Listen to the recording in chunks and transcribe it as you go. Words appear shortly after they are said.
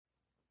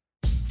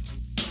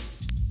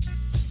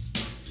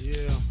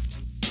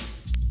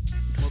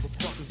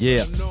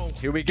Yeah,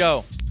 here we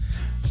go.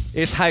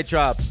 It's Hype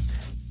Drop,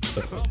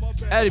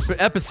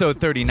 episode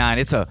 39.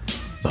 It's a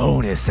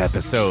bonus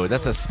episode.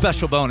 That's a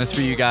special bonus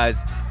for you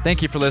guys.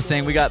 Thank you for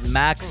listening. We got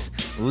Max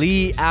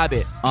Lee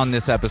Abbott on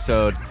this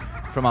episode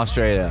from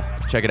Australia.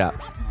 Check it out.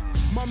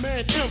 My man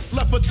Imp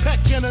left a tech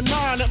and a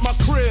 9 at my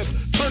crib.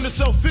 Turned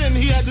himself in,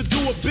 he had to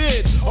do a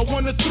bid. A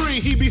 1 to 3,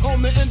 he be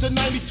home the end of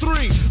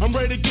 93. I'm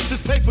ready to get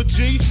this paper,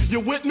 G. You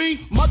with me?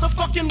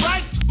 Motherfucking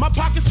right. My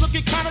pockets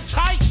looking kinda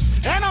tight.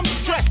 And I'm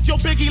stressed. Yo,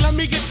 Biggie, let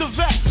me get the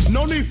vest.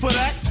 No need for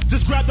that.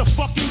 Just grab the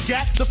fucking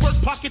gat. The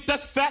first pocket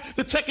that's fat.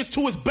 The tech is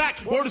to his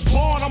back. Word is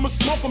born, I'ma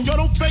smoke him. Yo,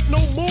 don't fake no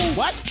moves.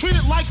 What? Treat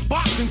it like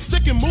boxing.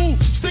 Stick and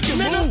move. Stick and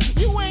move.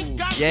 You ain't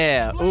got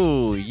Yeah.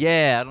 Ooh,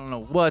 yeah. I don't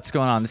know what's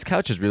going on. This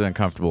couch is really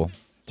uncomfortable.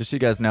 Just so you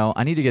guys know,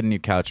 I need to get a new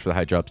couch for the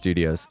Hype Drop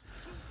Studios.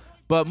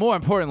 But more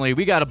importantly,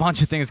 we got a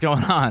bunch of things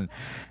going on.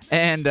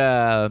 And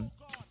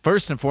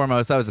first and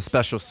foremost, that was a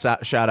special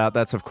shout out.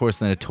 That's, of course,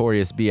 the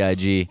Notorious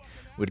B.I.G.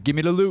 would Give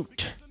Me the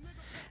Loot.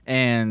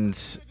 And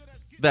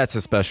that's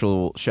a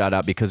special shout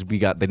out because we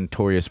got the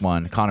Notorious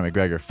one, Conor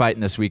McGregor,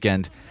 fighting this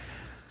weekend.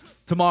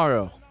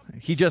 Tomorrow,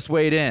 he just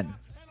weighed in.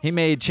 He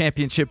made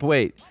championship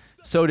weight.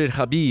 So did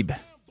Khabib.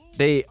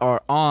 They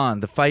are on.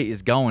 The fight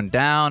is going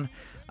down.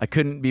 I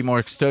couldn't be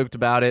more stoked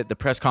about it. The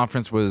press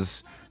conference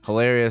was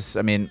hilarious.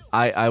 I mean,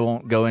 I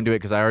won't go into it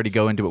because I already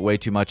go into it way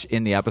too much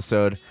in the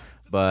episode.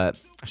 But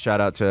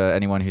shout out to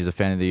anyone who's a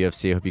fan of the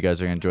UFC. I hope you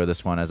guys are going to enjoy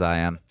this one as I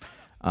am.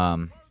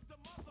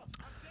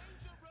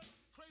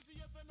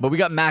 But we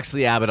got Max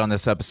Lee Abbott on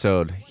this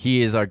episode.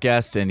 He is our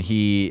guest, and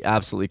he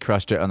absolutely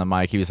crushed it on the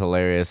mic. He was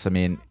hilarious. I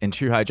mean, in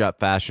true Hype Drop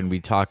fashion,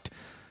 we talked...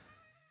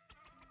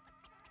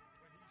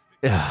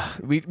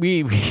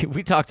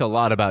 We talked a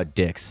lot about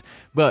dicks,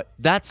 but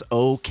that's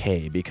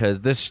okay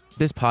because this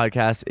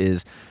podcast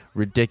is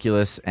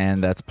ridiculous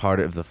and that's part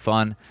of the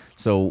fun.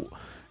 So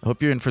I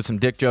hope you're in for some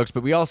dick jokes,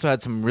 but we also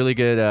had some really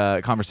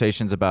good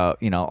conversations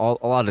about, a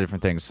lot of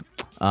different things.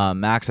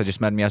 Max, I just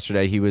met him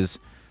yesterday. He was,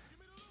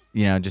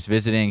 just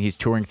visiting. He's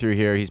touring through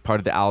here. He's part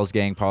of the Owls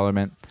Gang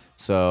Parliament.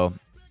 So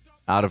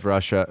out of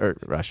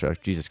Russia,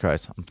 Jesus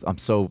Christ. I'm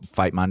so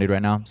fight-minded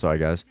right now. Sorry,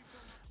 guys.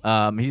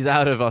 He's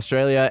out of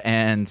Australia,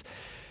 and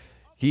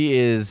he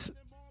is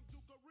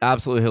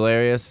absolutely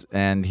hilarious.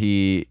 And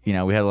we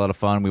had a lot of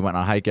fun. We went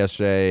on a hike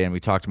yesterday, and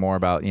we talked more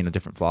about,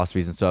 different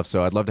philosophies and stuff.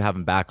 So I'd love to have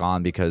him back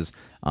on because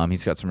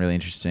he's got some really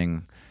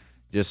interesting,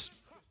 just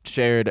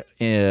shared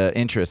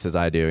interests as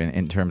I do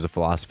in terms of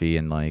philosophy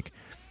and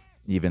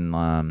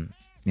even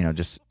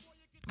just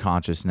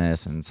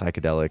consciousness and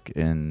psychedelic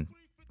and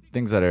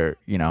things that are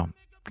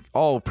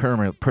all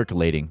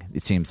percolating,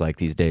 it seems like,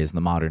 these days in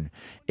the modern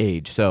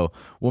age. So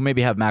we'll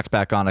maybe have Max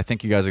back on. I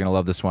think you guys are going to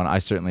love this one. I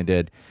certainly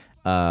did.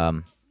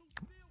 I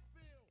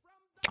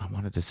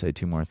wanted to say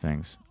two more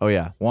things. Oh,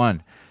 yeah.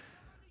 One,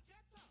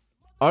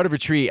 Art of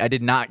Retreat, I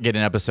did not get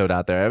an episode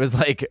out there. It was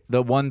like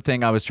the one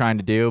thing I was trying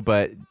to do,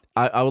 but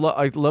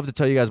I'd love to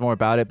tell you guys more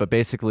about it. But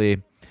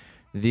basically,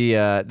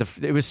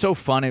 it was so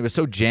fun. It was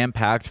so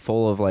jam-packed,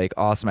 full of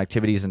awesome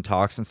activities and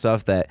talks and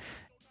stuff that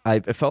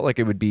I felt like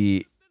it would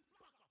be...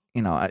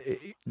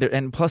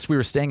 and plus we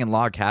were staying in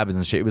log cabins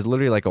and shit. It was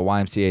literally like a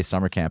YMCA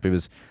summer camp.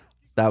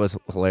 That was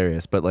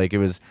hilarious, but it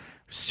was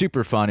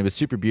super fun. It was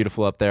super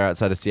beautiful up there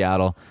outside of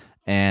Seattle,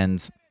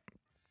 and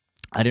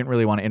I didn't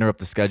really want to interrupt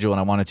the schedule, and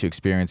I wanted to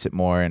experience it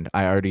more. And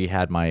I already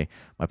had my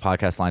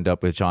podcast lined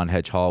up with John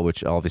Hedge Hall,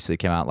 which obviously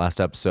came out last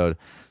episode.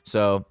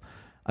 So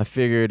I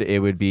figured it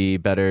would be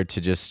better to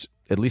just,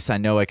 at least I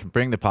know I can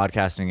bring the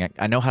podcasting.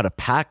 I know how to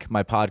pack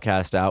my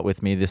podcast out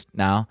with me this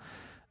now.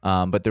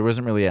 But there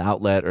wasn't really an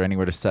outlet or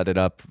anywhere to set it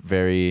up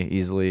very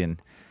easily.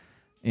 And,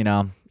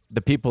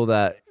 the people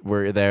that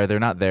were there, they're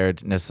not there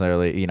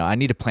necessarily. I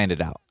need to plan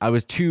it out. I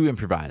was too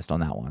improvised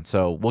on that one.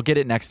 So we'll get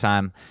it next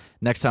time.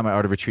 Next time my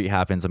Art of Retreat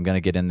happens, I'm going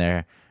to get in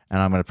there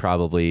and I'm going to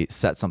probably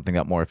set something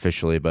up more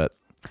officially. But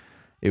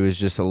it was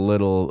just a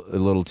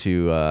little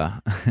too,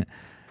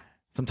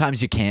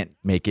 sometimes you can't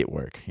make it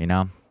work,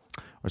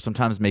 or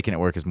sometimes making it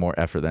work is more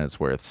effort than it's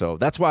worth. So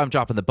that's why I'm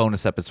dropping the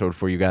bonus episode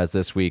for you guys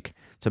this week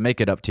to make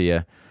it up to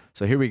you.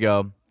 So here we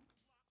go.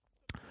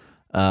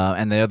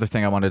 And the other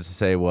thing I wanted to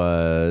say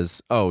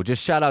was,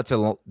 just shout out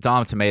to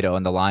Dom Tomato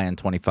and the Lion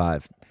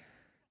 25.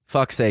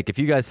 Fuck's sake. If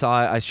you guys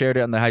saw it, I shared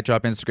it on the Hype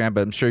Drop Instagram,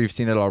 but I'm sure you've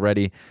seen it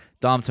already.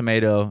 Dom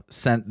Tomato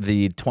sent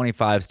the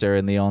 25 stair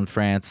in Lyon,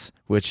 France,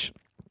 which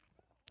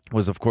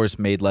was, of course,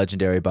 made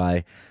legendary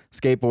by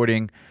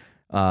skateboarding.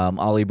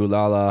 Ali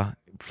Boulala,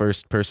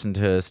 first person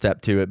to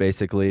step to it,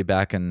 basically,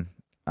 back in,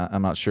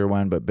 I'm not sure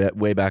when, but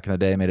way back in the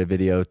day, made a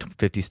video,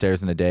 50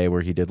 stairs in a day,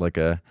 where he did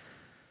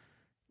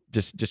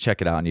just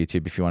check it out on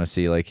YouTube if you want to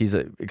see. He's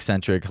an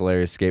eccentric,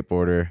 hilarious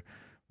skateboarder,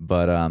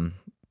 but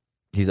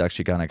he's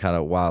actually got a kind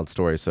of wild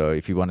story. So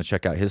if you want to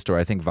check out his story,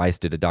 I think Vice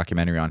did a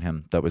documentary on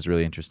him that was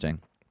really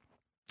interesting.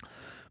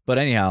 But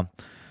anyhow,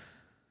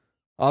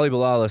 Ali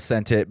Boulala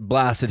sent it,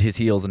 blasted his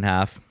heels in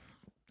half,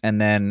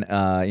 and then,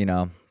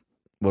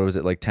 what was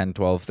it, 10,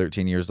 12,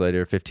 13 years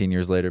later, 15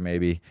 years later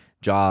maybe,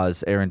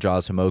 Aaron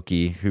Jaws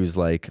Homoki, who's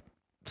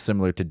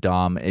similar to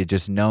Dom,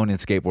 just known in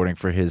skateboarding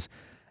for his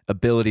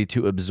ability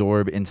to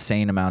absorb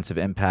insane amounts of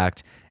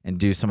impact and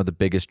do some of the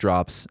biggest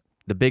drops,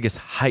 the biggest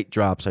height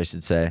drops, I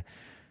should say,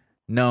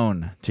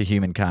 known to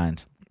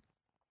humankind.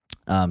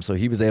 So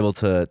he was able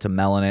to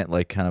melon it,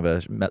 like kind of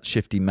a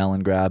shifty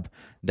melon grab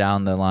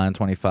down the line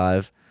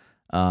 25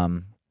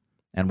 and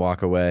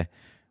walk away,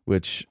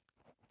 which,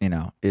 you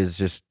know, is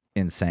just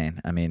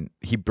insane. I mean,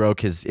 I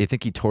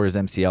think he tore his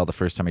MCL the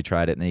first time he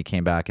tried it, and then he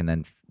came back and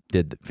then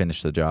did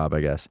finish the job,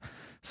 I guess.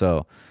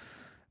 So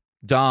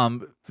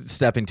Dom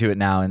stepping to it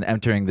now and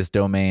entering this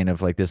domain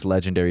of like this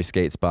legendary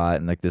skate spot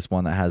and like this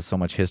one that has so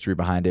much history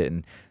behind it.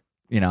 And,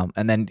 you know,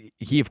 and then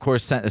he of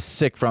course sent a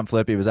sick front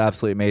flip. It was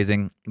absolutely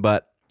amazing,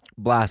 but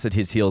blasted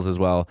his heels as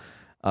well.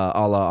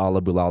 A la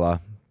Bulala.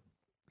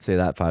 Say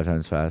that 5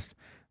 times fast.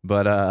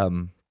 But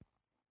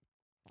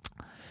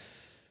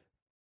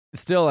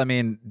still, I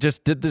mean,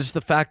 just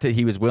the fact that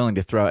he was willing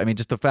to throw. I mean,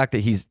 just the fact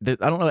that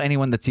I don't know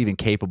anyone that's even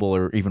capable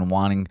or even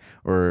wanting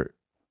or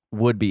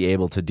would be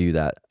able to do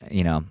that,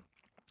 you know.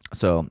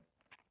 So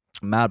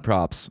mad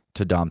props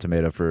to Dom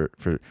Tomato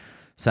for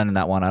sending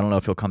that one. I don't know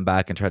if he'll come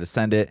back and try to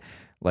send it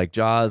like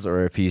Jaws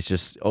or if he's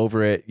just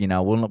over it. You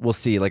know, we'll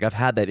see. Like, I've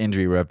had that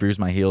injury where I've bruised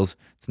my heels.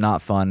 It's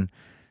not fun.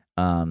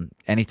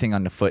 Anything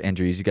on the foot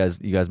injuries, you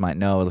guys might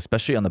know,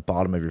 especially on the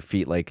bottom of your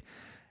feet. Like,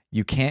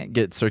 you can't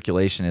get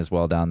circulation as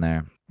well down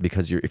there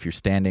because if you're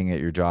standing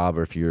at your job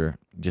or if you're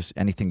just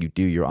anything you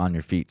do, you're on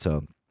your feet.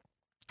 So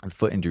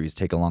foot injuries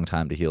take a long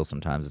time to heal.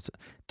 Sometimes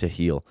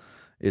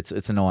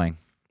it's annoying,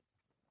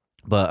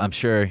 but I'm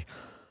sure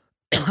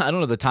I don't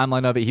know the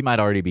timeline of it. He might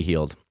already be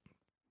healed,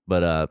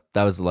 but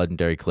that was a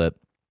legendary clip,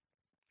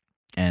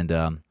 and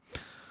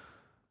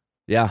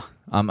yeah,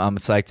 I'm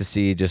psyched to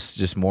see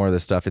just more of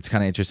this stuff. It's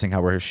kind of interesting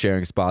how we're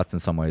sharing spots in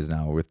some ways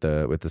now with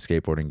the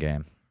skateboarding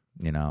game.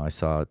 You know, I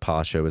saw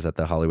Pasha was at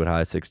the Hollywood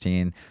High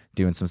 16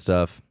 doing some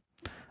stuff.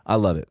 I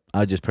love it.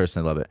 I just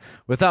personally love it.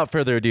 Without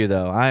further ado,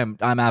 though, I'm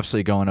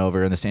absolutely going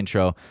over in this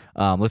intro.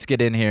 Let's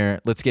get in here.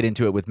 Let's get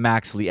into it with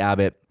Max Lee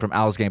Abbott from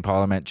Owl's Game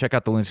Parliament. Check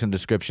out the links in the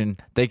description.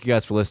 Thank you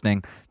guys for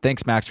listening.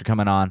 Thanks, Max, for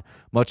coming on.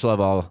 Much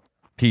love, all.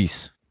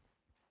 Peace.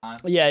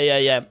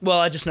 Yeah. Well,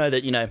 I just know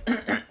that, you know,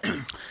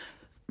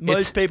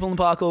 most people in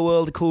the parkour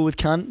world are cool with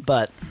cunt,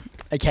 but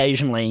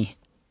occasionally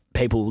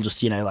people will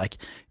just, you know, like,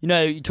 you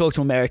know, you talk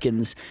to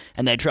Americans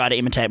and they try to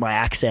imitate my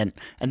accent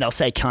and they'll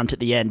say cunt at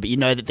the end, but you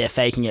know that they're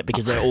faking it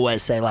because they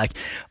always say like,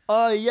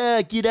 oh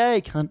yeah,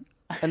 g'day, cunt.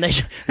 And they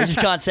just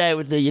can't say it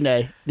with the, you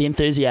know, the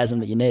enthusiasm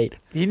that you need.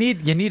 You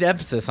need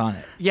emphasis on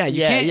it. Yeah,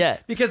 you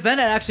can't, because then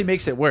it actually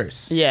makes it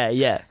worse. Yeah.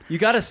 You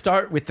got to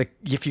start with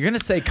if you're going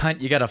to say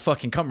cunt, you got to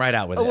fucking come right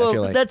out with it, well, I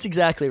feel like. That's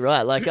exactly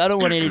right. Like, I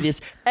don't want any of this,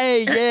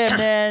 hey, yeah,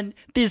 man,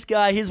 this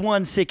guy, he's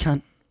one sick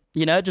cunt.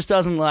 You know, it just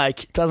doesn't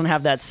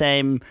have that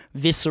same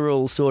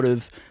visceral sort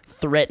of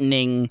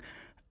threatening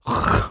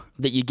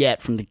that you get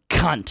from the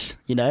cunt,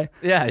 you know?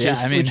 Yeah.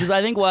 I mean, which is,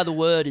 I think, why the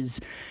word is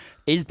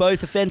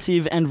both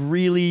offensive and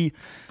really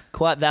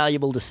quite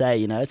valuable to say,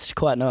 you know? It's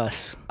quite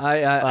nice.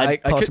 I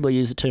possibly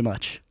use it too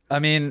much. I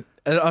mean,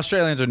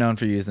 Australians are known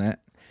for using it.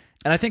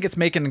 And I think it's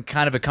making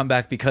kind of a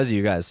comeback because of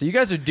you guys. So you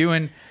guys are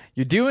doing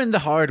the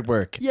hard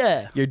work.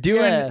 Yeah. You're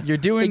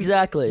doing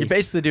exactly. You're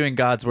basically doing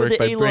God's work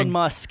by Elon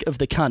Musk of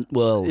the cunt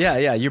world.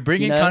 Yeah. You're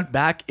bringing cunt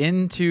back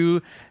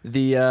into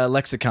the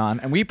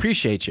lexicon, and we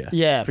appreciate you.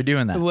 For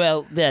doing that.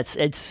 Well,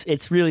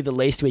 it's really the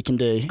least we can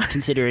do,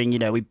 considering, you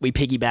know, we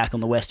piggyback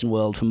on the Western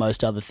world for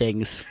most other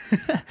things.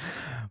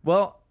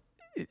 Well,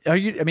 are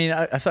you? I mean,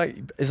 I thought,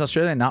 is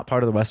Australia not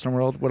part of the Western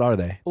world? What are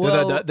they?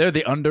 Well, they're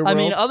the underworld. I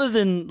mean, other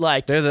than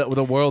like they're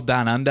the world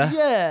down under.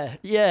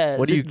 Yeah.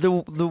 What do you?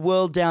 The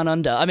world down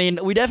under. I mean,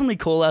 we definitely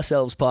call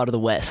ourselves part of the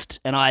West,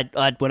 and I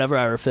whenever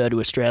I refer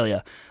to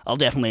Australia, I'll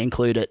definitely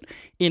include it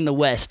in the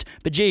West.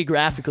 But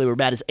geographically, we're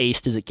about as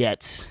east as it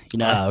gets. You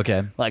know.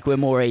 Okay. Like, we're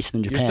more east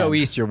than Japan. You're so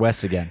east, you're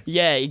west again.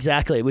 Yeah,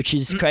 exactly. Which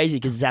is crazy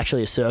because it's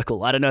actually a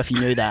circle. I don't know if you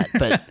knew that,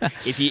 but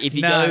if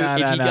you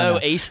go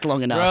east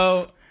long enough,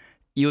 bro,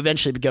 you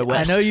eventually go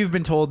west. I know you've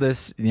been told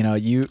this. You know,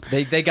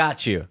 they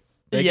got you.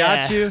 They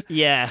got you.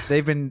 Yeah.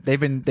 They've been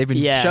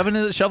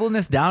shoveling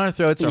this down our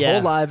throats our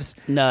whole lives.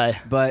 No.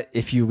 But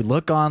if you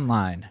look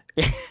online,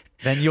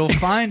 then you'll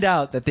find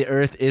out that the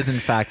Earth is in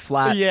fact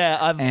flat. Yeah,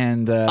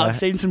 I've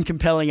seen some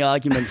compelling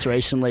arguments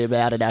recently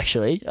about it.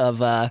 Actually, I've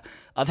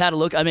had a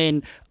look. I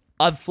mean,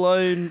 I've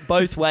flown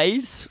both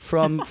ways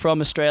from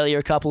Australia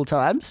a couple of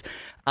times,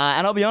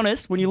 and I'll be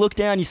honest. When you look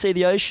down, you see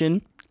the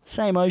ocean.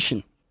 Same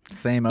ocean.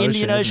 Same ocean.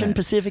 Indian Ocean,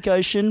 Pacific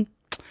Ocean.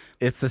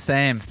 It's the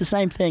same. It's the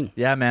same thing.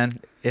 Yeah, man.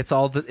 It's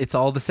all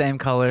the same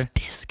color. It's a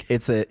disc.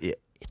 It's a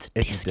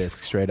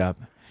disc, straight up.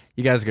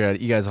 You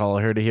guys all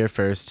heard it here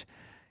first.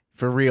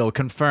 For real,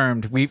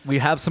 confirmed. We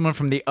have someone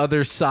from the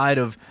other side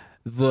of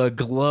the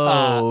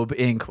globe,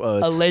 in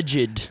quotes.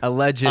 Alleged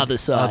other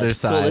side.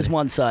 So there's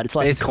one side. It's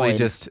like basically a coin.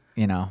 just,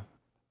 you know.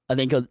 I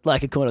think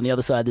like a coin on the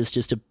other side, there's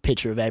just a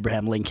picture of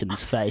Abraham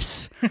Lincoln's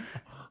face.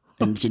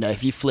 And, you know,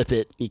 if you flip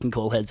it, you can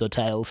call heads or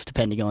tails,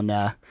 depending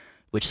on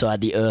which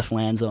side the Earth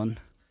lands on.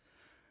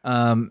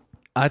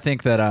 I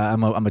think that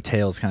I'm a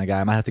Tails kind of guy.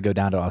 I might have to go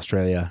down to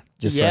Australia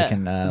just so I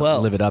can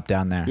live it up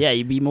down there. Yeah,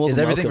 you'd be more Is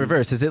than everything welcome.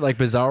 reversed? Is it like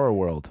Bizarro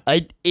World?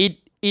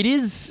 It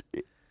is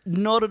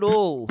not at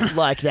all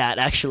like that,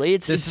 actually.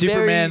 It's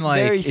Superman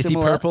very, very is he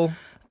similar. purple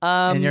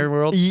in your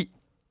world?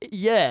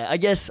 Yeah, I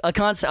guess I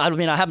can't say. I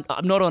mean, I'm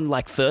not on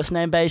like first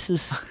name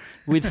basis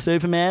with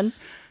Superman.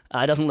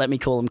 It doesn't let me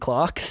call him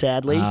Clark,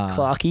 sadly,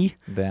 Clarky,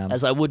 Damn.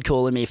 as I would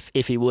call him if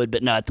he would.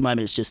 But no, at the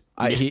moment it's just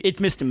it's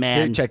Mr.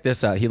 Man. Here, check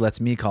this out. He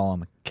lets me call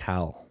him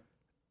Cal.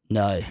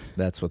 No,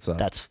 That's what's up.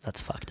 that's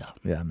fucked up.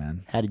 Yeah,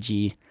 man. How did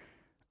you?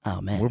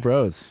 Oh man, We're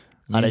bros.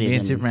 I don't Me even-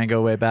 and Superman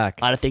go way back.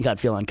 I don't think I'd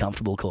feel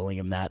uncomfortable calling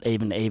him that,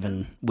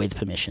 even with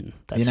permission.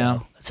 That's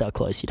that's how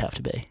close you'd have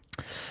to be.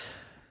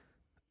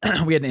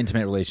 We had an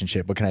intimate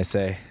relationship. What can I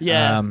say?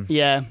 Yeah,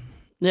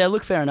 yeah.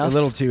 Look, fair A enough.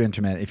 little too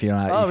intimate, if you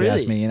really?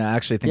 ask me.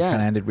 Actually, things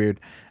kind of ended weird,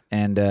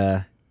 and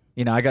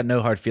I got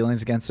no hard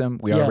feelings against him.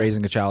 We are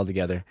raising a child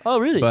together. Oh,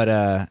 really? But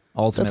That's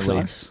ultimately,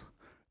 nice.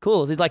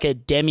 Cool. He's like a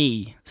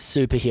demi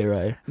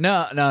superhero,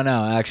 no.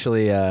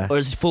 Actually, or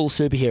is he full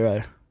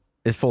superhero?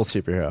 it's full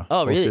superhero. Oh,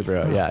 full really?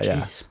 Superhero. Oh, Yeah.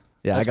 jeez.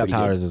 I That's got pretty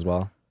powers as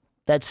well.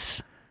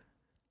 That's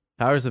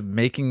Powers of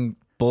making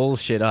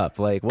bullshit up.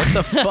 Like, what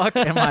the fuck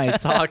am I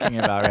talking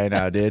about right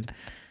now, dude?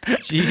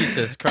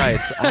 Jesus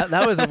Christ,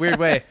 that was a weird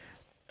way.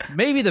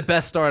 Maybe the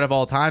best start of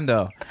all time,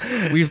 though.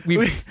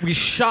 We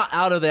shot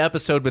out of the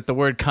episode with the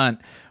word cunt.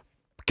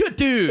 Good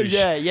dude.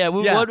 yeah.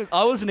 Well, Yeah.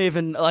 I wasn't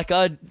even like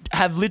I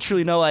have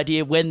literally no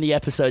idea when the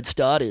episode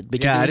started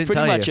because Yeah, I it was didn't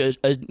pretty tell much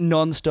a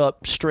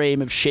non-stop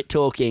stream of shit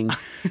talking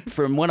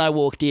from when I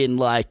walked in,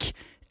 like,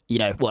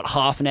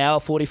 half an hour,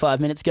 45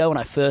 minutes ago when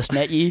I first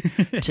met you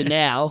to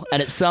now,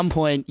 and at some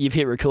point you've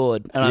hit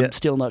record, and I'm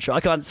still not sure.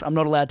 I'm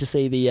not allowed to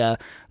see the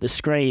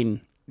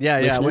screen. Yeah.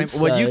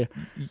 listeners, Well, so-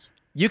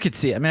 you could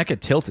see it. I mean, I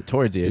could tilt it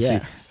towards you. Yeah.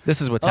 See,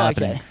 this is what's Oh,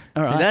 happening. okay.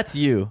 All See, right. that's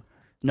you.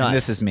 Nice. And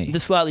this is me. The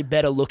slightly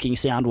better looking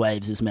sound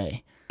waves is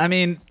me. I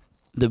mean,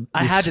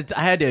 I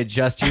had to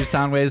adjust your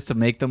sound waves to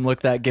make them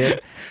look that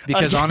good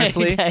because Okay,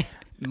 honestly, okay.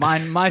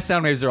 my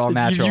sound waves are all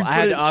natural. You I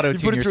had to put auto it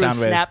tune your through sound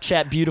a waves.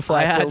 Snapchat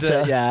beautify I had to-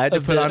 filter. I had to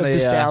of put the, on of a, the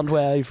sound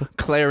wave.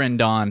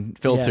 Clarendon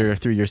filter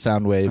through your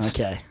sound waves.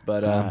 Okay,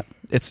 But all right.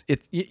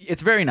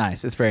 it's very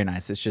nice. It's very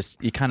nice. It's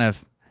just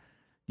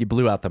you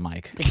blew out the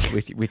mic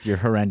with your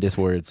horrendous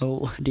words.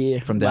 Oh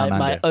dear, From down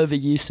my under.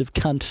 overuse of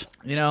cunt.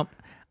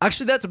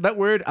 Actually, that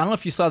word. I don't know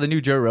if you saw the new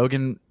Joe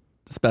Rogan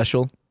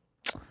special.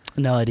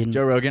 No, I didn't.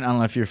 Joe Rogan. I don't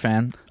know if you're a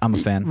fan. I'm a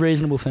fan.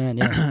 Reasonable fan,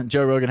 yeah.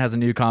 Joe Rogan has a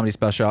new comedy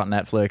special out on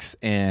Netflix,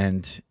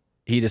 and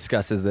he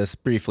discusses this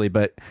briefly.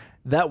 But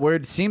that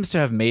word seems to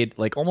have made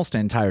like almost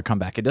an entire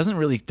comeback. It doesn't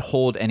really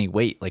hold any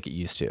weight like it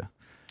used to.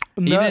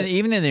 No.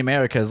 Even in the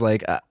Americas,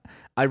 like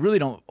I really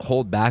don't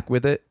hold back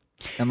with it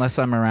unless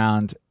I'm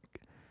around.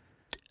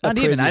 Not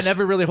even. I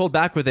never really hold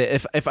back with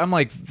it. If I'm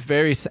like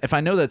if I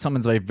know that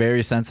someone's like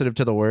very sensitive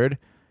to the word,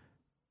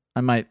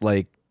 I might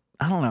like.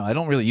 I don't know. I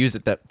don't really use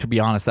it to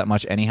be honest that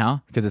much anyhow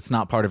because it's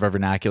not part of our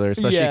vernacular,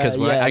 especially because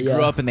I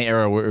grew up in the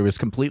era where it was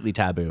completely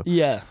taboo.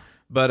 Yeah.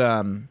 But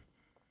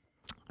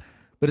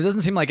it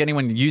doesn't seem like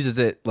anyone uses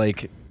it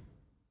like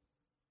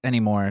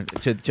anymore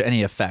to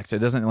any effect. It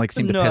doesn't like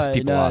seem to piss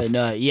people off.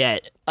 No, yeah.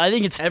 I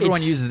think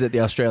Everyone uses it the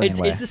Australian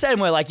way. It's the same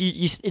way. Like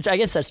it's. I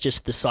guess that's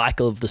just the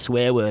cycle of the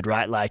swear word,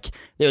 right? Like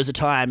there was a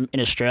time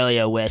in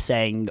Australia where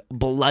saying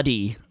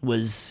bloody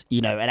was,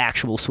 an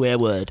actual swear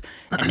word,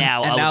 and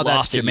now and I now would that's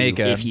laugh at you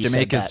Jamaica. if you said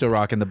Jamaica's that. still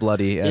rocking the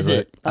bloody. Is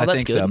it? Oh, I that's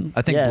think good. so.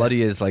 I think Yeah.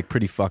 bloody is like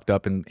pretty fucked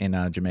up in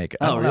Jamaica.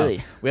 I Oh, don't know.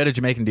 really? We had a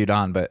Jamaican dude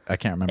on, but I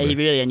can't remember. Hey,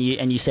 really?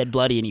 And you said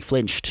bloody, and he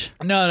flinched.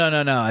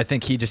 No. I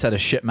think he just had a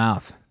shit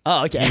mouth.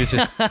 Oh, okay. He's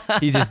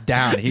just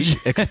down.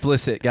 He's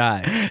explicit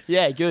guy.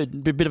 Yeah,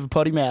 good. Bit of a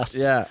potty mouth.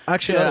 Yeah,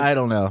 actually, I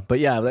don't know, but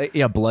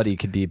yeah, bloody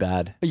could be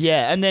bad.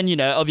 Yeah, and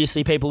then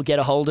obviously people get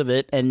a hold of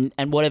it, and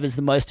whatever's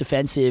the most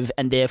offensive,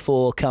 and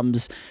therefore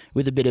comes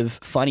with a bit of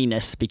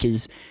funniness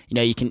because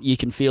you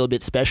can feel a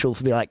bit special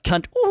for being like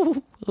cunt.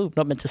 Ooh,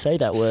 not meant to say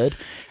that word,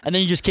 and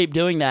then you just keep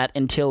doing that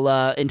until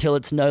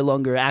it's no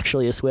longer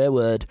actually a swear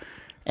word,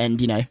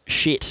 and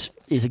shit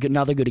is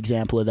another good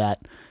example of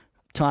that.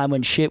 Time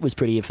when shit was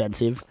pretty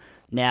offensive.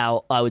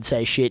 Now I would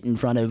say shit in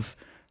front of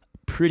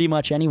pretty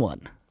much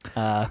anyone.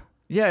 Yeah,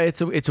 it's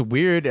a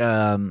weird.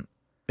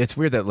 It's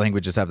weird that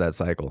languages have that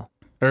cycle,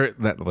 or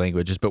not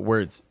languages, but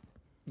words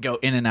go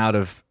in and out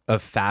of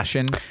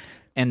fashion,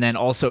 and then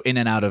also in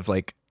and out of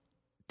like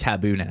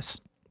tabooness.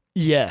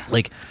 Yeah,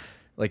 Like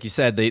you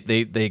said,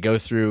 they go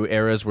through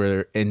eras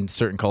where in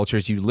certain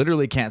cultures you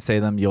literally can't say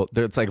them.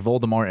 It's like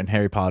Voldemort and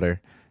Harry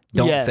Potter.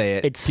 Don't say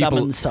it. It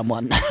summons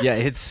someone. Yeah,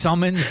 it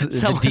summons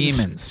the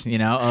demons,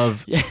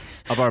 of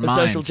our a minds.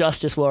 social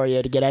justice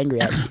warrior to get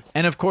angry at you.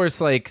 And of course,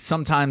 like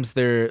sometimes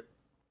they're,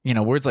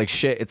 words like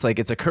shit. It's like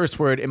it's a curse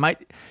word. It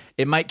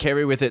might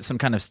carry with it some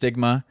kind of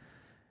stigma,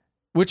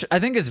 which I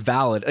think is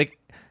valid. Like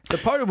the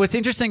part of what's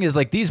interesting is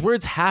like these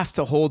words have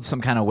to hold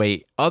some kind of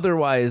weight,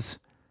 otherwise,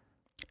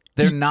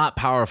 they're not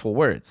powerful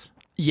words.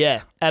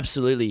 Yeah,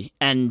 absolutely.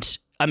 And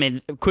I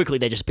mean, quickly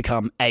they just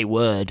become a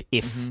word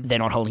if they're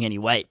not holding any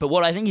weight. But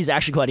what I think is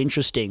actually quite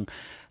interesting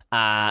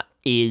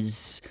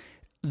is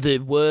the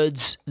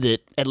words that,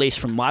 at least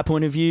from my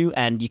point of view,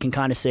 and you can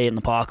kind of see it in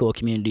the parkour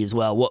community as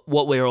well,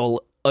 what we're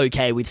all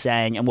okay with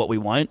saying and what we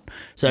won't.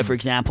 So, for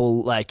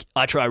example, like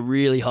I try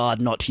really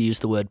hard not to use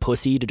the word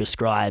pussy to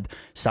describe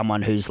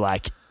someone who's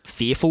like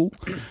fearful.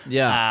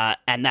 Yeah.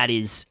 And that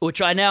is,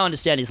 which I now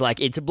understand is like,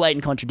 it's a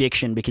blatant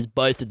contradiction because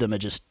both of them are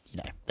just,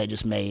 they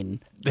just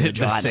mean the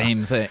vagina.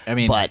 same thing. I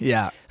mean, But-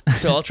 yeah.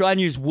 So I'll try and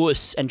use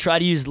wuss and try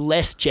to use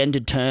less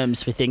gendered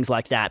terms for things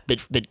like that. But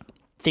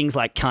things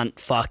like cunt,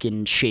 fuck,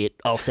 and shit,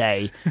 I'll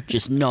say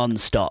just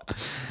non-stop.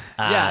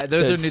 Yeah,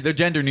 they're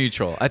gender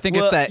neutral. I think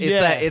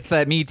it's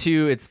that Me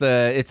Too. It's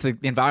the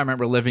environment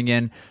we're living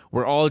in.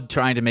 We're all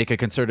trying to make a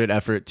concerted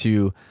effort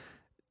to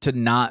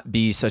not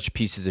be such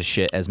pieces of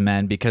shit as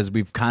men because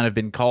we've kind of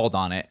been called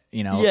on it,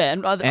 Yeah,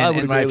 and I would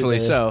agree rightfully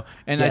with you. so.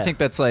 And I Yeah. think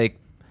that's like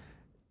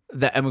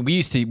that. I mean, we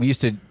used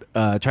to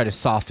try to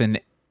soften,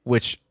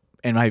 which,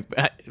 and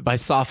by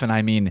soften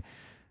I mean.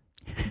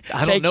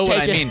 I don't know what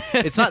I mean.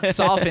 It's not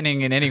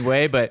softening in any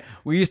way, but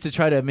we used to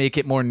try to make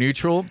it more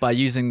neutral by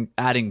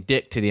adding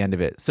dick to the end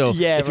of it. So if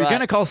you're right. going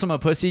to call someone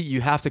pussy, you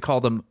have to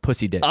call them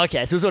pussy dick.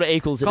 Okay, so it sort of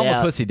equals Call it out.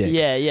 them a pussy dick.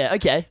 Yeah,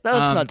 okay. No,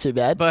 that's not too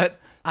bad.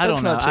 But I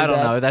That's don't know. not too I don't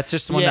bad. know. That's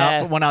just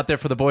one out there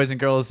for the boys and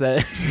girls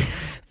that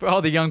for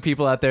all the young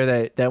people out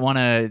there that want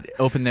to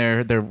open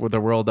their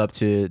world up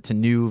to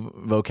new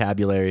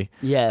vocabulary.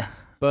 Yeah,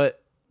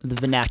 But the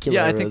vernacular.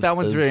 yeah, I think that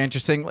one's of very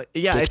interesting. Like,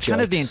 yeah, dick it's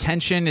kind of the jokes.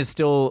 intention is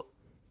still.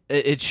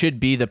 It should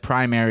be the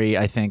primary.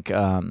 I think.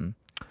 I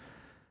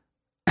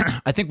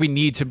think we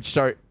need to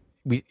start.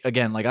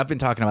 Like I've been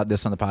talking about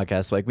this on the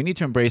podcast. Like we need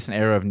to embrace an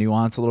era of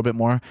nuance a little bit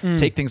more.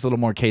 Take things a little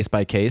more case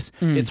by case.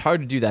 It's hard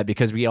to do that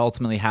because we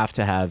ultimately have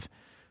to have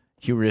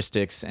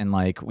heuristics and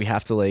like we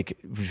have to like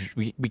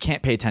we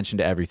can't pay attention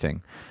to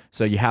everything.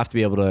 So you have to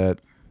be able to.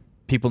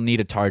 People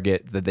need a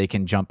target that they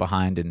can jump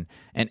behind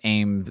and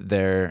aim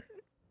their.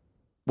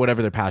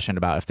 Whatever they're passionate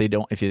about. If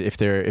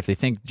they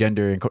think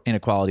gender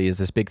inequality is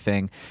this big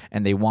thing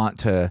and they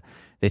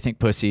think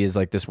pussy is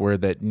like this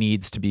word that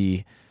needs to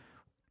be,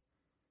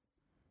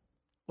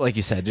 like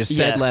you said, just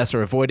said less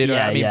or avoided.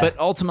 But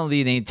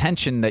ultimately the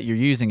intention that you're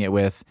using it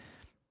with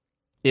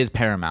is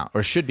paramount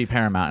or should be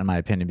paramount in my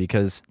opinion,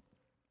 because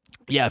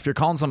if you're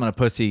calling someone a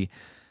pussy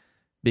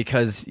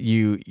because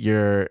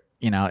you're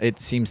it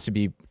seems to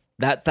be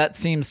that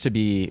seems to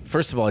be,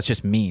 first of all, it's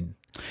just mean.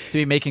 To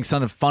be making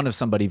fun of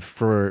somebody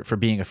for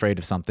being afraid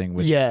of something,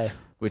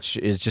 which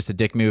is just a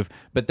dick move.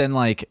 But then,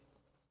 like,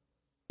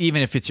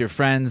 even if it's your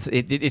friends,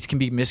 it can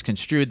be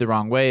misconstrued the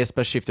wrong way,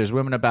 especially if there's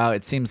women about.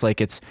 It seems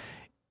like it's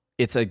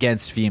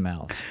against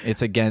females.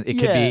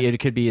 It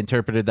could be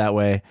interpreted that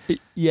way.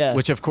 Yeah,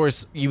 Which, of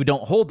course, you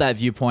don't hold that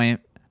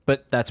viewpoint,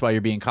 but that's why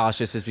you're being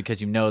cautious, is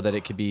because you know that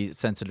it could be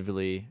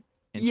sensitively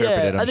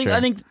interpreted.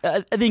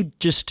 I think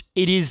just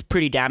it is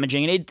pretty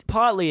damaging, and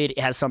it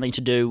has something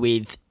to do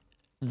with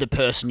the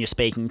person you're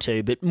speaking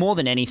to, but more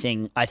than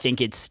anything, I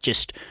think it's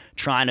just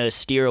trying to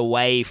steer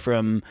away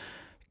from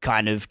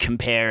kind of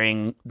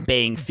comparing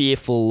being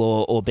fearful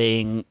or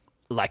being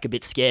like a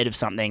bit scared of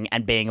something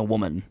and being a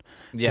woman.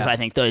 Because I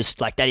think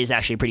that is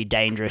actually a pretty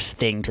dangerous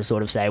thing to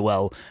sort of say,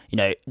 well,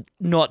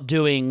 not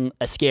doing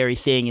a scary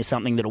thing is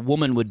something that a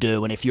woman would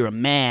do, and if you're a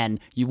man,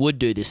 you would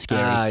do this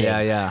scary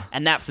thing. Yeah.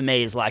 And that for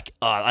me is like,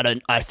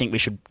 I think we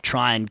should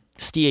try and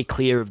steer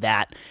clear of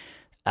that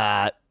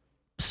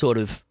sort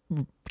of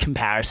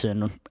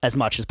comparison as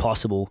much as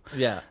possible.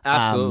 Yeah,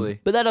 absolutely.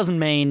 But that doesn't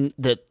mean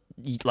that,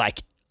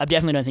 like, I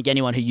definitely don't think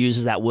anyone who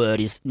uses that word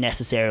is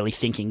necessarily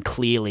thinking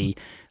clearly,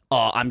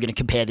 I'm going to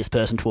compare this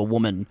person to a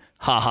woman.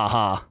 Ha ha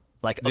ha.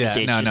 Like,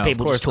 obviously, it's just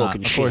people just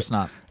talking shit. Of course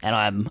not. And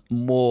I'm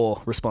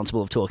more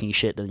responsible of talking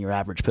shit than your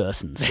average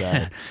person,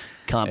 so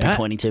can't be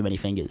pointing too many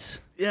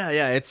fingers.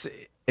 Yeah. It's.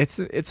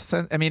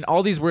 I mean,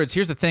 all these words.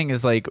 Here's the thing: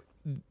 is like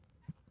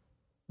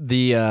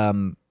the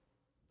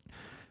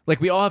like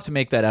we all have to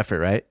make that effort,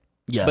 right?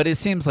 Yeah. But it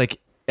seems like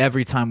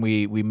every time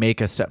we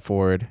make a step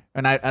forward,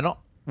 and I don't.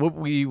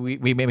 We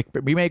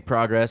make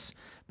progress,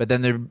 but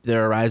then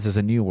there arises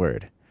a new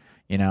word,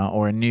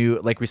 or a new,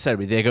 like we said,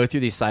 they go through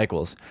these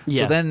cycles.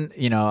 Yeah. So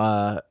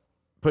then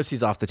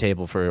pussy's off the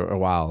table for a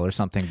while or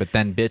something, but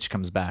then bitch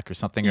comes back or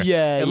something.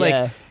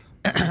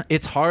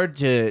 It's hard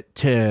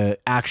to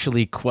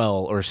actually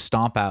quell or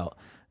stomp out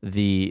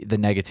the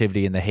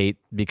negativity and the hate,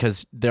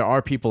 because there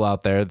are people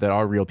out there that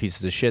are real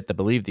pieces of shit that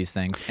believe these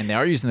things, and they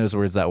are using those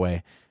words that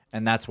way.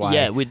 And that's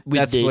why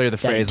that's where the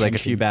phrase, like, a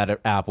few bad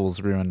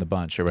apples ruin the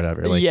bunch or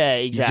whatever. Like,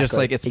 exactly. Just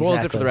like it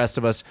spoils it for the rest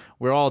of us.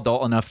 We're all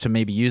adult enough to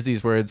maybe use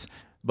these words,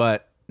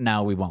 but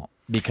now we won't,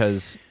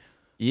 because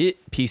you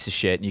piece of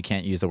shit and you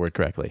can't use the word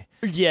correctly.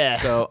 Yeah.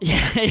 So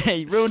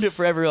you ruined it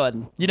for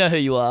everyone. You know who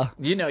you are.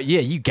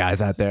 You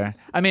guys out there.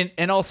 I mean,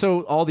 and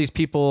also all these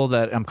people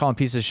that I'm calling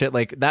pieces of shit,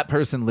 like, that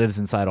person lives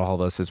inside all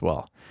of us as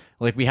well.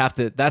 Like, we have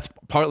to, that's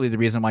partly the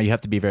reason why you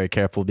have to be very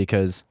careful,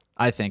 because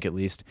I think, at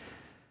least,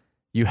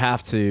 you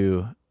have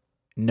to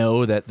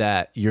know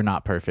that you're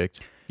not perfect.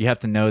 You have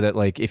to know that,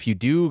 like, if you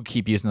do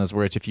keep using those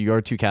words, if you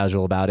are too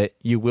casual about it,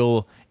 you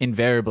will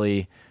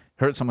invariably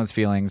hurt someone's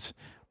feelings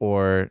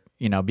or,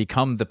 you know,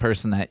 become the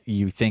person that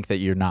you think that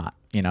you're not.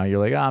 You know, you're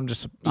like,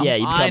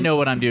 I know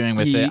what I'm doing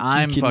with it.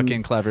 I'm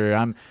fucking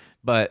clever.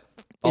 But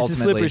it's a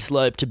slippery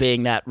slope to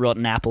being that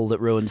rotten apple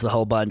that ruins the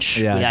whole bunch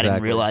without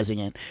even realizing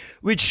it,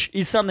 which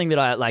is something that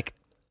I like.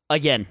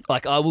 Again,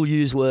 like I will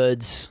use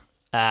words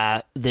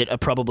that are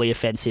probably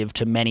offensive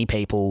to many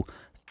people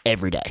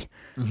every day.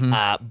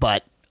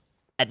 But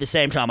at the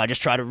same time, I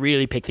just try to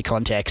really pick the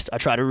context. I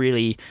try to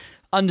really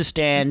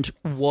understand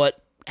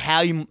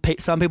how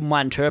some people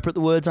might interpret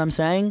the words I'm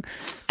saying,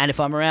 and if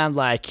I'm around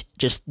like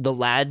just the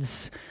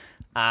lads,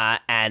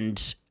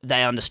 and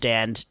they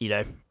understand, you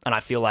know, and I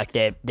feel like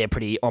they're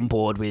pretty on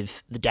board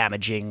with the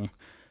damaging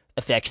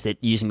effects that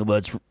using the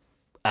words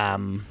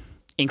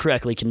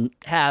incorrectly can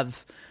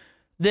have,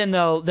 then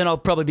I'll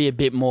probably be a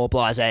bit more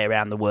blasé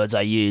around the words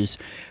I use.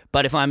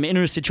 But if I'm in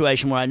a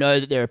situation where I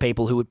know that there are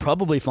people who would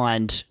probably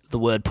find the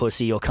word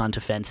pussy or cunt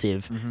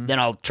offensive, then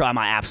I'll try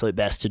my absolute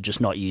best to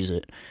just not use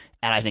it.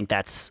 And I think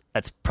that's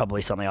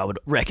probably something I would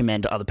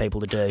recommend to other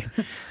people to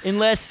do.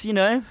 Unless, you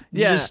know,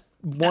 you just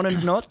want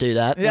to not do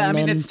that. Yeah, I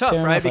mean, it's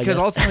tough, right? Because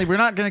ultimately we're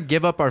not going to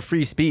give up our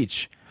free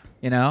speech,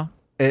 you know?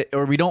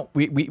 Or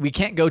we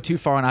can't go too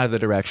far in either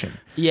direction.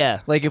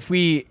 Yeah. Like if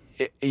we,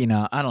 you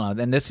know, I don't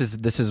know. And this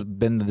has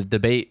been the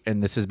debate,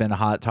 and this has been a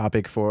hot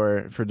topic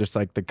for just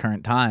like the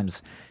current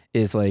times,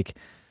 is like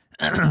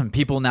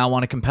people now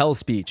want to compel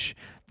speech.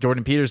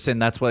 Jordan Peterson,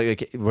 that's what,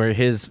 like, where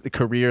his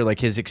career,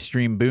 like his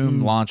extreme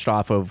boom launched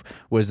off of,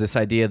 was this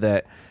idea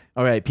that,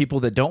 all right,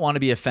 people that don't want to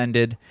be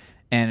offended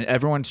and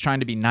everyone's trying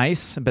to be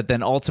nice, but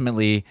then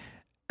ultimately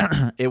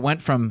it went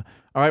from,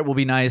 all right, we'll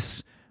be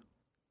nice.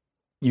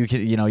 You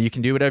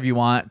can do whatever you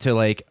want, to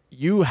like,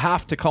 you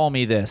have to call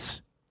me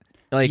this.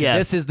 Like,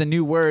 this is the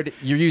new word,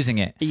 you're using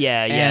it.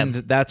 Yeah. And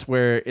that's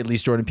where at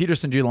least Jordan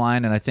Peterson drew the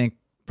line, and I think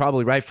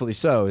probably rightfully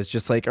so, is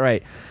just like, all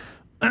right,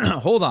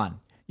 hold on.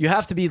 You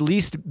have to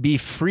be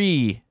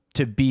free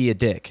to be a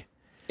dick.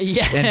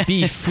 Yeah. And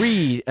be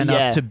free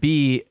enough to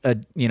be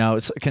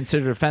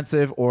considered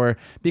offensive, or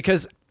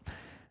because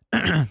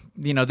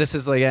you know, this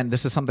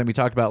is something we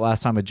talked about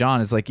last time with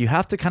John, is like, you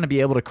have to kind of be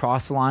able to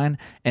cross the line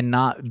and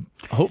not,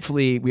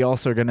 hopefully we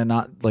also are going to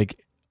not like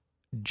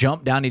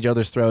jump down each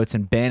other's throats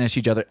and banish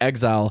each other,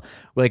 exile.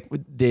 Like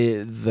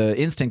the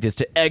instinct is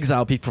to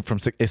exile people from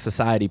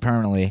society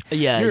permanently.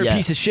 You're a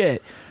piece of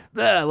shit.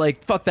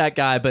 Like, fuck that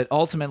guy. But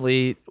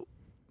ultimately,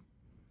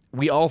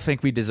 we all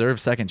think we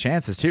deserve second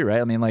chances too, right?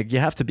 I mean, like, you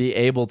have to be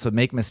able to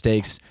make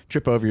mistakes,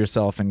 trip over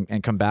yourself,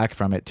 and come back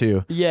from it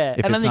too. Yeah,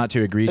 if it's not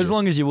too egregious. As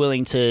long as you're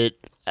willing to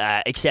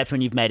accept when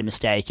you've made a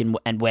mistake,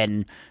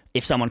 and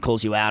if someone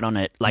calls you out on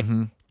it, like,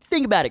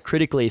 think about it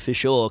critically for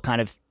sure.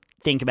 Kind of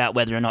think about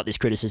whether or not this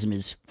criticism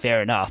is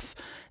fair enough,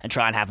 and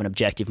try and have an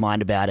objective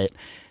mind about it.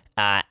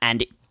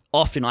 And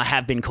often I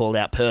have been called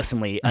out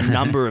personally a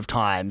number of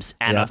times,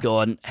 and I've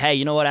gone, hey,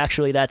 you know what,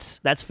 actually that's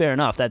fair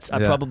enough. I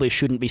probably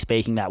shouldn't be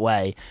speaking that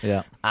way.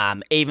 Yeah.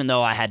 Even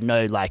though I had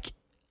no like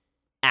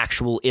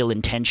actual ill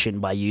intention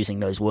by using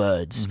those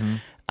words.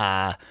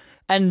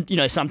 And you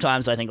know,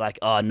 sometimes I think like,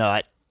 oh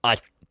no, I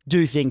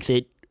do think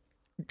that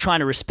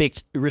trying to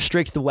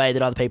restrict the way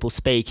that other people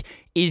speak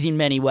is in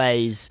many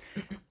ways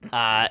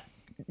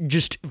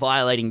just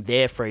violating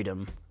their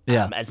freedom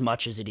as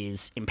much as it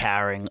is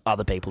empowering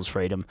other people's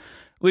freedom.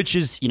 Which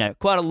is, you know,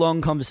 quite a long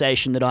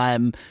conversation that I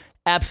am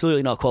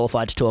absolutely not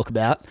qualified to talk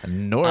about.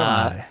 Nor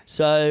am I.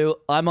 So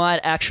I might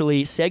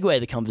actually segue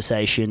the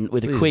conversation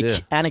with a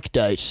quick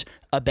anecdote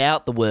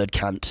about the word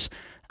cunt.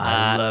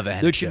 I love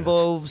anecdotes. Which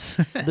involves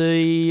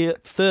the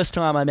first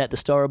time I met the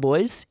Storer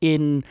Boys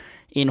in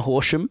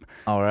Horsham.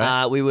 All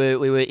right. We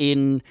were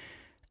in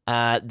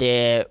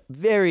their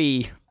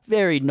very,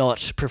 very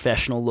not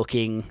professional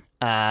looking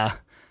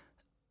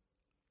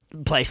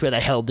place where they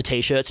held the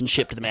t-shirts and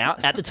shipped them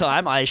out. At the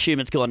time, I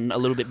assume it's gone a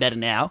little bit better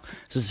now.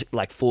 This is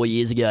like 4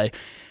 years ago.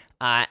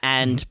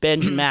 And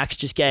Benj and Max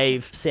just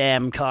gave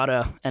Sam,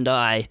 Carter, and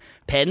I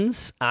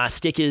pens,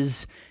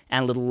 stickers,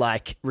 and little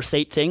like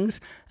receipt things.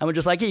 And we're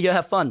just like, here you go,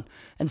 have fun.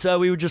 And so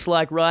we were just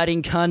like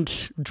writing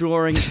cunt,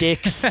 drawing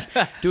dicks,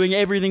 doing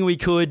everything we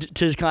could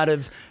to kind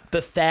of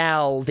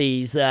befoul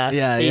these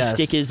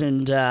stickers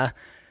and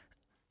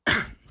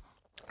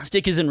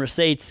stickers and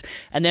receipts,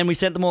 and then we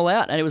sent them all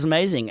out, and it was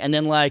amazing. And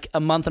then like a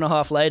month and a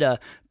half later,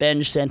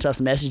 Benj sent us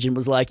a message and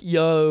was like,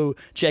 yo,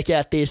 check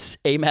out this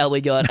email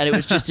we got. And it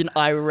was just an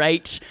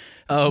irate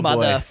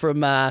mother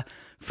from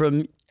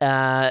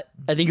I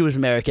think it was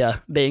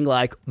America, being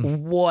like,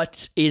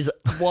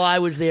 why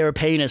was there a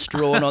penis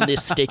drawn on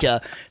this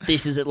sticker?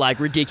 This is like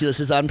ridiculous,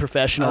 this is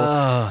unprofessional.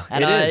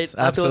 And I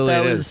thought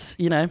that was,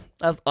 you know,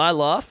 I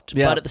laughed,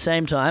 but at the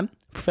same time,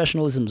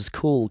 professionalism is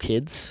cool,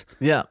 kids.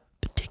 Yeah.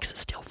 But dicks are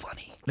still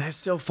funny. They're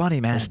still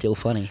funny, man. They're still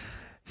funny.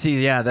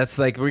 See, yeah, that's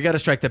like, we got to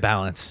strike the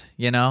balance,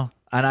 you know?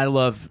 And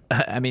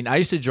I mean, I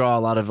used to draw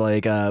a lot of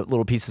like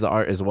little pieces of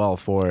art as well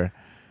for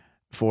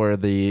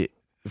the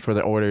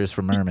orders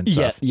for Merm and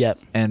stuff. Yeah.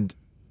 And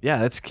yeah,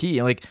 that's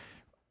key. Like,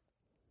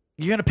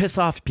 you're going to piss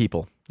off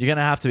people. You're going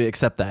to have to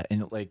accept that.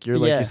 And like,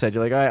 you said,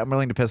 you're like, all right, I'm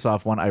willing to piss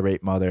off one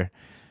irate mother.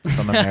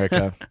 from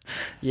America.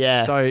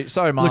 Yeah.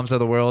 Sorry, moms of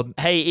the world.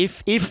 Hey,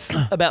 if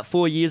about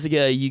 4 years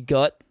ago you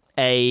got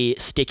a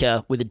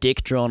sticker with a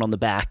dick drawn on the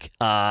back,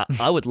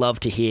 I would love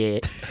to hear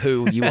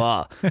who you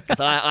are, because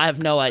I have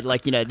no idea.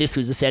 Like, this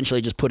was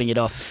essentially just putting it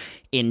off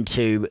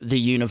into the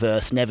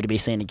universe, never to be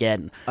seen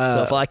again.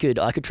 So if I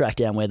could track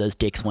down where those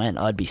dicks went,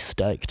 I'd be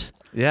stoked.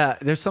 Yeah,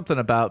 there's something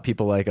about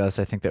people like us,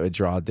 I think, that would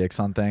draw dicks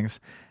on things.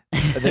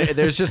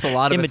 There's just a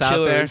lot of us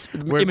out there.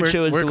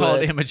 We're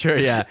called immature,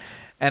 yeah.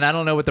 And I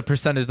don't know what the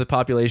percentage of the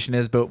population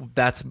is, but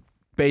that's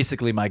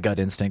basically my gut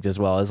instinct as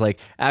well. Is like,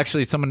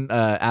 actually, someone,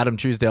 Adam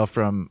Truesdale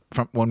from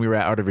when we were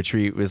at Art of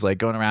Retreat, was like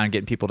going around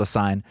getting people to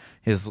sign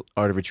his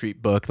Art of Retreat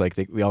book. Like,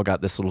 we all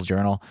got this little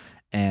journal,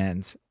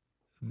 and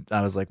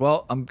I was like,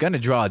 well, I'm going to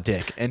draw a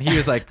dick. And he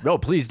was like, oh,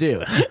 please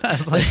do. I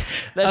was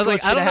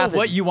like, I don't know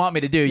what you want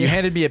me to do. You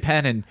handed me a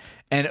pen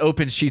and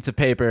open sheets of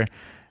paper.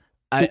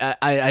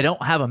 I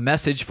don't have a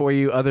message for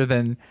you other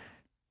than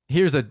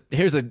here's a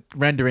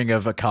rendering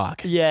of a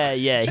cock.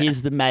 Yeah.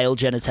 Here's the male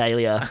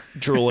genitalia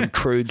drawn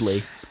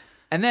crudely.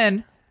 And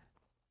then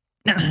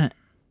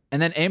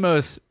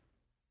Amos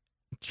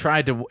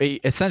tried to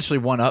essentially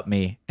one-up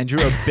me and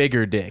drew a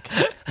bigger dick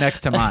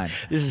next to mine.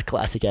 This is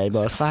classic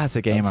Amos.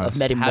 Classic Amos. I've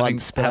met him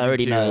once, but I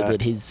already know that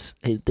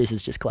this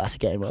is just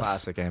classic Amos.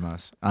 Classic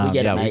Amos. We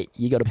get it, mate.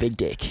 You got a big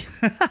dick.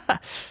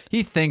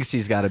 He thinks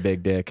he's got a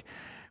big dick.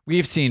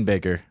 We've seen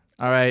bigger.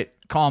 All right,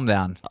 calm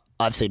down.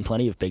 I've seen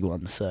plenty of big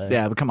ones. So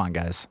yeah, but come on,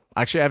 guys.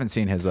 Actually, I haven't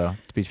seen his though,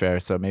 to be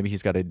fair. So maybe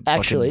he's got a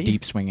fucking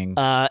deep swinging.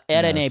 At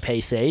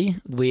NAPC,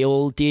 we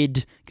all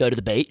did go to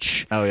the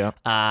beach. Oh yeah.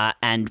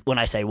 And when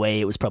I say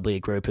we, it was probably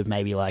a group of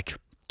maybe like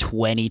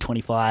 20,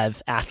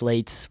 25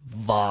 athletes,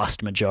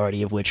 vast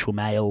majority of which were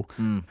male.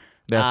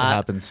 That's what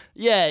happens.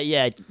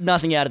 Yeah,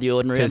 nothing out of the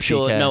ordinary. I'm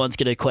sure PK. no one's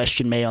going to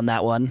question me on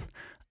that one.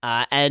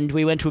 And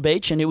we went to a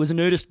beach, and it was a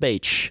nudist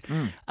beach.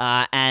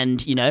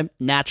 And,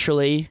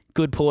 naturally,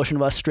 good portion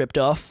of us stripped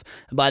off.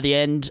 By the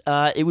end,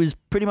 it was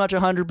pretty much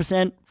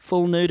 100%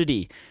 full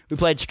nudity. We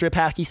played strip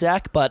hacky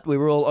sack, but we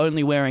were all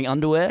only wearing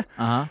underwear.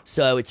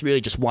 So it's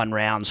really just one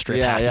round strip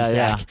hacky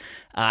sack.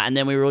 And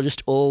then we were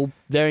all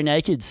very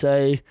naked.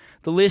 So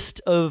the list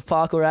of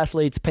parkour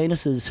athletes'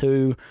 penises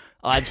who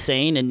I've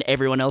seen and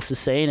everyone else has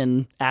seen,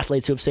 and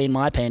athletes who have seen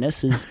my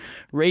penis, has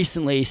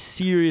recently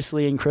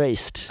seriously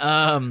increased.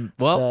 Well,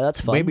 so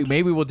that's fun.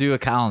 Maybe we'll do a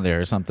calendar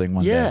or something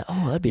one day. Yeah,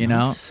 that'd be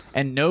nice.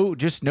 And no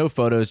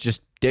photos,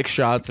 just dick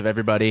shots of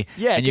everybody.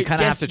 Yeah, and you kind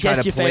of have to try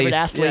to your place favorite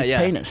athlete's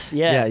penis.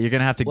 Yeah, you're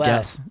gonna have to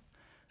guess.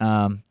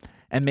 And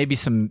maybe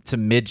some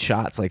mid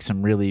shots, like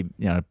some really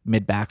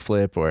mid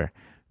backflip, or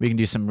we can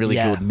do some really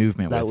good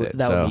movement with it.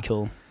 That would be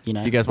cool.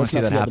 If you guys want to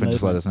see that happen,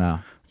 just let us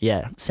know.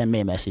 Yeah, send me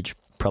a message.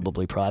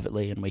 Probably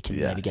privately, and we can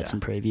maybe get some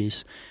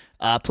previews.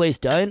 Please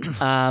don't.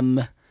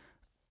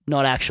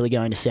 Not actually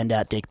going to send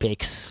out dick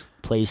pics.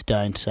 Please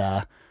don't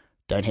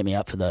hit me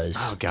up for those.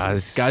 Oh,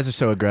 guys are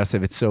so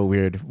aggressive. It's so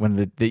weird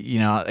when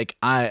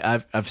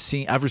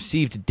I've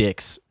received dick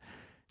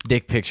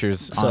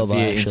pictures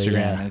via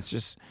Instagram, and it's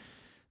just,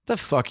 the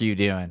fuck are you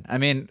doing? I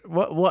mean,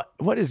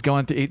 what is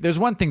going through? There's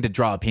one thing to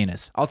draw a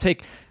penis. I'll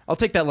take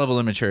that level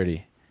of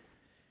maturity.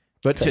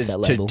 But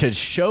to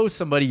show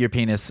somebody your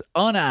penis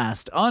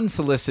unasked,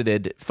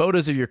 unsolicited,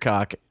 photos of your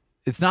cock,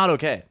 it's not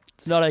okay.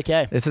 It's not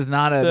okay. This is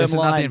not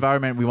the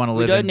environment we want to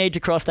live in. We don't need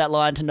to cross that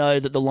line to know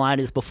that the line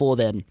is before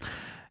then.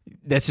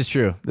 This is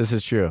true.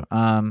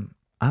 I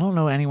don't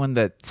know anyone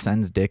that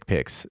sends dick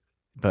pics,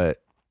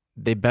 but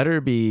they better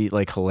be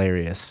like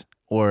hilarious,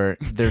 or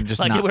they're just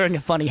like not. You're wearing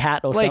a funny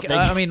hat or something.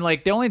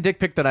 The only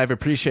dick pic that I've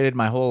appreciated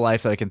my whole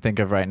life that I can think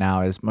of right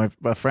now is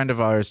a friend of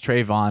ours,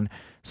 Trayvon,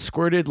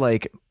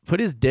 put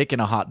his dick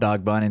in a hot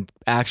dog bun and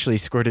actually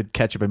squirted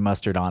ketchup and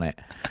mustard on it.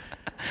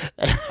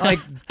 Like,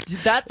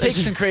 that takes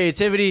some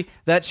creativity.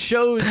 That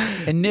shows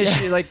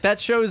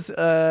that's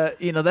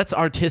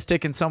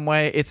artistic in some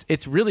way.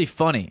 It's really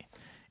funny.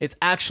 It's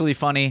actually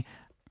funny.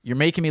 You're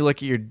making me look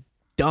at your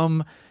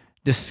dumb,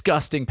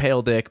 disgusting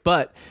pale dick,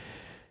 but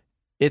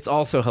it's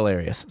also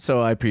hilarious.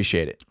 So I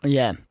appreciate it.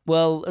 Yeah.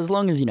 Well, as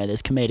long as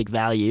there's comedic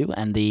value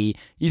and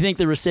you think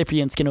the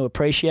recipient's going to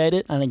appreciate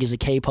it, I think is a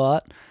key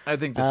part. I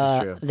think this is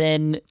true.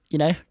 Then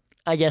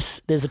I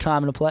guess there's a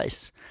time and a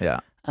place. Yeah.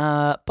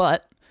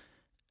 But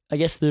I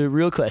guess the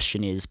real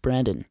question is,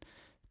 Brandon,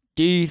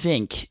 do you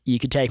think you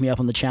could take me up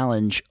on the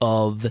challenge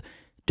of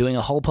doing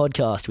a whole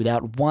podcast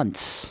without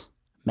once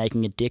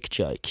making a dick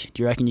joke?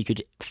 Do you reckon you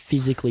could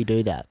physically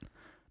do that?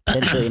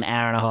 Potentially an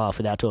hour and a half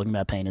without talking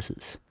about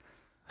penises?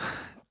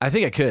 I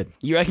think I could.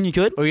 You reckon you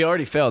could? Well, we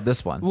already failed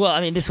this one. Well,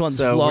 I mean, this one's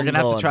so long we're going to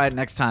have gone. to try it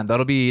next time.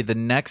 That'll be the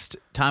next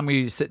time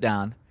we sit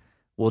down.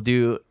 We'll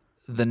do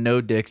the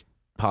No Dick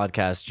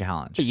Podcast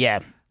Challenge. Yeah.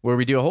 Where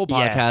we do a whole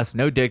podcast,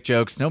 no dick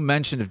jokes, no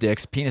mention of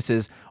dicks,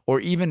 penises, or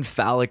even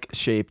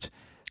phallic-shaped,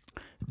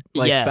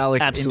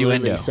 phallic absolutely.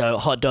 innuendo. So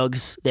hot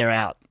dogs, they're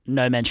out.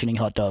 No mentioning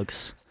hot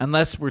dogs.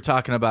 Unless we're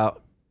talking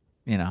about,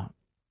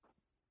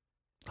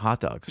 hot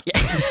dogs. Yeah.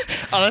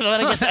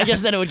 I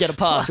guess then it would get a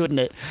pass, wouldn't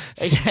it?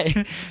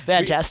 Okay,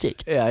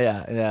 fantastic.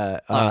 Yeah.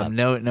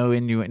 No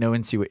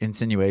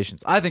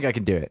insinuations. I think I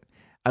can do it.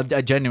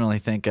 I genuinely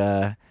think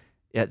at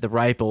the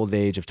ripe old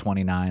age of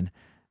 29,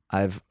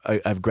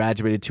 I've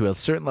graduated to a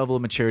certain level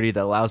of maturity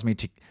that allows me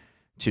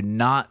to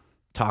not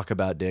talk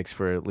about dicks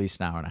for at least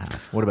an hour and a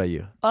half. What about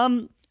you?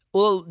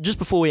 Well, just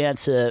before we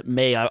answer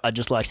me, I'd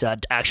just like to say I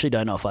actually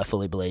don't know if I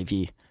fully believe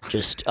you.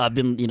 I've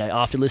been,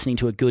 after listening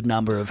to a good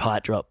number of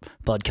Height Drop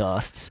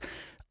podcasts,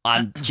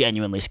 I'm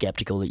genuinely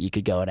skeptical that you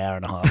could go an hour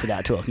and a half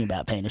without talking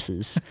about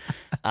penises.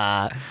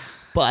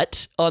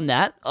 But on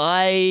that,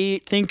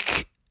 I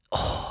think it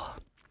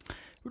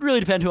would really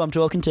depend who I'm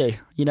talking to,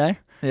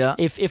 Yeah.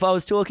 If I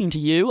was talking to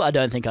you, I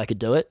don't think I could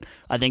do it.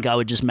 I think I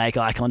would just make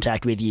eye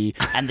contact with you,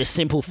 and the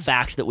simple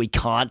fact that we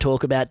can't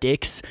talk about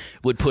dicks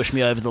would push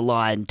me over the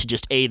line to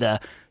just either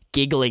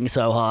giggling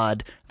so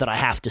hard that I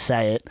have to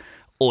say it,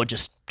 or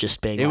just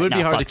being It like, would be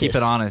 "Nah, hard fuck to keep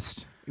this." it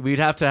honest. We'd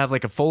have to have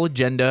like a full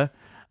agenda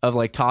of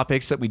like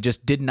topics that we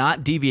just did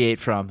not deviate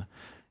from.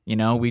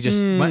 We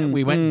just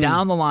went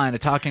down the line of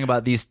talking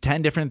about these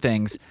 10 different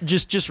things.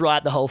 Just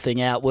write the whole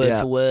thing out word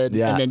for word,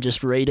 and then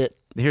just read it.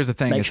 Here's the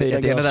thing. Make sure you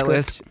at the don't end go of that off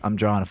list, I'm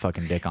drawing a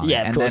fucking dick on it.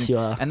 Yeah, of course you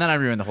are. And then I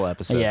ruin the whole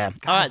episode. Yeah.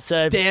 God All right,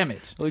 so damn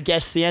it. we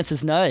guess the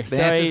answer's no.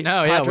 The answer's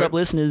no. High Drop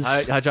listeners.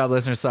 High Drop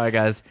listeners, sorry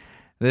guys.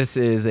 This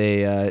is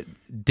a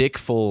dick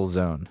full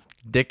zone.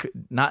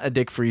 Not a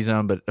dick free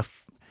zone, but a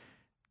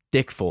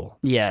dick full.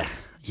 Yeah.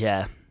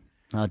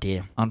 Oh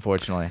dear.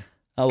 Unfortunately.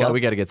 Oh well. God, we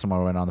got to get some more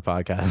women on the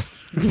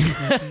podcast.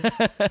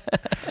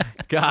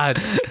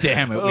 God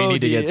damn it. We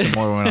need to get some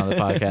more women on the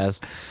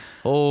podcast.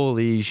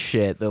 Holy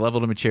shit. The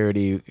level of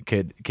maturity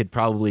could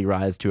probably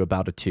rise to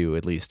about a 2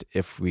 at least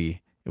if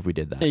we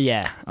did that.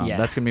 Yeah.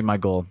 That's going to be my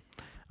goal.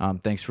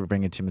 Thanks for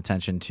bringing some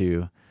attention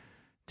to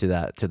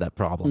that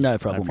problem. No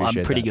problem.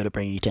 I'm pretty good at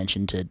bringing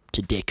attention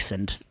to dicks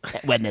and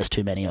when there's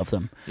too many of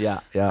them.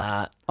 Yeah.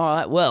 All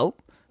right. Well,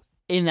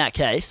 in that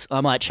case, I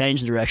might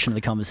change the direction of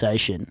the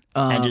conversation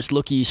and just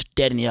look you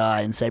dead in the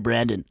eye and say,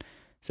 Brandon,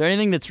 is there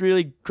anything that's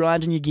really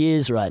grinding your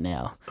gears right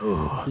now?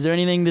 Is there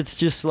anything that's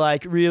just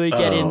like really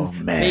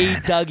getting me,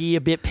 Dougie,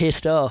 a bit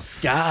pissed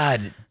off?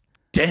 God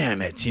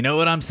damn it. You know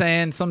what I'm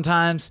saying?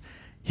 Sometimes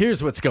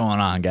here's what's going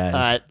on, guys.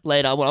 All right,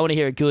 later. I want to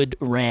hear a good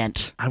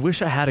rant. I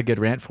wish I had a good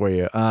rant for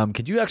you.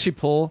 Could you actually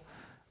pull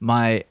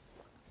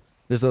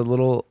there's a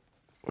little,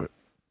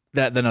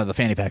 the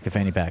fanny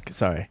pack.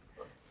 Sorry.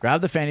 Grab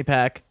the fanny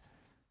pack.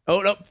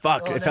 Oh, no,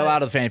 fuck. It fell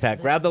out of the fanny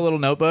pack. Grab the little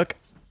notebook.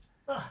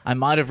 I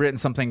might have written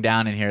something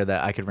down in here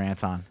that I could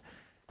rant on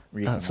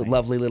recently. It's a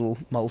lovely little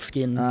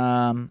moleskin.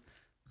 I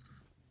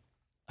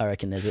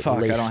reckon there's fuck,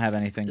 at least... I don't have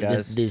anything,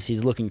 guys.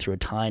 He's looking through a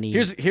tiny...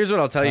 Here's what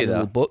I'll tell you, though.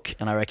 little book,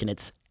 and I reckon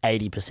it's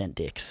 80%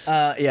 dicks.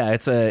 Yeah,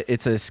 it's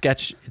a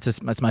sketch.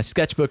 It's my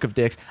sketchbook of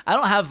dicks. I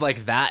don't have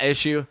like that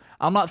issue.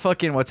 I'm not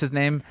fucking what's his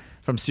name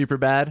from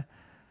Superbad.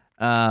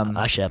 I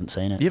actually haven't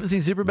seen it. You haven't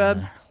seen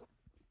Superbad? No.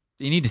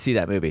 You need to see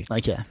that movie.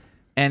 Okay.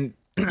 And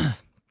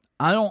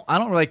I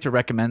don't like to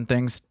recommend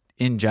things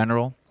in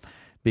general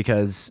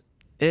because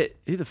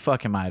who the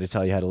fuck am I to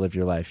tell you how to live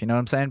your life? You know what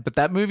I'm saying? But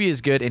that movie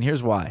is good, and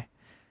here's why.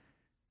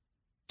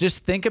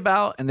 Just think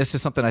about, and this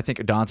is something I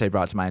think Dante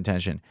brought to my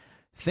attention.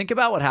 Think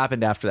about what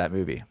happened after that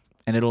movie,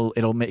 and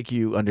it'll make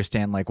you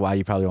understand like why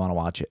you probably want to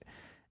watch it.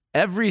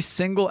 Every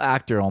single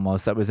actor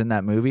almost that was in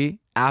that movie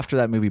after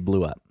that movie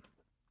blew up.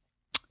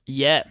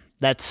 Yeah,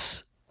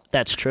 that's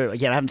true.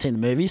 Again, I haven't seen the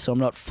movie, so I'm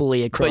not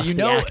fully across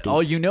the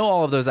actors. You know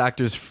all of those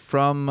actors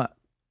from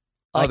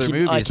other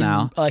movies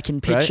now. I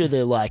can picture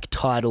the like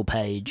title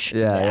page.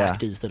 Yeah, of the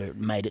actors that have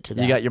made it to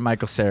that. You got your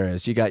Michael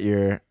Cera's. You got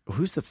your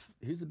who's the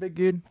big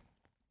dude?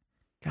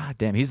 God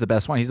damn, he's the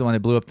best one. He's the one that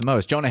blew up the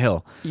most. Jonah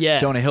Hill. Yeah,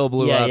 Jonah Hill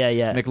blew up.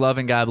 Yeah.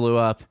 McLovin guy blew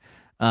up.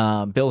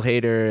 Bill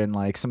Hader and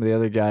like some of the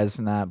other guys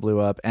in that blew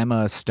up.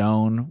 Emma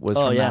Stone was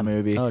from that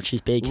movie. Oh,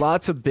 she's big.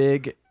 Lots of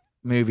big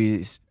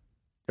movies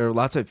or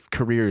lots of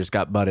careers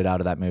got butted out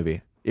of that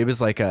movie. It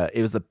was like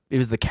it was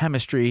the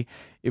chemistry.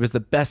 It was the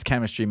best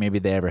chemistry maybe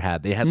they ever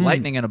had. They had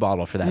lightning in a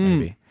bottle for that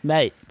movie.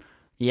 Mate,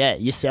 yeah,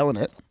 you're selling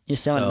it. You're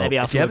selling it. Maybe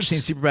if you haven't seen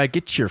Superbad,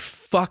 get your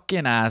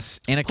fucking ass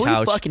in a pull couch.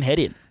 Pull your fucking head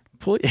in.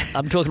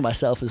 I'm talking to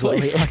myself as well.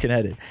 Pull your fucking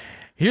head in.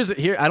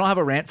 Here, I don't have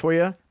a rant for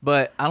you,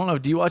 but I don't know.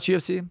 Do you watch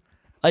UFC?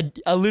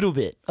 A little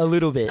bit.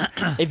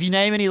 If you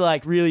name any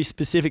like really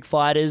specific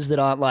fighters that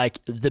aren't like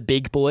the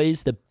big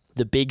boys, the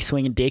big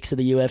swinging dicks of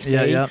the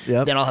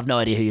UFC, then I'll have no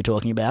idea who you're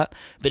talking about.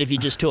 But if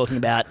you're just talking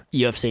about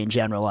UFC in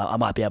general, I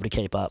might be able to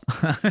keep up.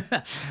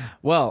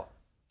 Well,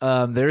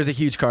 there is a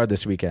huge card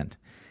this weekend,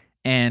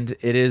 and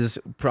it is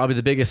probably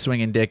the biggest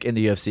swinging dick in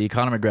the UFC.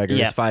 Conor McGregor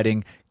is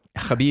fighting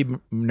Khabib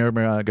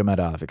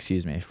Nurmagomedov.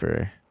 Excuse me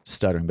for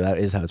stuttering, but that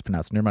is how it's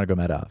pronounced.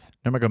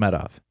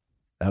 Nurmagomedov.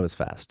 That was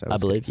fast. I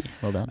believe you.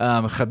 Well done.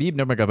 Khabib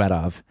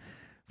Nurmagomedov.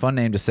 Fun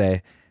name to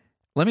say.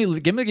 Let me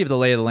give the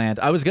lay of the land.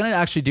 I was gonna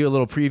actually do a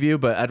little preview,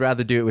 but I'd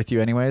rather do it with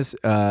you anyways.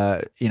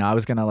 I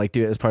was gonna like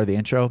do it as part of the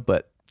intro,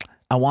 but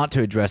I want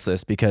to address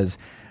this because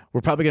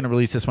we're probably gonna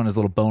release this one as a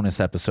little bonus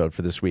episode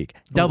for this week.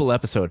 Double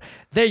episode.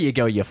 There you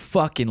go, you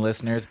fucking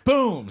listeners.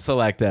 Boom.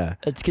 Select that.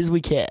 It's because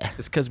we care.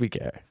 It's because we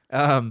care.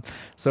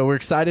 So we're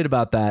excited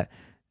about that.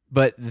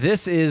 But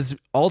this is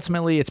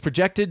ultimately, it's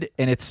projected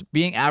and it's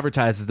being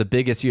advertised as the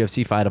biggest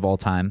UFC fight of all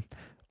time.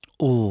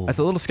 Ooh. It's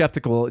a little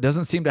skeptical. It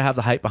doesn't seem to have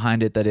the hype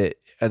behind it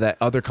that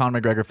other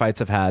Conor McGregor fights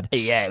have had.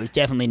 Yeah, it was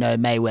definitely no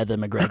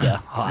Mayweather-McGregor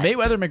hype.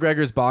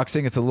 Mayweather-McGregor's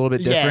boxing, it's a little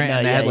bit different.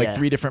 And they had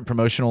 3 different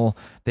promotional,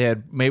 they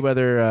had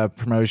Mayweather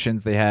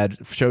promotions, they had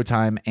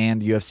Showtime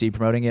and UFC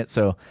promoting it.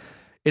 So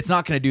it's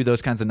not going to do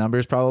those kinds of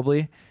numbers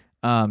probably,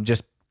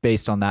 just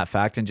based on that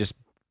fact. And just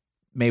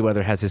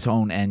Mayweather has his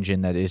own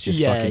engine that is just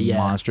fucking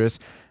monstrous.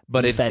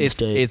 But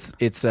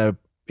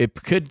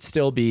it could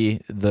still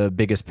be the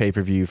biggest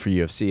pay-per-view for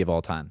UFC of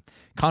all time.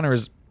 Conor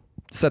has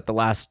set the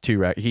last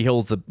 2 he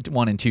holds the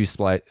 1 and 2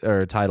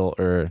 title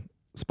or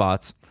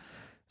spots.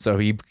 So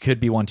he could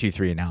be 1, 2,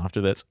 3 now after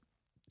this.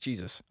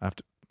 Jesus, I have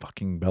to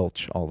fucking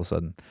belch all of a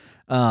sudden.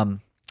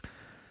 I'm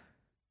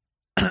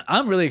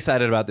really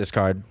excited about this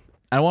card.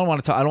 I don't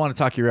want to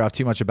talk your ear off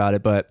too much about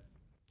it, but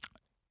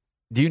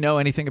do you know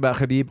anything about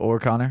Khabib or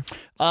Conor?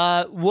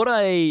 What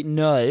I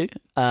know,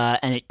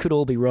 and it could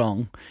all be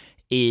wrong,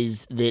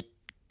 is that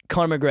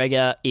Conor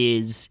McGregor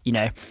is,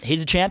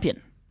 he's a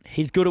champion.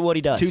 He's good at what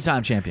he does.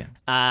 2-time champion.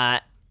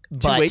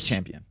 2-weight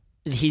champion.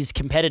 His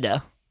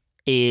competitor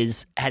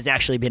has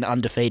actually been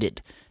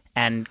undefeated,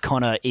 and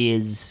Conor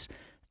has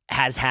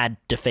had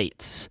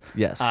defeats.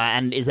 Yes.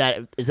 And is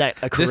that a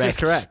correct? This is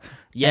correct.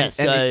 Yes.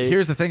 And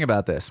here's the thing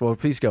about this. Well,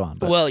 please go on.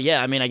 Well,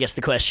 yeah. I mean, I guess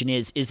the question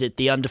is it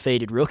the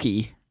undefeated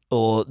rookie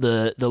or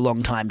the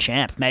long-time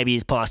champ? Maybe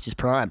he's past his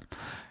prime.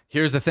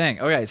 Here's the thing.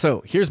 Okay,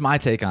 so here's my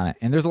take on it.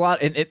 And there's a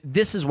lot, and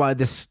this is why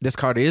this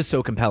card is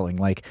so compelling.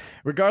 Like,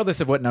 regardless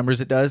of what numbers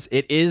it does,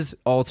 it is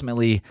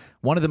ultimately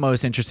one of the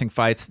most interesting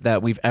fights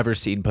that we've ever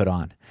seen put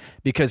on.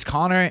 Because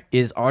Conor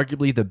is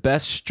arguably the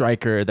best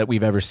striker that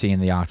we've ever seen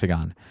in the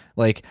octagon.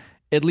 Like,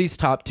 at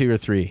least top 2 or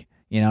 3.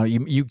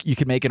 You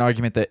could make an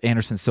argument that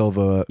Anderson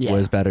Silva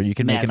was better. You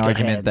can make an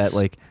argument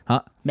that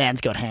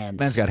Man's got hands.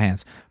 Man's got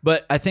hands.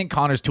 But I think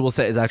Conor's tool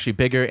set is actually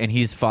bigger, and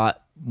he's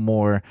fought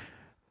more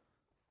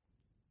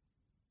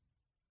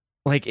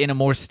like in a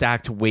more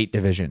stacked weight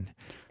division.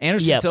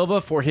 Anderson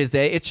Silva for his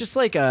day, it's just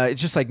like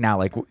now,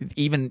 like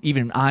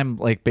even I'm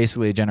like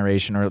basically a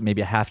generation or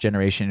maybe a half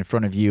generation in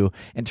front of you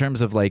in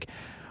terms of like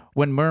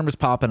when Merm was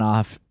popping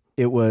off,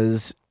 it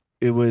was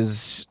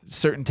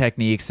certain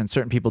techniques and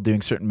certain people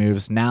doing certain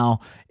moves.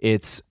 Now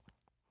it's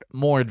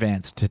more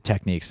advanced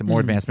techniques and more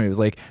advanced moves.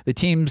 Like the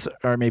teams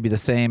are maybe the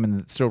same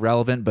and still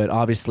relevant, but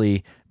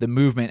obviously the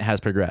movement has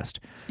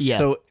progressed. Yeah.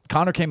 So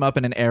Conor came up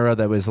in an era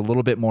that was a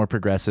little bit more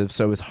progressive.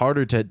 So it was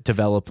harder to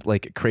develop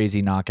like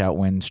crazy knockout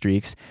win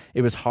streaks.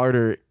 It was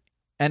harder.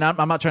 And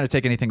I'm not trying to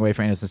take anything away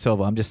from Anderson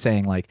Silva. I'm just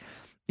saying like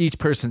each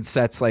person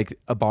sets like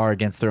a bar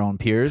against their own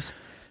peers.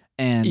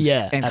 And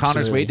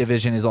Conor's weight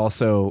division is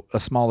also a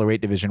smaller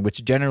weight division,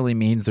 which generally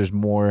means there's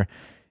more,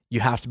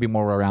 you have to be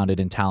more well-rounded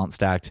and talent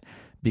stacked.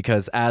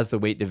 Because as the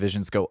weight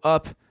divisions go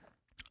up,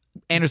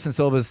 Anderson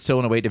Silva is still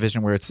in a weight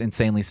division where it's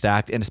insanely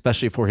stacked, and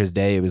especially for his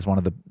day, it was one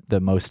of the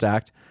most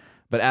stacked.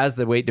 But as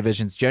the weight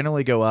divisions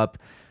generally go up,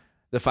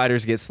 the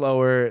fighters get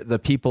slower. The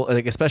people,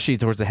 like especially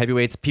towards the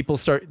heavyweights, people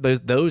start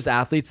those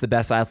athletes, the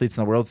best athletes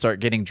in the world, start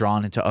getting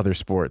drawn into other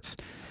sports.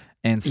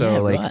 And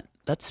so, right.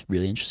 That's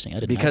really interesting. I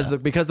didn't because know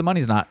that. Because the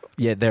money's not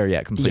yet there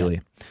yet completely,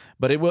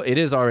 but it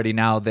is already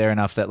now there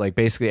enough that like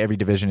basically every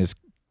division is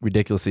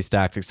ridiculously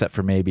stacked except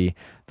for maybe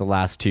the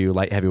last 2,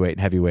 light heavyweight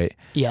and heavyweight.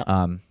 Yeah.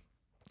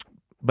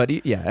 But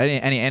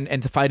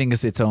and fighting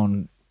is its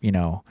own,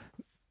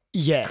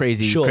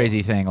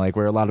 crazy thing. Like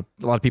where a lot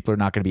of people are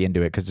not going to be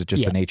into it because it's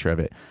just the nature of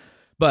it.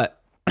 But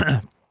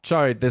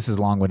sorry, this is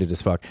long-winded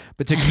as fuck.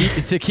 But to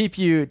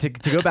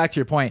go back to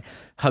your point,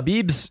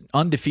 Khabib's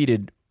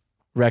undefeated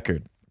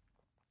record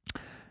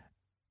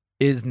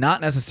is not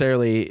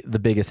necessarily the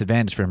biggest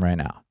advantage for him right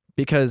now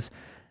because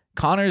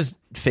Conor's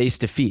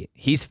faced defeat.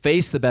 He's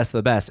faced the best of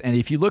the best. And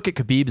if you look at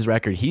Khabib's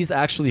record, he's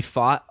actually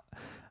fought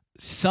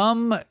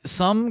some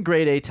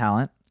grade A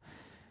talent,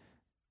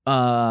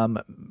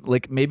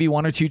 like maybe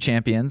 1 or 2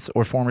 champions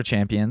or former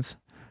champions,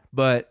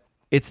 but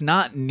it's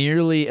not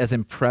nearly as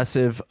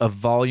impressive a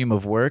volume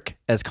of work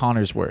as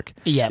Conor's work.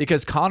 Yeah.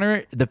 Because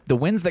Conor, the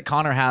wins that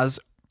Conor has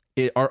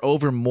are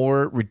over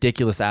more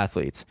ridiculous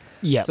athletes.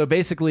 Yeah. So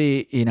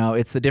basically,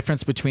 it's the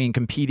difference between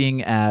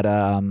competing at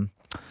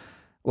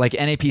like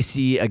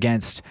NAPC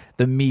against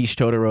the Mish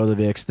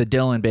Todorovics, the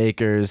Dylan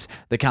Bakers,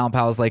 the Callum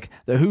Powells, like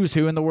the who's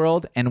who in the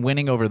world, and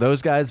winning over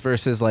those guys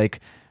versus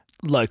like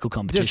local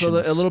competitions.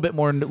 Just a little bit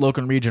more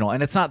local and regional.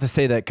 And it's not to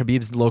say that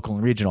Khabib's local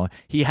and regional.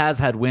 He has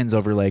had wins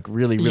over like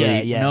really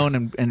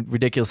known and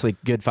ridiculously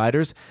good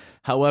fighters.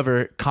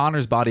 However,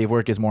 Conor's body of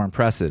work is more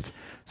impressive.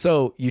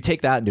 So you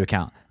take that into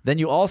account. Then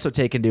you also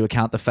take into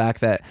account the fact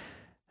that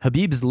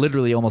Khabib's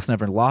literally almost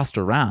never lost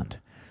a round.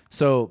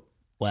 So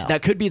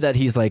that could be that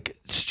he's like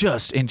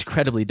just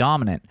incredibly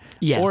dominant.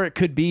 Yeah. Or it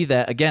could be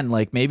that, again,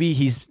 like maybe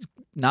he's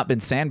not been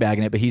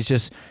sandbagging it, but he's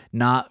just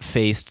not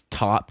faced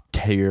top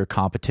tier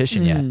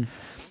competition yet.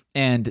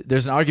 And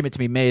there's an argument to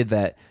be made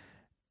that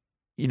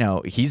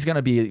he's going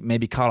to be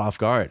maybe caught off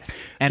guard.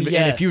 And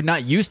if you're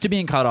not used to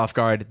being caught off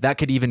guard, that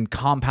could even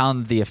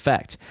compound the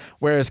effect.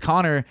 Whereas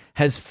Conor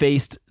has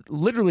faced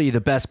literally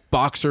the best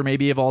boxer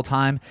maybe of all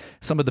time,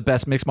 some of the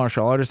best mixed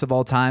martial artists of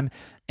all time,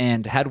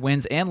 and had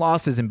wins and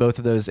losses in both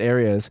of those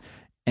areas.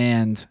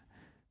 And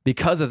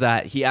because of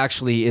that, he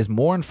actually is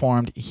more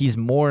informed. He's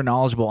more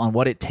knowledgeable on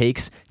what it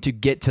takes to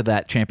get to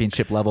that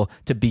championship level,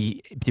 to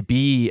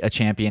be a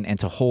champion and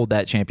to hold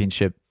that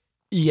championship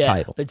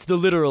title. It's the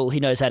literal, he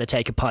knows how to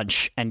take a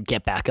punch and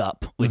get back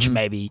up, which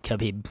maybe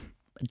Khabib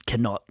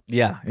cannot.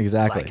 Yeah,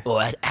 exactly.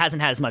 Or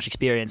hasn't had as much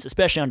experience,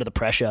 especially under the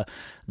pressure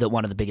that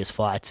one of the biggest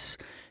fights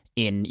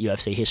in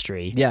UFC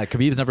history. Yeah,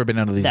 Khabib's never been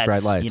under these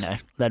bright lights.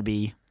 That'd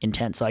be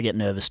intense. I get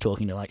nervous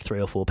talking to like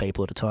 3 or 4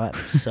 people at a time.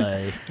 So,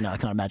 I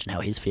can't imagine how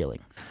he's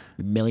feeling.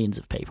 Millions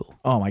of people.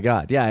 Oh my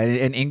God. Yeah.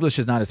 And English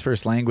is not his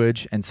first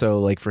language. And so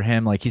like for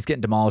him, like he's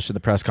getting demolished in the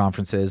press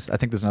conferences. I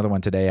think there's another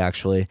one today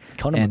actually.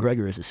 Conor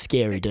McGregor is a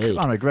scary dude.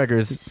 Conor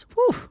McGregor's,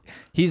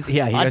 he has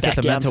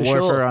the mental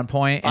warfare on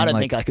point. I don't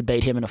think I could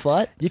beat him in a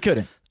fight. You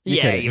couldn't.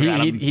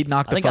 He'd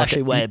knock the fuck. I think I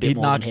actually weigh a bit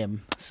more than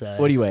him. So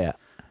what do you weigh at?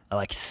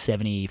 Like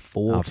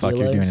 74 kilos. Fuck,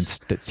 you're doing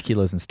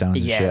kilos and stones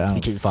and shit. It's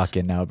because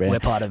fucking know, bro. We're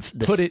part of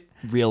the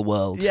real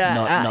world. Yeah,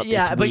 not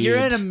this but you're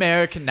in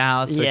America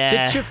now, so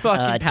get your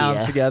fucking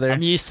pounds together.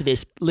 I'm used to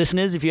this.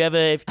 Listeners, if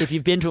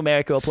you've been to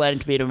America or planning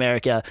to be to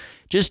America,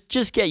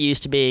 just get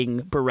used to being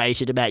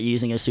berated about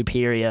using a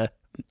superior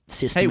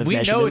system of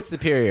measurement. Hey, we know it's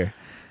superior,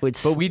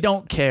 but we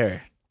don't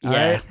care. All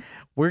right?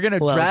 We're going to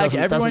drag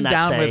everyone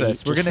down with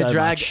us. We're going to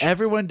drag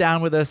everyone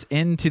down with us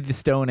into the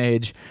Stone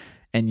Age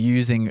and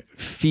using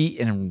feet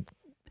and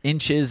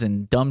inches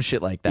and dumb shit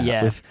like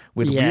that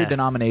with weird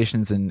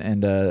denominations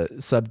and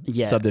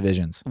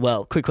subdivisions.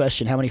 Well, quick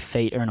question. How many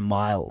feet are in a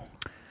mile?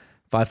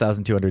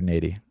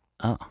 5,280.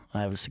 Oh,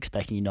 I was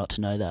expecting you not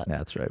to know that. Yeah,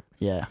 that's right.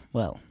 Yeah,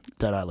 well,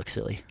 don't I look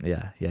silly?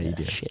 Yeah, you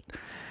do. Shit.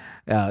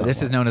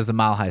 This is known as the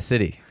Mile High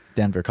City,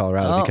 Denver,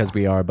 Colorado, because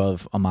we are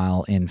above a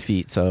mile in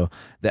feet. So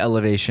the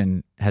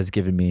elevation has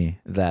given me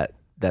that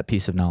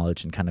piece of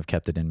knowledge and kind of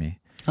kept it in me.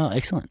 Oh,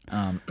 excellent.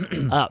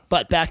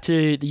 But back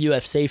to the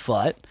UFC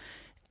fight,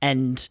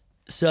 and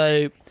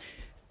so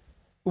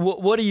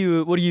what are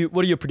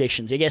your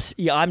predictions? I guess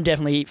I'm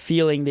definitely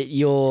feeling that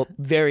you're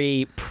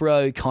very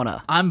pro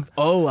Conor. I'm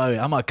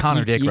a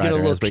Conor dick rider.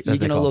 You're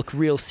gonna look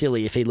real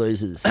silly if he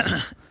loses.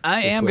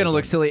 I am going to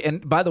look silly.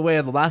 And by the way,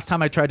 the last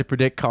time I tried to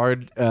predict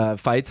card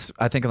fights,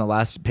 I think in the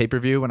last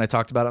pay-per-view when I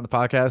talked about it on the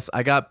podcast,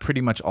 I got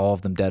pretty much all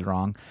of them dead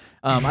wrong.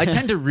 I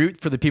tend to root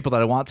for the people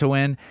that I want to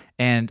win,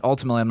 and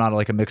ultimately I'm not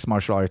like a mixed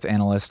martial arts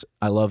analyst.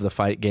 I love the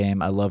fight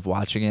game. I love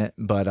watching it,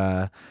 but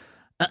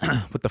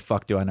what the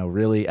fuck do I know,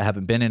 really? I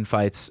haven't been in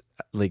fights.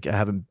 Like, I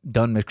haven't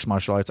done mixed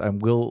martial arts.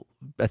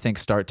 I think,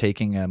 start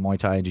taking Muay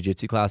Thai and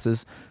Jiu-Jitsu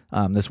classes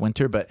this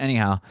winter. But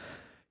anyhow,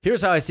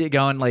 here's how I see it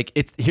going.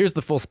 Like, here's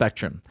the full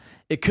spectrum.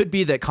 It could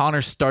be that Conor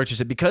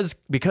starches it because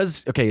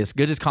okay, as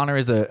good as Conor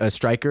is a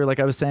striker, like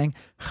I was saying,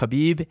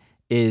 Khabib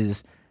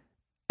is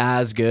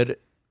as good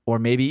or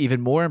maybe even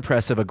more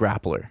impressive a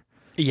grappler.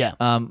 Yeah.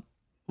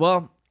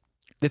 Well,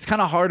 it's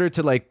kind of harder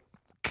to like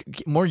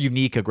more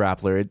unique a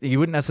grappler. You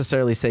wouldn't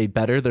necessarily say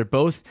better. They're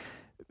both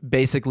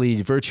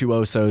basically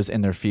virtuosos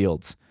in their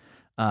fields.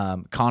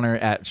 Conor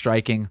at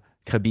striking,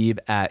 Khabib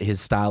at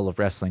his style of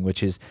wrestling,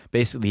 which is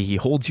basically he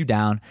holds you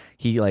down.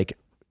 He like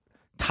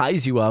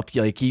ties you up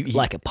like he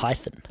like a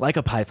python. Like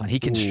a python. He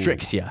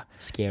constricts you.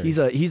 Scary.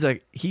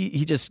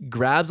 He just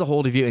grabs a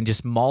hold of you and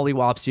just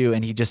mollywops you,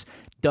 and he just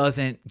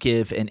doesn't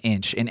give an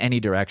inch in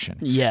any direction.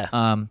 Yeah.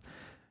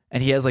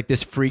 And he has like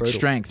this freak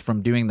strength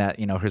from doing that,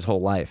 his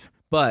whole life.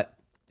 But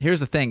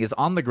here's the thing: is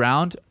on the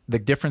ground, the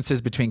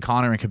differences between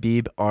Conor and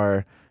Khabib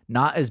are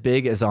not as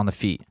big as on the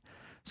feet.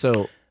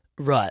 So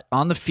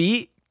on the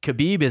feet,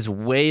 Khabib is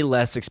way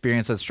less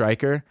experienced as a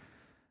striker.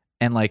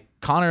 And like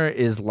Conor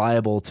is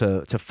liable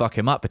to fuck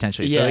him up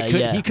potentially. So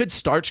he could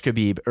starch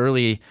Khabib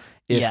early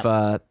if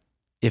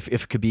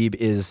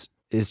Khabib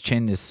his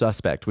chin is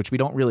suspect, which we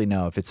don't really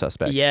know if it's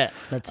suspect. Yeah,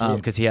 that's it.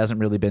 Because he hasn't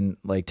really been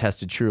like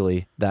tested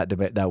truly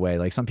that way.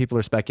 Like some people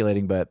are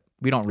speculating, but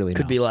we don't really know.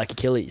 Could be like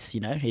Achilles,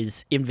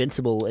 he's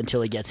invincible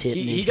until he gets hit.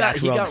 He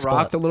got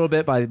rocked a little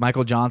bit by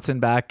Michael Johnson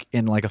back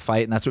in like a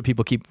fight, and that's what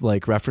people keep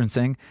like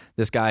referencing.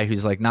 This guy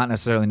who's like not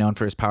necessarily known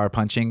for his power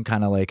punching,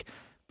 kind of like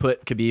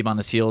put Khabib on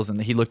his heels,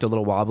 and he looked a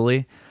little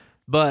wobbly,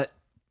 but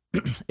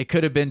it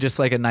could have been just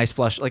like a nice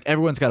flush. Like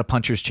everyone's got a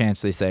puncher's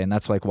chance, they say, and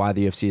that's like why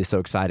the UFC is so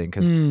exciting,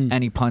 because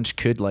any punch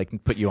could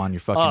like put you on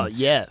your fucking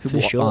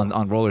for sure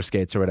on roller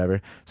skates or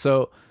whatever.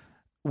 So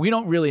we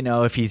don't really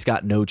know if he's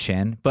got no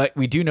chin, but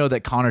we do know that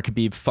Conor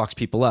Khabib fucks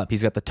people up.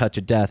 He's got the touch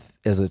of death,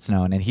 as it's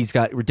known, and he's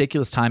got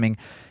ridiculous timing.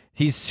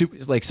 He's super,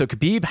 like, so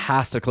Khabib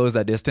has to close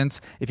that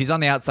distance. If he's on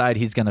the outside,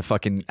 he's gonna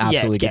fucking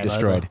absolutely get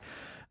destroyed.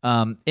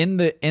 In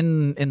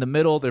the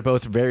middle, they're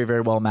both very,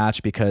 very well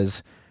matched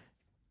because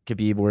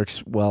Khabib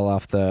works well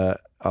off the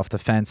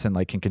fence and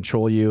like can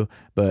control you,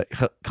 but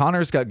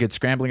Conor's got good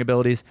scrambling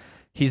abilities.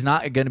 He's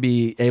not going to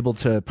be able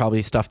to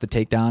probably stuff the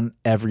takedown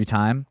every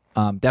time,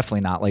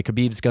 Definitely not. Like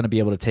Khabib's going to be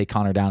able to take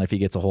Conor down if he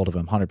gets a hold of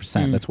him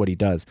 100%. That's what he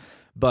does.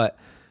 But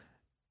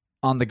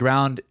on the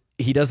ground,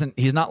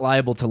 he's not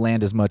liable to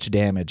land as much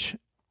damage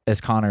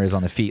as Conor is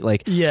on the feet.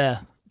 Like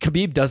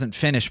Khabib doesn't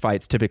finish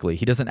fights typically.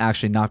 He doesn't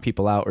actually knock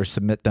people out or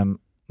submit them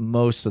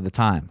most of the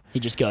time. He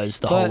just goes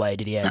the whole way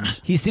to the end.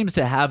 He seems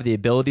to have the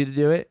ability to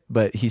do it,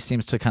 but he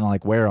seems to kind of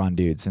like wear on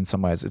dudes in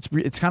some ways.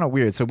 It's kind of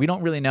weird. So we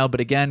don't really know,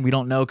 but again, we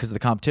don't know because of the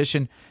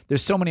competition.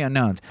 There's so many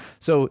unknowns.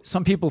 So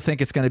some people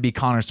think it's going to be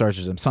Conor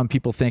starches him. Some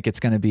people think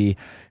it's going to be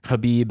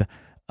Khabib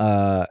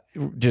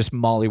just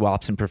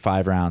mollywops him for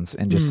 5 rounds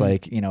and just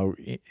like, you know,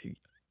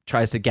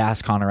 tries to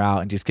gas Conor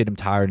out and just get him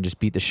tired and just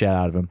beat the shit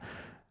out of him.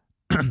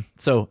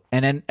 So,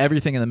 and then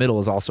everything in the middle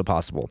is also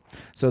possible.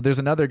 So there's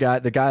another guy,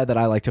 the guy that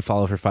I like to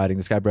follow for fighting,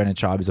 this guy, Brendan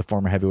Schaub, he's a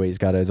former heavyweight. He's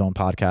got his own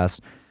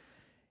podcast.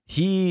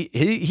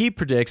 He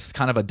predicts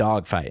kind of a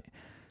dogfight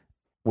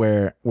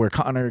where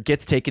Conor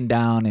gets taken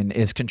down and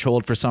is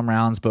controlled for some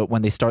rounds, but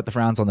when they start the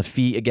rounds on the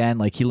feet again,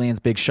 like he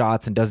lands big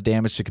shots and does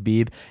damage to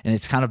Khabib, and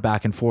it's kind of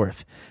back and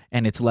forth,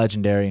 and it's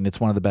legendary, and it's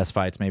one of the best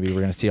fights maybe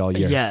we're going to see all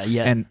year.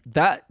 Yeah. And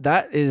that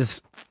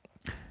is...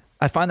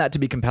 I find that to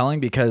be compelling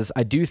because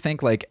I do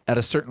think like at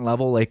a certain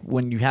level, like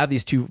when you have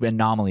these two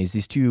anomalies,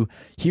 these two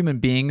human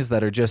beings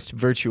that are just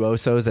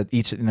virtuosos at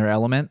each in their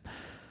element,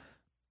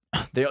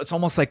 it's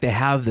almost like they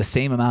have the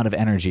same amount of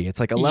energy. It's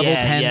like a level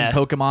 10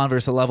 Pokemon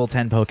versus a level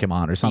 10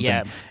 Pokemon or something.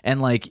 Yeah.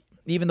 And like,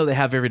 even though they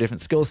have very different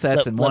skill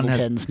sets and one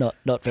level has 10's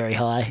not very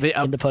high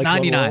in the Pokemon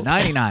 99, world.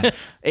 99,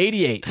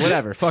 88,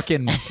 whatever.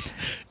 Fucking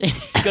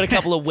got a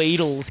couple of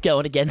Weedles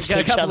going against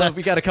each other.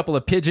 We got a couple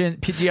of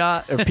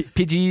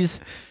Pidgeys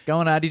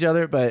going at each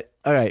other, but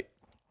all right.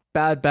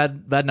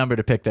 Bad number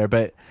to pick there,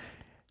 but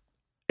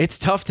it's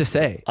tough to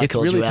say. It's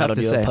really tough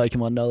to say.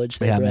 Pokemon knowledge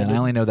there, yeah, Brandon. man, I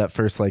only know that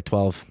first like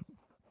 12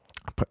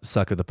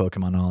 suck with the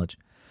Pokemon knowledge.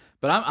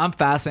 But I'm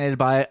fascinated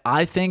by it.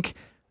 I think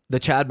the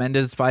Chad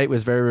Mendes fight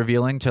was very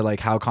revealing to like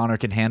how Conor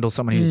can handle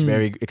someone who's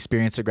very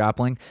experienced at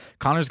grappling.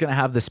 Conor's going to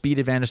have the speed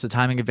advantage, the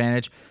timing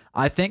advantage.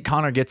 I think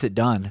Conor gets it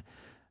done.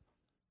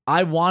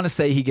 I want to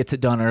say he gets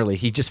it done early.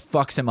 He just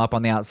fucks him up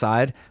on the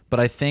outside. But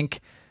I think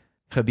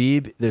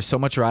Khabib, there's so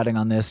much riding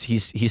on this.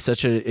 He's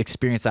such an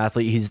experienced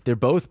athlete. They're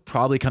both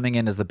probably coming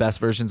in as the best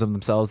versions of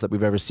themselves that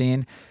we've ever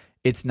seen.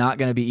 It's not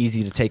going to be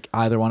easy to take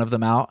either one of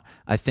them out.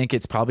 I think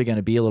it's probably going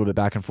to be a little bit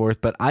back and forth.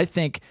 But I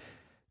think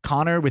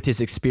Conor, with his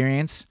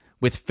experience,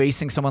 with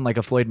facing someone like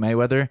a Floyd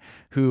Mayweather,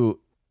 who,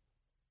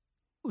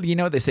 you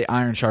know, they say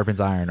iron sharpens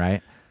iron,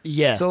 right?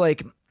 Yeah. So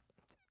like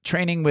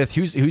training with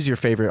who's your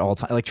favorite all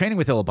time? Like training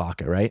with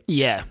Ilibaka, right?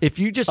 Yeah. If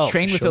you just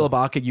train with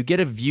Ilibaka, you get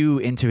a view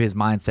into his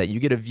mindset. You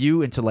get a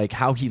view into like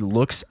how he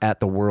looks at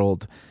the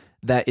world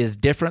that is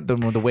different than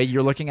the way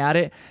you're looking at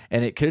it,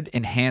 and it could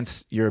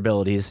enhance your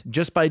abilities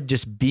just by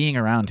just being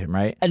around him,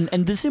 right? And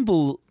the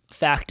simple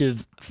fact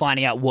of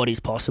finding out what is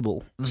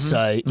possible.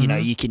 So, you know,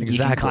 you can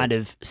kind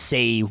of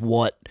see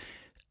what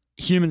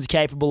humans are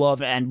capable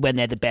of and when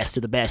they're the best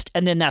of the best.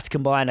 And then that's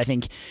combined, I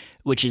think,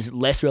 which is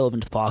less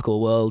relevant to the parkour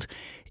world,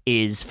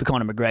 is for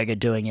Conor McGregor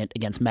doing it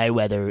against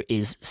Mayweather,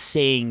 is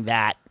seeing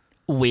that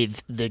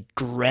with the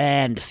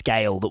grand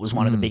scale that was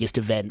one of the biggest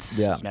events,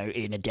 you know,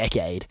 in a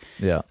decade.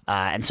 Yeah.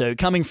 And so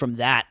coming from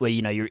that, where,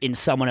 you know, you're in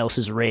someone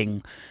else's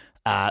ring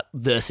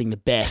versing the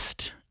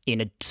best in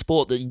a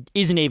sport that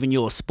isn't even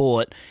your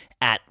sport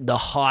at the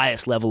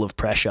highest level of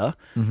pressure,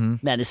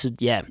 man, this is,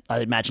 I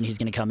imagine he's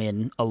going to come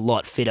in a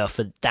lot fitter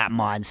for that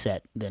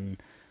mindset than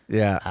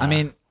I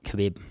mean,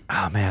 Khabib.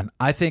 Oh, man.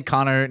 I think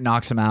Conor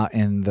knocks him out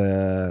in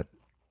the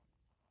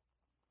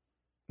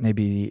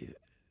maybe...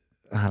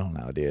 I don't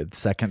know, dude.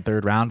 Second,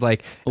 third round.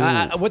 Like,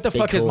 what the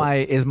fuck is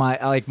my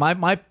like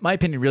my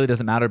opinion really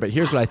doesn't matter. But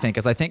here's what I think: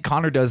 is I think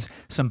Conor does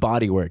some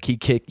body work.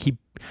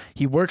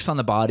 He works on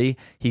the body.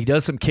 He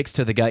does some kicks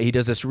to the gut. He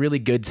does this really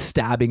good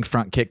stabbing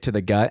front kick to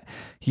the gut.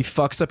 He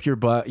fucks up your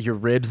butt, your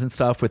ribs and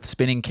stuff with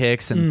spinning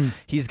kicks. And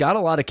he's got a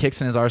lot of kicks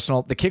in his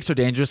arsenal. The kicks are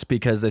dangerous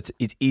because it's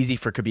easy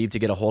for Khabib to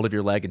get a hold of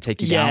your leg and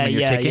take you down when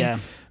you're kicking. Yeah.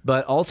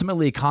 But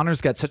ultimately,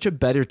 Conor's got such a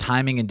better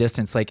timing and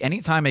distance. Like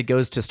anytime it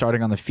goes to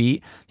starting on the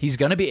feet, he's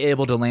going to be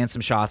able to land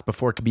some shots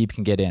before Khabib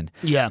can get in.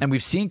 Yeah. And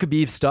we've seen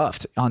Khabib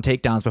stuffed on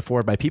takedowns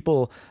before by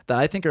people that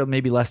I think are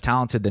maybe less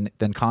talented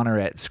than Conor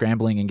at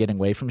scrambling and getting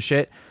away from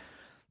shit.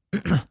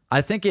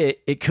 I think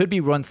it could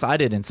be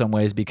one-sided in some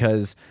ways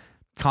because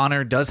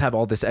Conor does have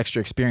all this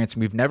extra experience,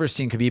 and we've never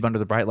seen Khabib under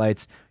the bright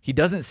lights. He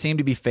doesn't seem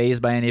to be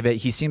fazed by any of it.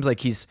 He seems like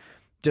he's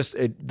just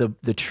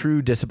the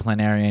true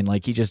disciplinarian.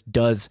 Like he just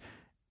does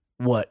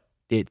what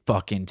it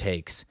fucking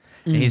takes.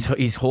 And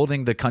he's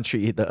holding the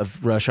country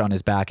of Russia on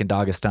his back and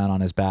Dagestan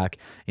on his back.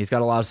 He's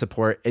got a lot of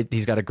support.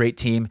 He's got a great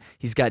team.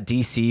 He's got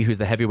DC, who's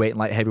the heavyweight and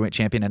light heavyweight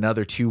champion,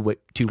 another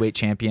two-weight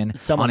champion.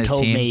 Someone on his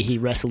told team. me he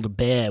wrestled a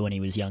bear when he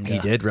was younger. He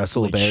did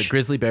wrestle a bear,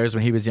 grizzly bears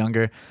when he was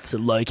younger. It's a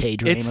low-key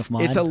dream of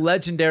mine. It's a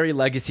legendary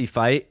legacy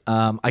fight.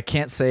 I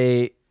can't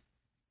say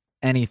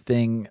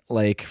anything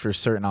like for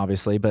certain,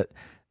 obviously, but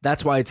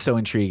that's why it's so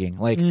intriguing.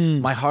 Like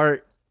my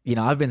heart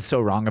I've been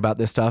so wrong about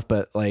this stuff,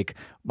 but like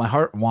my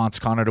heart wants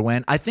Conor to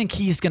win. I think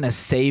he's going to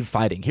save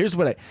fighting.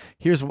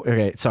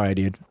 Okay, sorry,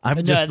 dude. I'm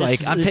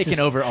taking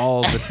over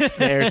all the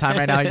airtime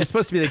right now. You're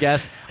supposed to be the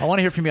guest. I want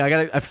to hear from you. I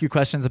got a few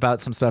questions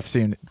about some stuff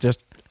soon.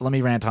 Just let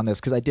me rant on this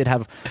because I did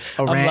have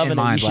a rant in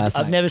mind last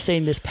night. I've never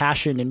seen this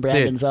passion in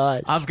Brandon's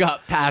eyes. I've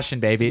got passion,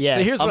 baby. Yeah,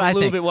 so here's what I think. I'm a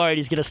little bit worried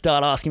he's going to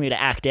start asking me to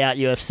act out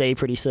UFC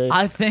pretty soon.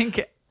 I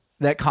think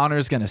that Conor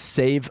is going to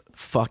save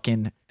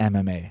fucking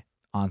MMA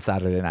on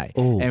Saturday night.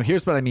 Ooh. And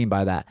here's what I mean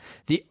by that.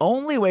 The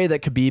only way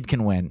that Khabib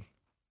can win,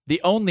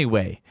 the only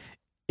way,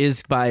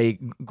 is by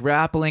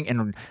grappling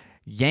and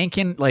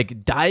yanking,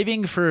 like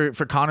diving for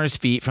Conor's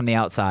feet from the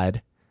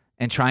outside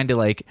and trying to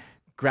like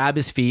grab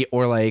his feet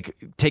or like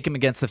take him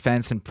against the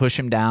fence and push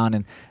him down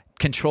and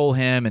control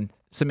him and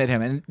submit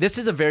him. And this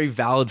is a very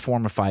valid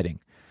form of fighting.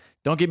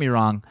 Don't get me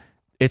wrong.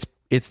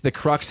 It's the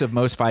crux of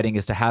most fighting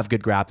is to have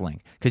good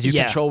grappling because you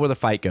control where the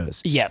fight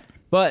goes. Yeah.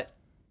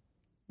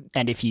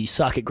 And if you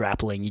suck at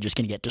grappling, you're just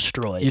going to get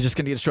destroyed. You're just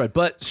going to get destroyed.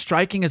 But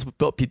striking is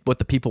what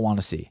the people want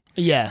to see.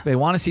 Yeah. They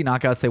want to see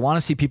knockouts. They want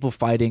to see people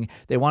fighting.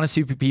 They want to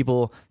see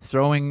people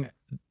throwing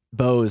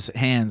bows,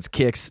 hands,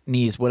 kicks,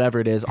 knees, whatever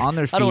it is, on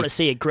their feet. I don't want to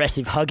see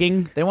aggressive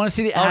hugging. They want to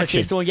see the action. I want to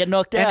see someone get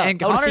knocked out. And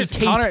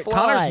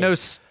Conor's no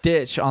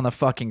stitch on the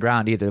fucking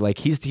ground either. Like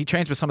he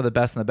trains with some of the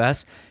best and the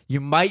best.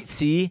 You might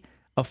see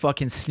a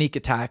fucking sneak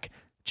attack,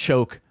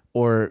 choke,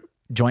 or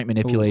joint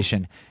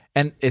manipulation. Ooh.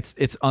 And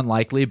it's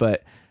unlikely,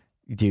 but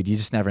dude, you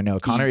just never know.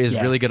 Conor is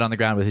really good on the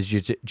ground with his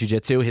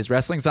jiu-jitsu. His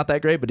wrestling's not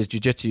that great, but his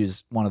jiu-jitsu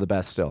is one of the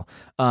best still.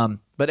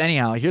 But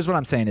anyhow, here's what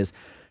I'm saying is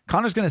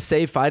Conor's going to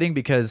save fighting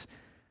because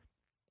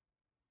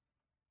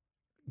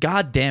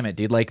God damn it,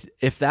 dude. Like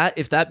if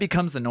that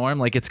becomes the norm,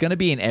 like it's going to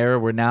be an era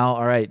where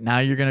now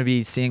you're going to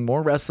be seeing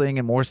more wrestling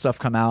and more stuff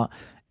come out,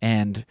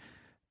 and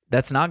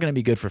that's not going to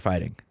be good for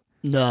fighting.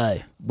 No.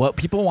 What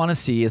people want to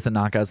see is the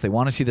knockouts. They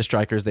want to see the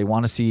strikers. They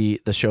want to see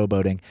the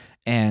showboating.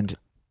 And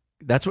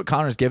that's what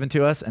Conor's given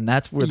to us, and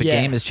that's where the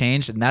game has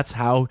changed, and that's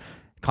how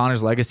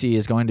Conor's legacy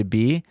is going to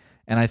be.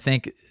 And I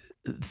think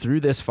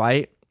through this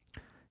fight,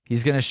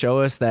 he's going to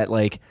show us that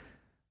like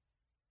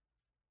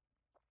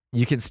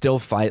you can still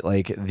fight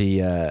like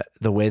the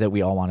way that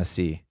we all want to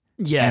see,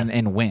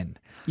 and win.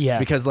 Yeah,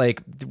 because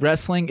like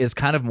wrestling is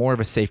kind of more of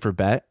a safer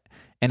bet,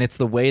 and it's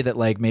the way that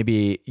like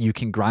maybe you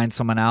can grind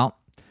someone out,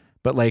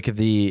 but like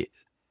the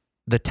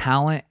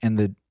talent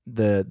and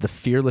the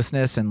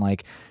fearlessness and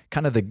like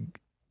kind of the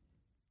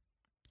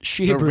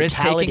sheer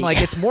brutality.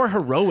 Like it's more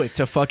heroic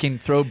to fucking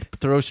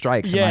throw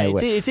strikes. Yeah,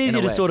 it's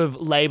easier to sort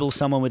of label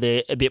someone with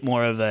a bit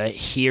more of a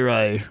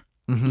hero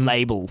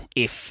label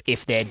if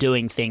they're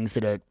doing things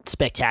that are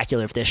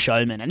spectacular, if they're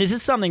showmen. And this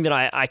is something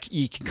that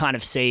you can kind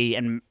of see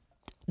and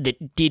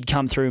that did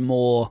come through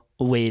more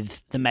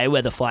with the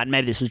Mayweather fight. And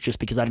maybe this was just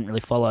because I didn't really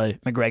follow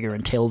McGregor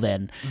until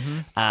then.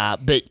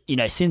 But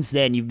since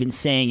then you've been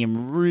seeing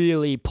him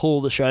really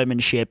pull the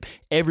showmanship.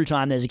 Every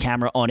time there's a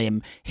camera on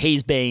him,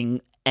 he's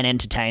being an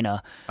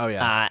entertainer. Oh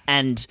yeah.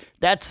 And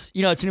that's,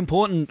 it's an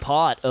important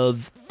part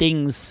of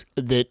things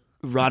that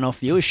run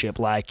off viewership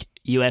like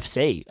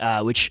UFC,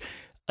 which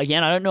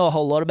again, I don't know a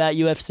whole lot about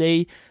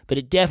UFC, but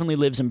it definitely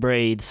lives and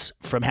breathes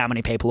from how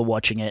many people are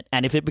watching it.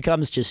 And if it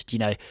becomes just,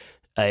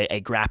 a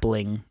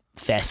grappling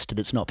fest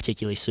that's not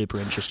particularly super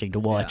interesting to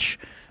watch,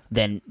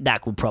 then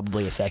that will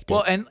probably affect it.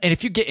 Well, and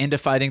if you get into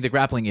fighting, the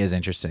grappling is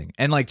interesting.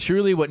 And like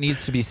truly what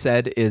needs to be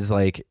said is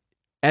like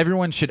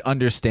everyone should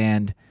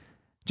understand,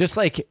 just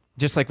like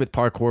with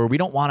parkour, we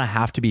don't want to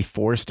have to be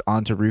forced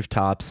onto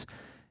rooftops,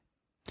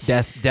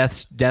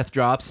 death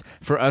drops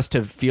for us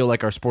to feel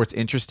like our sport's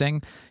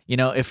interesting.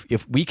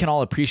 If we can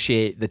all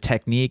appreciate the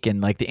technique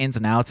and like the ins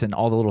and outs and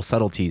all the little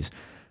subtleties,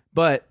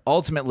 but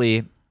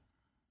ultimately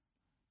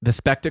the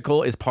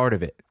spectacle is part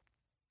of it.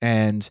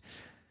 And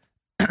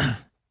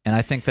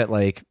I think that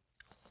like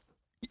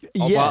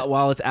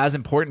while it's as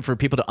important for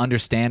people to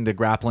understand the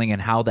grappling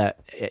and how that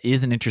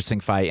is an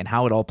interesting fight and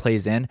how it all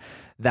plays in,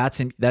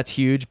 that's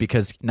huge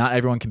because not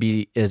everyone can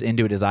be as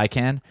into it as I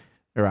can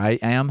or I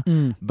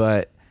am.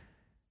 But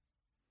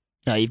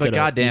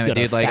God damn it,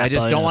 dude! Like I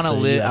just don't want to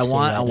live.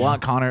 I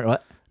want Conor.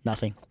 What?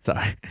 Nothing.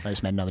 Sorry, I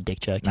just made another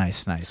dick joke.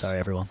 Nice. Sorry,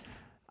 everyone.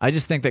 I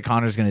just think that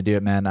Conor's gonna do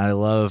it, man. I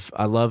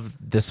love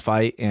this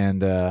fight,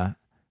 and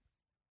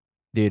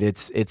dude,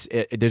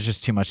 there's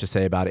just too much to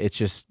say about it. It's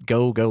just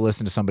go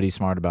listen to somebody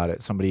smart about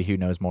it, somebody who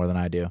knows more than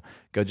I do.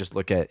 Go just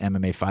look at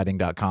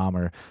MMAfighting.com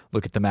or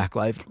look at the Mac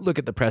Life, look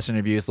at the press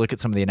interviews, look at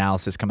some of the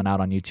analysis coming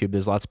out on YouTube.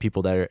 There's lots of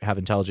people that have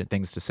intelligent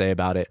things to say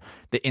about it.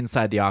 The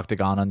Inside the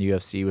Octagon on the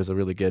UFC was a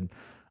really good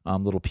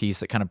little piece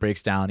that kind of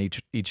breaks down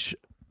each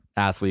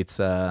athlete's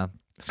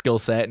skill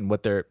set and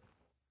what they're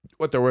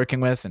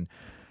working with, and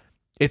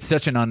it's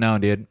such an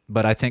unknown, dude.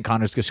 But I think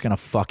Conor's just gonna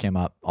fuck him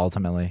up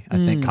ultimately. I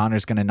think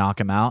Conor's gonna knock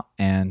him out,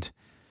 and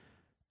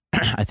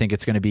I think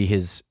it's gonna be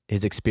his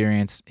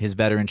experience, his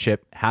veteranship,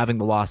 having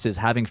the losses,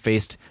 having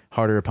faced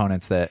harder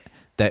opponents that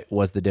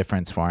was the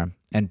difference for him,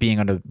 and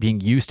being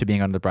used to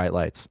being under the bright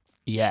lights.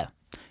 Yeah.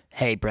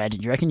 Hey, Brad, do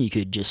you reckon you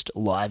could just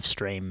live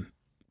stream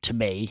to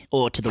me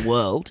or to the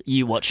world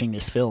you watching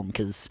this film,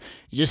 because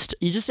you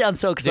just sound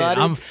so excited.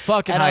 Dude, I'm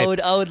fucking and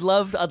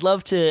hyped. I'd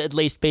love to at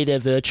least be there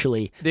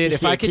virtually. Dude,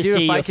 if I could do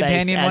a fight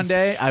companion one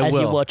day, I will. As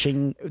you're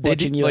watching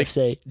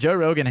UFC. Like, Joe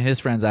Rogan and his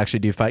friends actually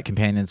do fight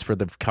companions for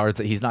the cards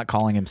that he's not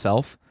calling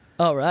himself.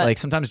 Oh, right. Like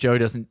sometimes Joe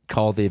doesn't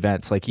call the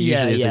events. Like he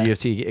usually is the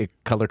UFC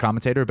color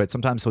commentator, but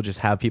sometimes he'll just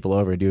have people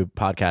over and do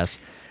podcasts.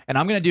 And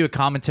I'm gonna do a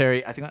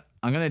commentary. I think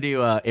I'm gonna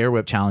do Air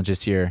Whip challenge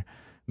this year.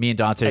 Me and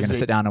Dante are gonna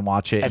sit down and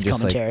watch it as and just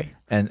commentary.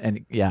 Like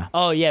and yeah.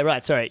 Oh yeah,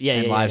 right. Sorry. Yeah,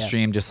 and yeah. live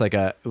stream just like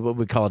what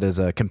we call it as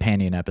a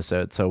companion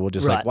episode. So we'll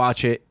just like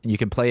watch it and you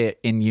can play it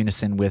in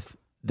unison with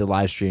the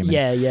live stream.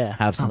 And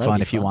have some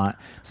fun if you want.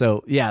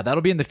 So yeah,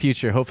 that'll be in the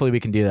future. Hopefully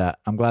we can do that.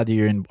 I'm glad that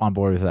you're on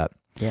board with that.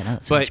 Yeah, no,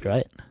 that sounds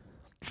great.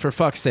 For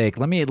fuck's sake,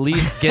 let me at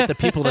least get the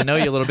people to know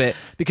you a little bit,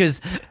 because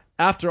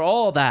after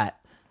all that,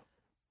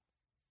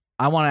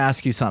 I want to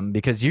ask you something,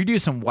 because you do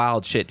some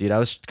wild shit, dude. I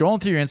was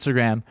scrolling through your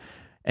Instagram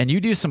and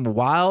you do some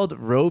wild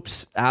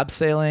ropes,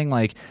 abseiling,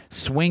 like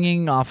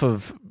swinging off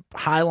of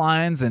high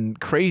lines and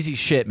crazy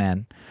shit,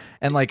 man.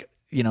 And like,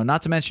 you know,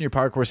 not to mention your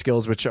parkour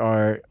skills, which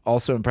are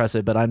also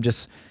impressive, but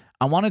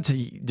I wanted to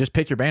just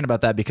pick your brain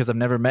about that because I've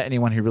never met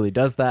anyone who really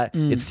does that.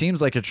 It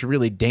seems like it's a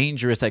really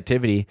dangerous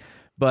activity,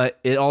 but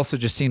it also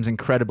just seems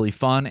incredibly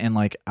fun. And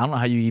like, I don't know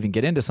how you even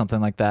get into something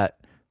like that.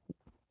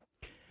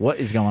 What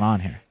is going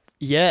on here?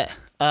 Yeah.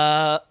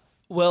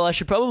 Well, I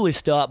should probably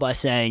start by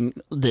saying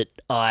that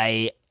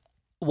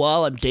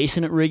while I'm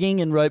decent at rigging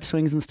and rope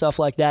swings and stuff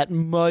like that,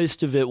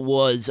 most of it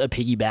was a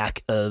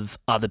piggyback of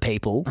other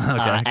people.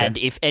 Okay. And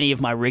if any of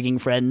my rigging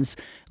friends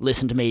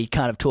listen to me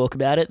kind of talk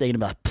about it, they're going to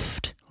be like,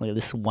 pfft, look at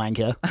this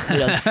wanker.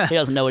 He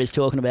doesn't know what he's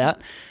talking about.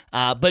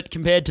 But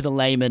compared to the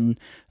layman,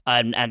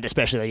 and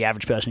especially the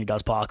average person who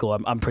does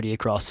parkour, I'm pretty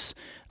across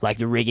like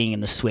the rigging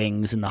and the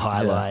swings and the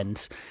high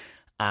lines,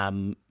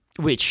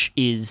 which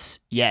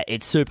is,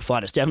 it's super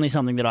fun. It's definitely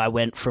something that I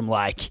went from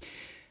like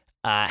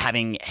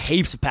having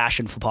heaps of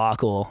passion for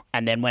parkour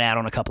and then went out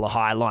on a couple of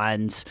high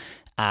lines.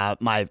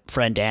 My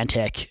friend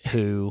Antec,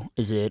 who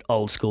is an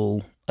old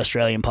school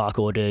Australian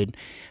parkour dude,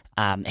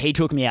 he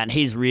took me out and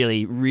he's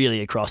really,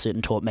 really across it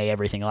and taught me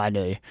everything I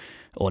knew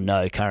or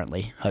know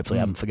currently. Hopefully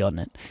I haven't forgotten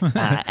it.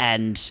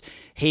 And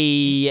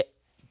he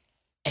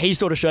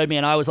sort of showed me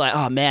and I was like,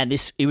 oh man,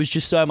 it was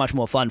just so much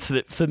more fun.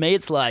 For me,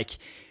 it's like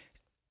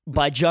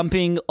by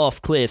jumping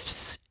off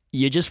cliffs,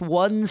 you're just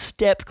one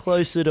step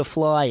closer to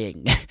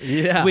flying.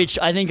 Yeah. Which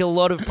I think a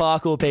lot of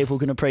parkour people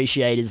can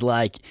appreciate is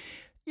like,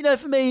 you know,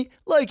 for me,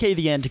 low-key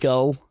the end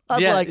goal.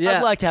 I'd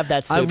like to have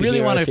that superhero feeling. I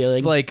really want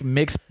to like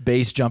mix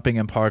base jumping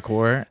and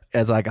parkour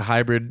as like a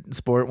hybrid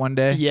sport one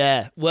day.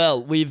 Yeah.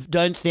 Well,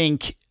 don't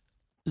think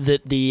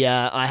that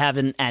I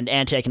haven't, and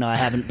Antec and I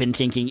haven't been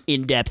thinking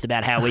in depth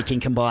about how we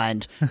can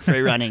combine free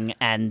running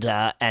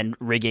and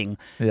rigging,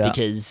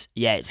 because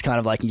it's kind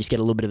of like you just get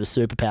a little bit of a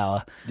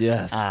superpower.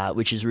 Yes.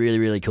 Which is really,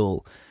 really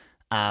cool.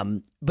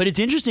 But it's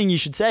interesting you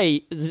should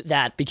say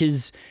that,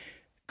 because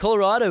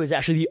Colorado is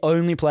actually the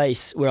only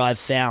place where I've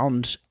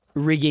found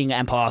rigging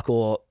and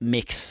parkour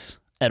mix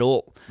at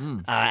all.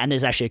 And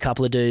there's actually a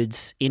couple of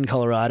dudes in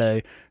Colorado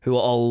who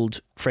are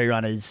old free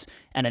runners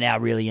and are now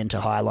really into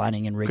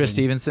highlining and rigging. Chris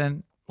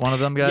Stevenson, one of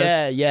them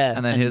guys. Yeah.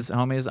 And then his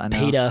homies, I know.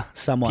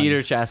 Peter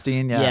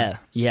Chastain,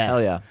 Yeah.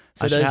 Hell yeah.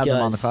 So I should those have guys,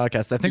 them on the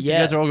podcast. I think you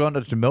guys are all going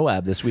to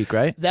Moab this week,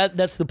 right?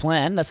 That's the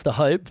plan. That's the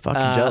hope.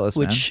 Fucking jealous,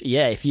 which,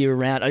 man. If you're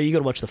around, you got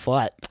to watch the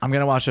fight. I'm going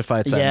to watch the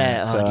fight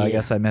night, so I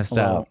guess I missed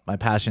out. My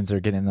passions are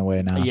getting in the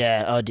way now.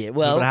 Yeah, oh dear. Well,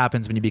 this is what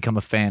happens when you become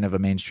a fan of a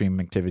mainstream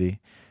activity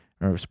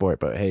or sport,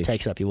 but hey.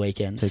 Takes up your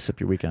weekends. Takes up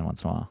your weekend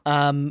once in a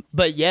while.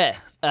 But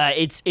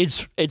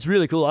it's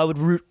really cool. I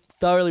would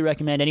thoroughly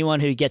recommend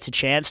anyone who gets a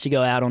chance to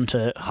go out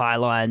onto high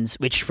lines,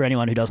 which for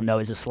anyone who doesn't know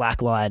is a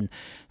slack line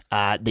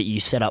that you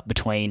set up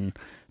between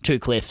two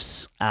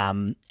cliffs,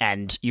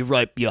 and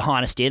you're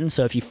harnessed in,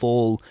 so if you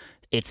fall,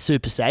 it's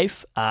super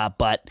safe,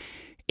 but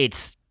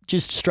it's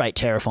just straight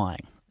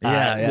terrifying.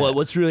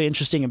 What's really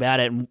interesting about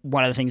it, and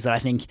one of the things that I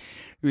think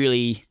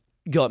really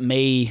got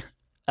me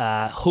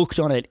hooked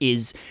on it,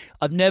 is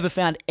I've never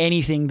found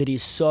anything that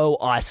is so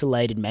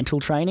isolated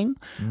mental training.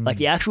 Like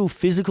the actual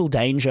physical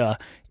danger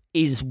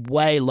is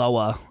way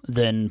lower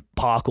than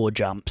parkour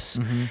jumps,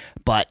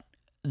 but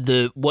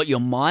what your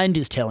mind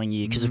is telling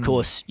you, because of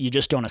course you're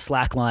just on a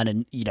slack line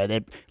and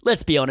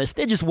let's be honest,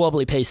 they're just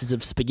wobbly pieces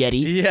of spaghetti.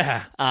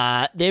 Yeah.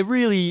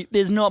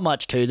 There's not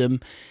much to them.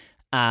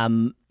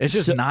 It's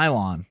just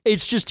nylon.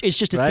 It's just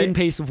a thin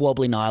piece of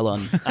wobbly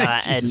nylon,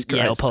 and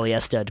or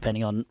polyester,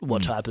 depending on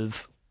what type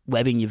of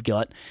webbing you've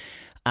got.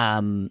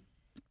 And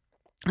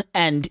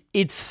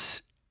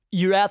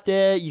you're out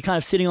there, you're kind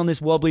of sitting on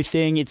this wobbly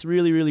thing. It's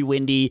really, really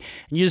windy,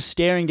 and you're just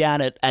staring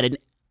down at an.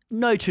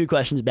 No two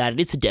questions about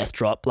it. It's a death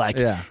drop. Like,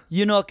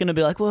 you're not going to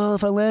be like, well,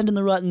 if I land in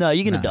the right... No,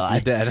 you're going to die.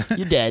 You're dead.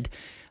 You're dead.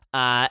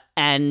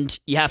 And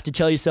you have to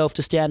tell yourself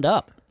to stand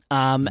up.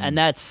 And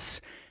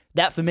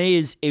that for me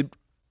is...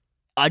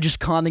 I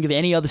just can't think of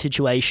any other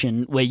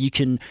situation where you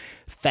can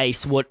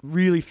face what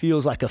really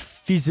feels like a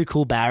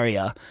physical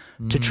barrier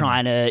to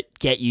trying to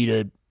get you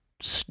to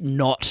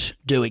not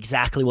do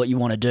exactly what you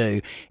want to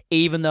do,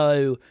 even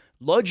though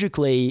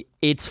logically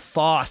it's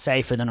far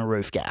safer than a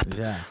roof gap.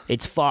 Yeah.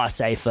 It's far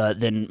safer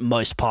than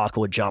most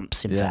parkour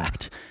jumps, in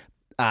fact.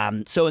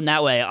 So in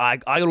that way, I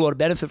got a lot of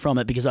benefit from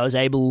it because I was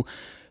able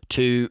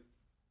to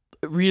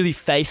really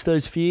face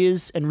those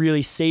fears and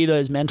really see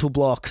those mental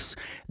blocks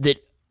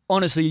that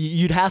honestly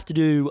you'd have to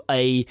do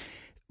a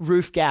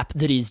roof gap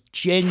that is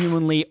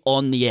genuinely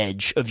on the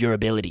edge of your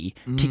ability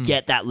to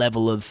get that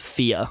level of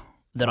fear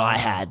that I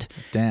had.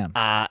 Damn.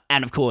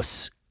 And of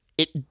course,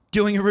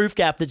 doing a roof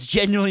gap that's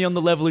genuinely on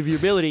the level of your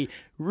ability,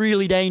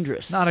 really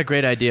dangerous. Not a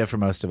great idea for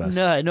most of us.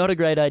 No, not a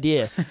great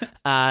idea.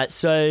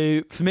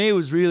 So for me, it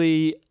was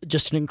really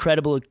just an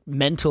incredible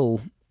mental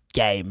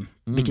game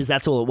because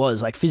that's all it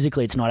was. Like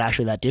physically, it's not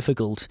actually that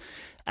difficult.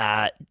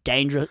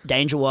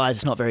 Danger-wise,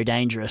 it's not very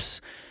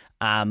dangerous.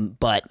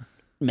 But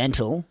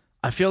mental,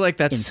 I feel like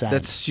that's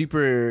insane.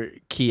 super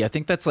key. I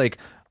think that's like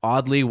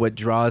oddly what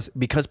draws,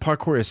 because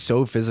parkour is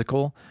so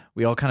physical,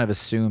 we all kind of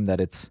assume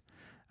that it's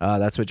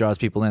that's what draws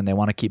people in. They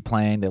want to keep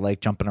playing. They like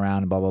jumping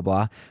around and blah blah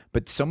blah.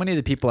 But so many of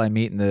the people I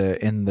meet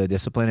in the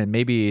discipline, and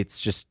maybe it's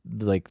just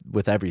like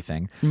with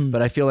everything,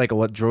 but I feel like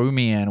what drew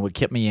me in, what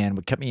kept me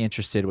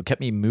interested, what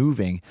kept me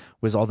moving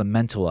was all the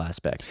mental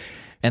aspects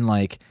and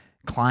like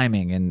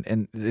climbing,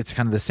 and it's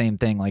kind of the same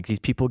thing. Like these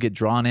people get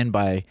drawn in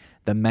by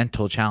the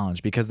mental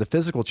challenge because the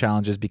physical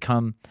challenges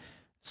become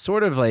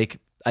sort of like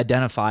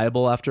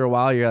identifiable after a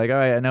while. You're like, all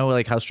right, I know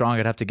like how strong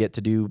I'd have to get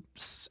to do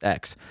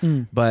X,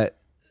 but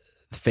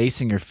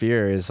facing your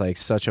fear is like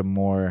such a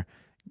more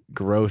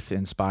growth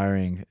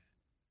inspiring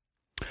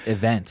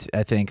event,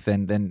 I think,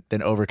 than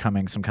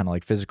overcoming some kind of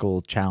like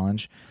physical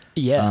challenge.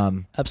 Yeah,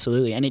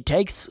 absolutely. And it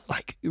takes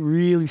like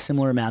really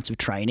similar amounts of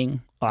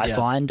training, I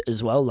find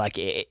as well. Like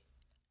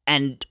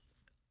and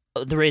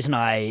the reason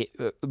I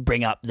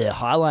bring up the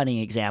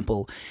highlining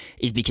example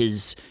is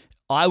because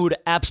I would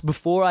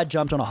before I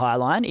jumped on a high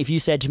line, if you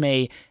said to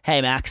me,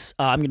 hey Max,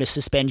 I'm going to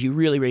suspend you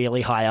really,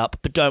 really high up,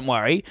 but don't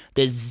worry,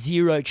 there's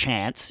zero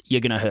chance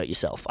you're going to hurt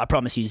yourself. I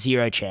promise you,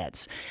 zero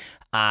chance.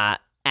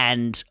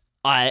 And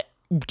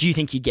do you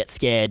think you'd get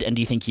scared, and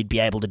do you think you'd be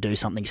able to do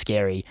something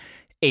scary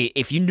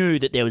if you knew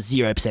that there was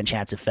 0%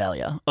 chance of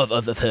failure,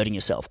 of hurting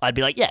yourself? I'd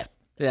be like, yeah.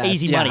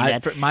 Easy money,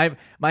 man.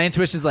 My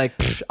intuition's like,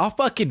 I'll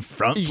fucking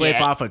front flip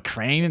off a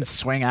crane and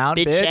swing out,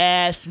 bitch.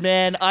 Ass,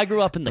 man. I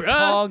grew up in the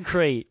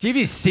concrete. Have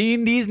you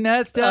seen these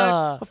nuts,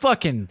 dog? I'll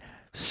fucking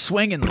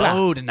swing and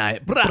low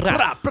tonight.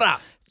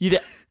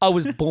 I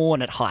was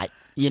born at height,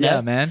 you know?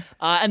 Yeah, man.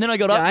 And then I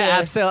got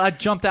up there. I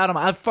jumped out of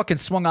I fucking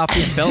swung off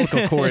the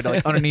umbilical cord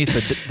like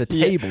underneath the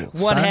table.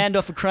 One hand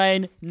off a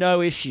crane,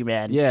 no issue,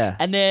 man. Yeah.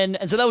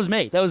 And so that was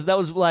me. That was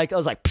like, I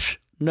was like,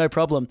 no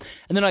problem.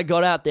 And then I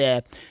got out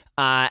there.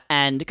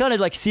 And kind of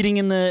like sitting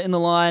in the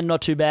line,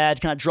 not too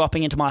bad, kind of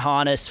dropping into my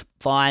harness,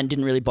 fine,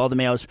 didn't really bother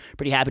me. I was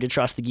pretty happy to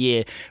trust the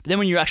gear. But then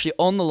when you're actually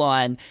on the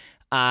line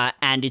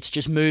and it's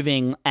just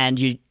moving and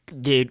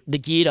the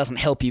gear doesn't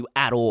help you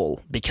at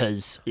all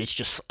because it's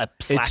just a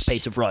slack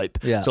piece of rope.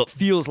 Yeah. So it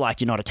feels like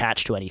you're not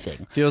attached to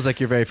anything. Feels like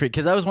you're very free.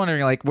 Because I was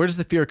wondering, like, where does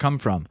the fear come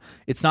from?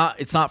 It's not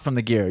from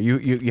the gear.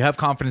 You have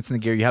confidence in the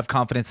gear. You have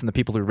confidence in the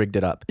people who rigged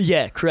it up.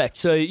 Yeah, correct.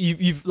 So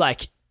you've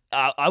like...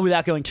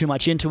 without going too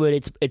much into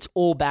it, it's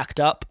all backed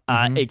up.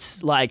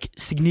 It's like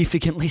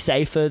significantly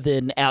safer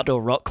than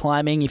outdoor rock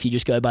climbing if you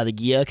just go by the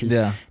gear, because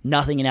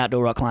nothing in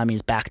outdoor rock climbing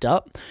is backed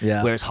up.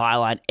 Yeah. Whereas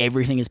highline,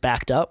 everything is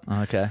backed up.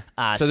 Okay.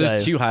 So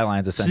there's two high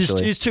lines essentially. So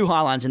there's two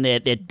high lines and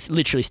they're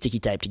literally sticky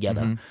taped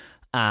together.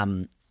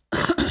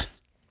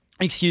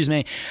 Excuse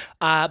me.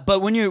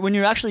 But when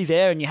you're actually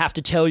there and you have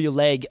to tell your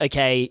leg,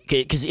 okay,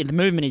 because the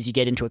movement is you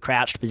get into a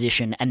crouched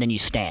position and then you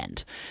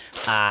stand.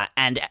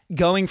 And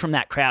going from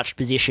that crouched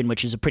position,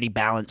 which is a pretty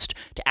balanced,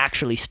 to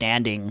actually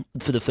standing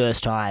for the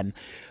first time,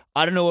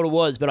 I don't know what it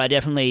was, but I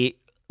definitely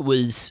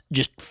was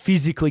just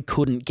physically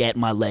couldn't get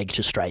my leg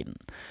to straighten.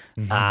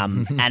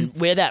 And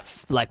where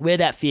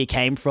that fear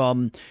came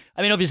from,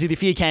 I mean, obviously the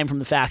fear came from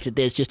the fact that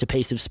there's just a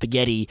piece of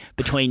spaghetti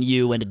between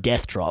you and a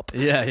death drop.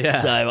 Yeah.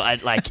 So I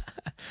like,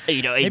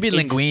 you know, maybe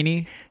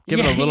linguine. Give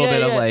it a little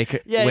bit of like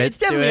width it's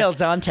definitely to it. El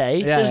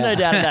Dante. There's no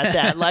doubt about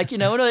that. Like, you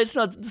know, no, it's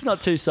not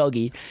too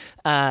soggy.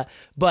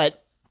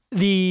 But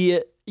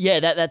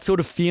that sort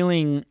of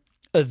feeling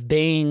of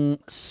being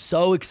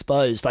so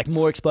exposed, like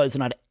more exposed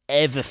than I'd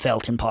ever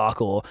felt in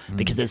parkour,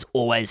 because there's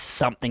always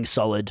something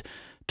solid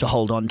to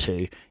hold on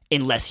to,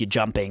 unless you're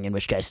jumping, in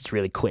which case it's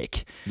really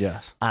quick.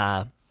 Yes.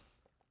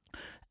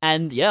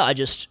 And yeah, I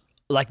just,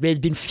 like, there's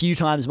been few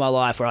times in my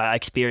life where I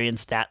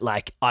experienced that,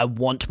 like, I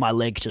want my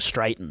leg to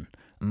straighten.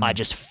 I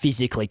just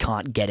physically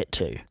can't get it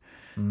to.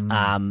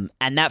 And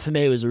that for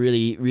me was a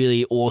really,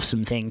 really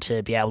awesome thing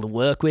to be able to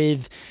work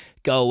with,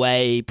 go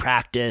away,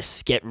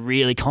 practice, get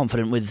really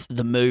confident with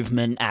the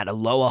movement at a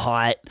lower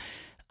height,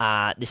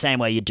 the same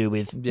way you do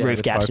with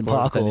roof gaps in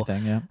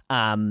parkour.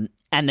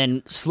 And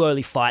then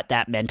slowly fight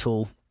that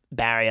mental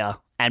barrier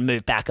and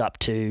move back up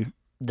to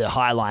the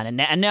high line.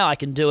 And now I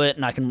can do it,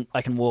 and I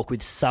can walk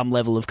with some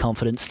level of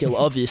confidence, still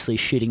obviously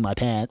shitting my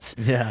pants.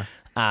 Yeah.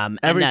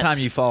 Every time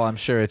you fall, I'm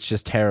sure it's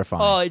just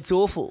terrifying. Oh, it's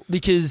awful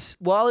because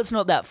while it's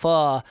not that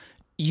far,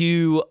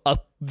 you are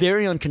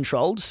very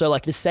uncontrolled. So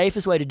like the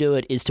safest way to do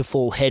it is to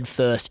fall head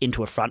first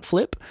into a front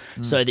flip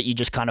so that you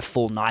just kind of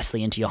fall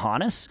nicely into your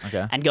harness.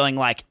 Okay. And going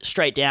like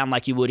straight down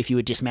like you would if you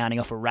were dismounting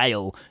off a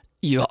rail,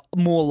 you're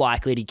more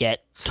likely to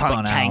get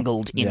Spun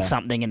tangled out. in Yeah.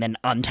 something and then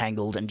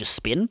untangled and just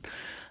spin.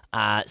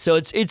 So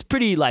it's a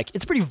pretty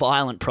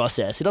violent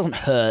process. It doesn't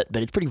hurt,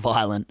 but it's pretty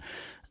violent.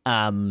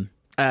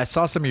 I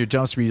saw some of your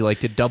jumps where you like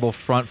did double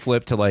front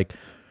flip to like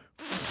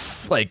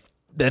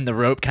then the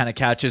rope kind of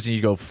catches and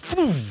you go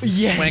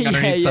swing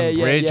underneath some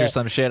bridge or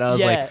some shit. I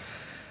was like,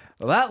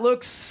 well, that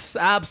looks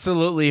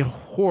absolutely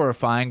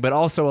horrifying, but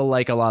also a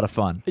lot of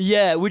fun.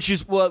 Yeah, which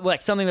is what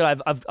like something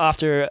that I've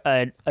after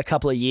a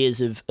couple of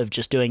years of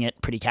just doing it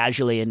pretty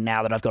casually, and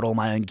now that I've got all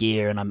my own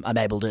gear and I'm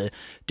able to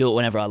do it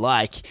whenever I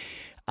like,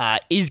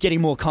 is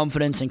getting more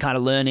confidence and kind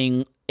of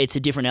learning it's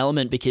a different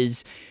element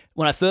because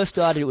when I first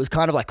started, it was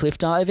kind of like cliff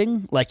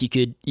diving. Like you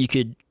could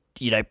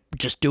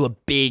just do a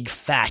big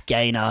fat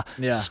gainer,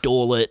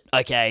 stall it,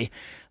 okay.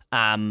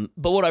 But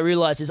what I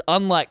realized is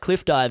unlike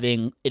cliff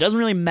diving, it doesn't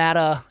really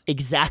matter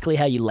exactly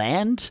how you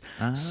land.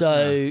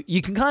 So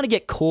you can kind of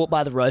get caught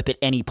by the rope at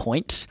any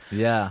point.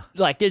 Yeah.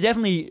 Like there's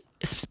definitely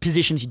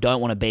positions you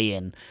don't want to be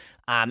in.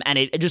 And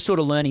it just sort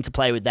of learning to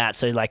play with that.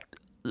 So like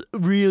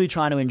really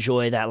trying to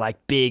enjoy that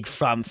like big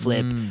front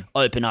flip,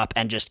 open up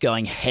and just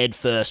going head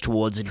first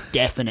towards a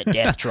definite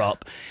death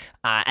drop.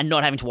 And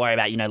not having to worry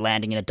about,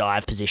 landing in a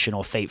dive position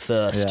or feet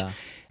first. Yeah.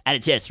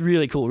 And it's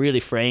really cool, really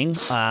freeing.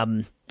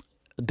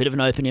 A bit of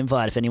an open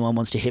invite if anyone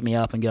wants to hit me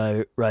up and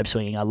go rope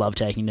swinging. I love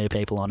taking new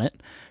people on it.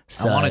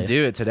 So, I want to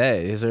do it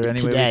today. Is there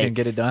any way we can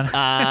get it done?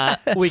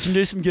 we can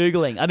do some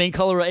Googling. I mean,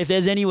 Colorado. If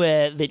there's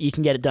anywhere that you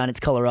can get it done, it's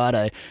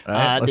Colorado.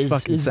 Right,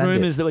 there's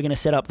rumors that we're going to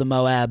set up the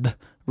Moab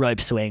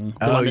rope swing,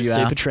 the one that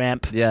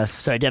Supertramp. Yes.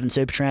 Sorry, Devin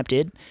Supertramp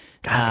did.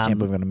 God, I can't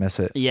believe I'm going to miss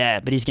it.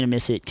 Yeah, but he's going to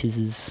miss it because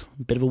it's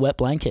a bit of a wet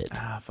blanket.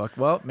 Fuck.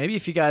 Well, maybe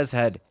if you guys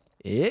had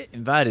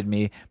invited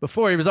me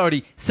before he was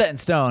already set in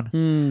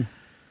stone.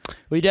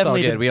 We It's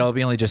definitely all good.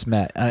 We only just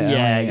met.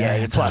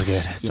 It's all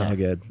good. It's all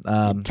good.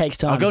 It takes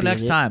time. I'll go to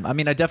next time. I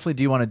mean, I definitely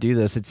do want to do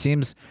this. It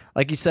seems,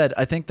 like you said,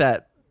 I think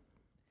that,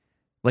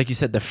 like you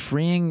said, the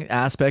freeing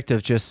aspect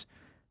of just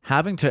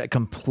having to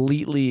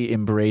completely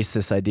embrace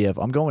this idea of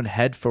I'm going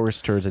head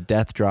first towards a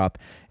death drop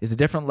is a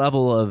different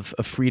level of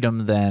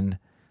freedom than,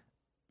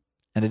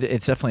 and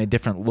it's definitely a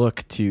different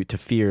look to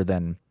fear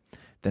than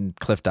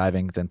cliff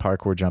diving, than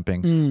parkour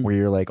jumping, where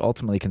you're like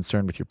ultimately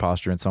concerned with your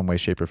posture in some way,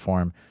 shape, or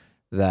form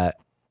that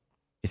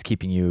is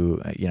keeping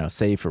you,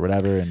 safe or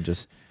whatever, and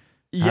just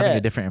having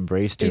a different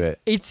embrace to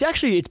it.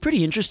 It's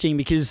pretty interesting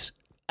because,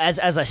 as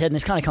I said, and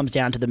this kind of comes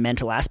down to the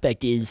mental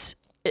aspect, is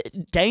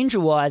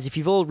danger-wise, if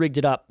you've all rigged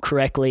it up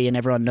correctly and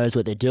everyone knows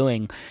what they're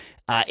doing,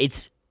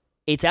 it's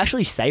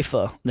actually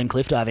safer than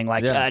cliff diving.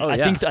 Like I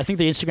think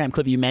the Instagram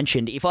clip you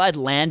mentioned, if I had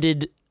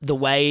landed the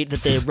way that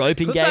the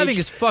rope engaged, cliff diving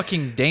is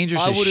fucking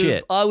dangerous as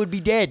shit. I would be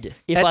dead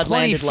if At I'd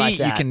 20 landed feet, like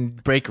that. you can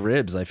break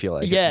ribs. I feel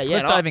like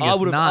Cliff diving I is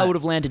not. I would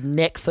have landed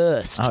neck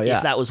first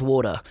if that was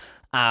water.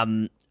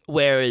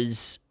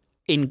 Whereas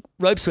in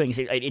rope swings,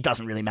 it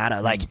doesn't really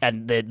matter. Like,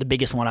 and the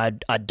biggest one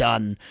I'd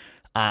done.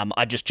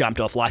 I just jumped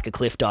off like a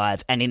cliff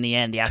dive, and in the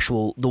end,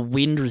 the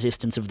wind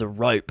resistance of the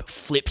rope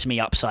flipped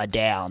me upside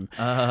down,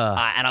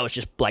 and I was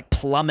just like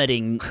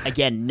plummeting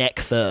again, neck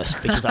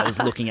first, because I was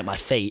looking at my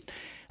feet,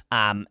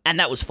 and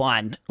that was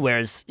fine.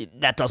 Whereas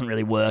that doesn't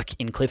really work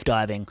in cliff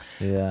diving.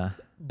 Yeah.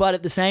 But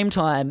at the same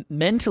time,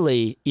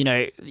 mentally,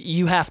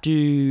 you have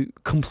to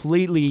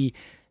completely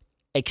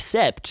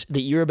accept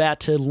that you're about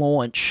to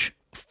launch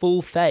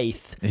full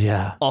faith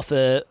off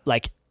a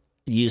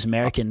use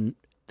American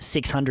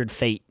 600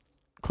 feet.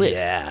 Cliff.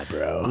 Yeah,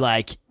 bro.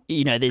 Like,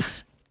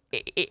 this,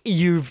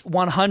 you've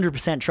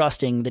 100%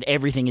 trusting that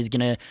everything is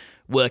going to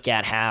work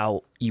out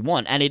how you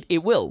want. And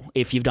it will,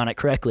 if you've done it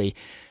correctly.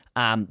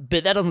 But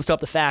that doesn't stop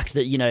the fact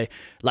that,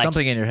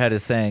 something in your head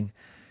is saying,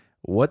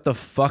 what the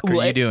fuck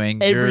are you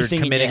doing? You're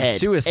committing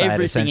suicide,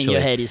 everything essentially. in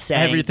your head is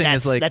saying everything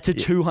is like, that's a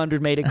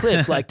 200-meter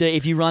cliff.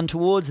 If you run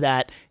towards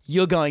that,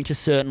 you're going to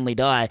certainly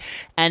die.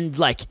 And,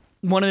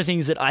 one of the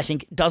things that I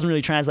think doesn't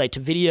really translate to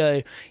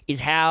video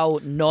is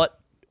how not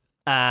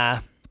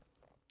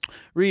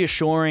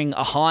reassuring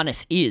a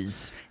harness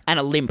is and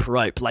a limp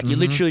rope. You're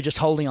literally just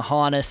holding a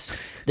harness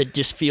that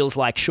just feels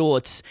like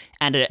shorts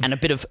and a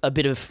bit of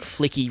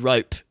flicky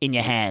rope in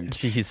your hand.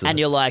 Jesus. And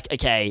you're like,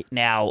 okay,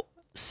 now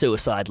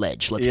suicide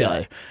ledge, let's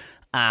go.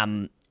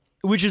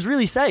 Which is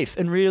really safe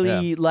and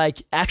really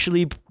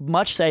actually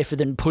much safer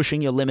than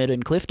pushing your limit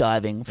in cliff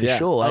diving for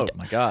sure. Oh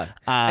my God.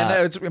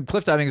 And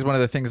cliff diving is one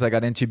of the things I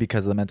got into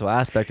because of the mental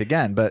aspect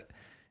again, but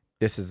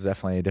this is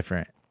definitely a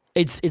different.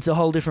 It's a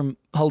whole different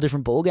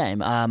ball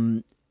game.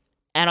 And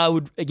I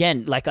would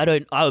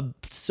I would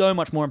so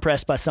much more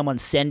impressed by someone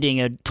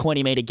sending a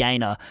 20-meter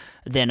gainer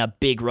than a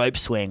big rope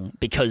swing,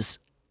 because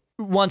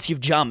once you've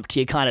jumped,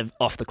 you're kind of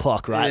off the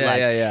clock, right?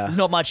 Yeah. There's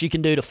not much you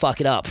can do to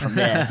fuck it up from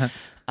there.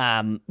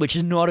 which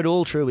is not at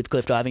all true with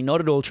cliff diving,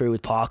 not at all true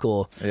with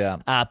parkour.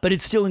 Yeah. But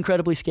it's still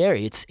incredibly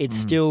scary. It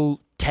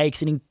still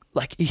takes a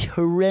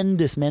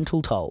horrendous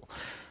mental toll.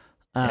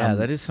 Yeah,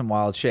 that is some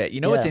wild shit.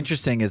 You know what's yeah.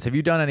 interesting is, have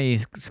you done any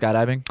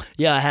skydiving?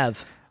 Yeah, I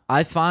have.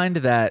 I find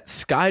that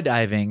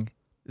skydiving,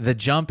 the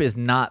jump is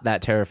not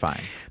that terrifying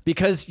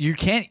because you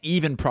can't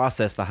even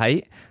process the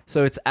height.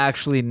 So it's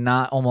actually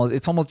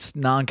it's almost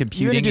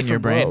non-computing in your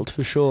brain. World,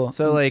 for sure.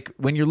 So like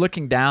when you're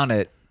looking down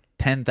at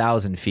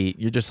 10,000 feet,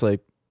 you're just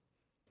like,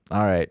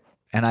 all right.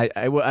 And I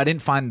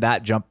didn't find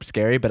that jump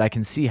scary, but I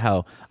can see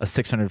how a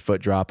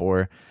 600-foot drop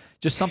or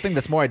just something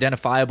that's more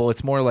identifiable,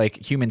 it's more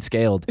like human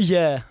scaled,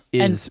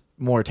 is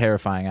more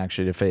terrifying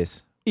actually to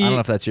face. I don't know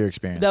if that's your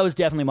experience. That was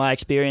definitely my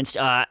experience.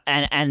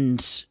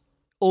 And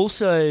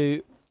also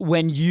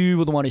when you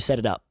were the one who set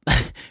it up,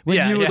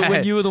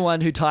 when you were the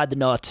one who tied the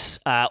knots,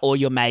 or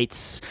your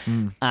mates,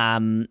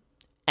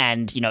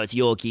 and it's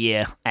your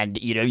gear, and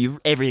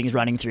everything's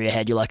running through your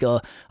head. You're like,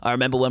 oh, I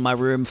remember when my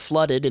room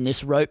flooded and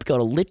this rope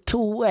got a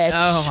little wet.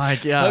 Oh my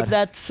god!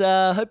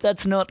 Hope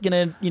that's not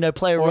gonna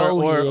play a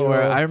role here.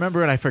 Or I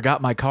remember when I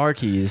forgot my car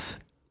keys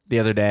the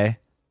other day.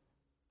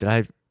 Did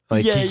I?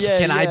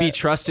 Can I be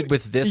trusted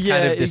with this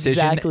kind of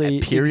decision?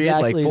 Exactly, period.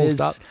 Exactly. Like full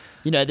stop.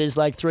 There's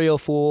like 3 or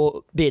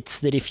 4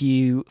 bits that if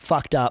you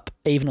fucked up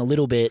even a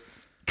little bit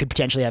could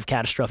potentially have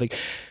catastrophic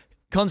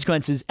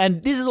consequences.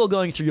 And this is all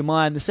going through your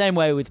mind the same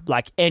way with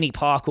like any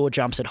parkour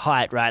jumps at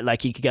height, right?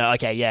 Like you could go,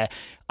 okay, yeah,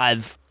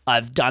 I've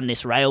done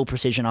this rail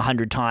precision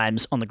 100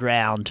 times on the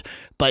ground,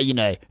 but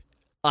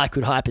I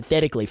could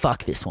hypothetically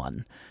fuck this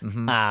one.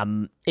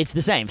 Mm-hmm. It's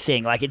the same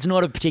thing. Like it's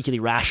not a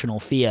particularly rational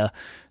fear.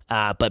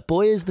 But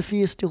boy, is the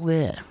fear still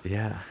there.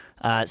 Yeah.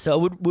 So I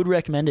would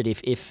recommend it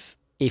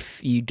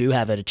if you do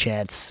have a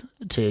chance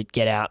to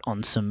get out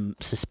on some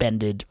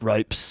suspended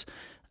ropes.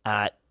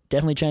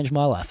 Definitely changed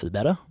my life for the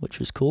better, which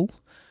was cool.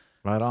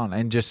 Right on.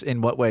 And just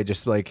in what way?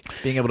 Just like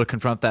being able to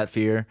confront that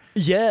fear.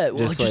 Yeah.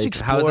 Well, just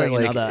exploring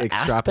another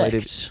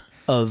aspect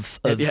of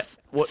fear.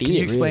 Can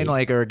you explain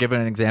or give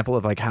an example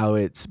of like how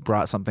it's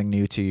brought something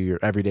new to your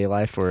everyday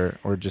life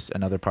or just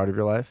another part of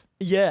your life?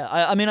 Yeah,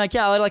 I mean, I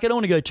don't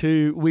want to go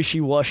too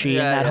wishy-washy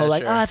in that whole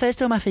sure. I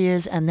faced all my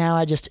fears and now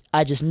I just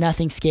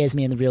nothing scares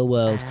me in the real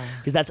world,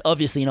 because that's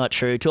obviously not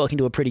true. Talking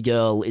to a pretty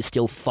girl is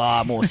still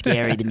far more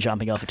scary than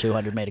jumping off a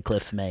 200-meter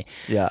cliff for me.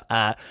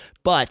 Yeah.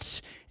 But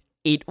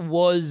it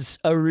was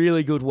a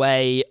really good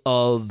way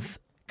of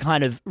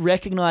kind of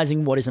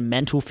recognizing what is a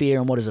mental fear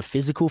and what is a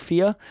physical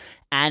fear.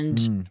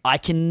 And I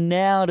can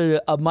now,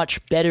 to a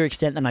much better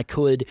extent than I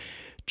could,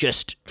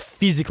 just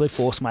physically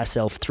force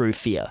myself through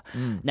fear.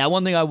 Now,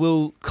 one thing I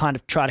will kind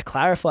of try to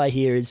clarify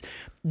here is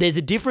there's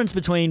a difference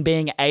between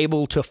being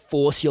able to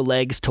force your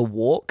legs to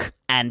walk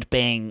and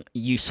being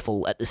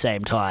useful at the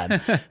same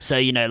time. So,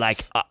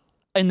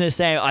 in the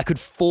same, I could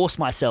force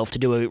myself to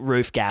do a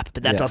roof gap,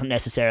 but that doesn't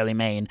necessarily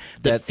mean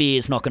that fear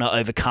is not going to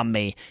overcome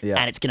me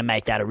and it's going to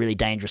make that a really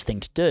dangerous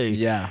thing to do.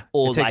 Yeah.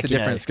 Or it takes a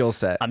different skill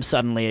set. I'm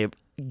suddenly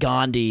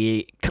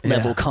Gandhi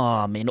level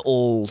calm in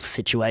all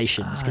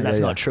situations, because that's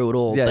not true at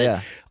all.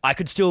 I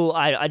could still,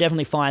 I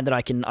definitely find that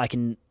I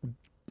can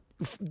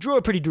draw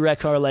a pretty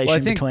direct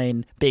correlation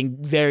between being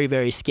very,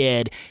 very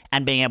scared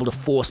and being able to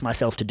force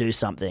myself to do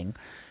something.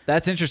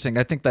 That's interesting.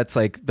 I think that's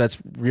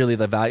really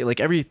the value. Like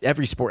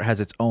every sport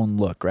has its own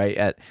look, right?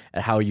 At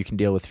how you can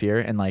deal with fear.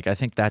 And like, I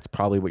think that's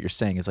probably what you're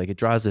saying is like, it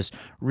draws this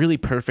really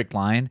perfect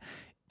line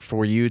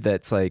for you.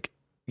 That's like,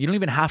 you don't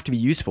even have to be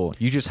useful.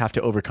 You just have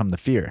to overcome the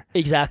fear.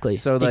 Exactly.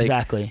 So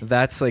exactly.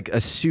 That's like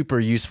a super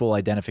useful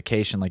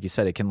identification. Like you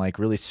said, it can like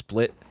really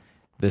split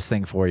this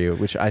thing for you,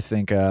 which I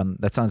think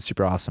that sounds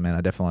super awesome, man.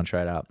 I definitely want to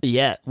try it out.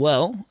 Yeah.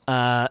 Well,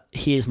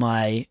 here's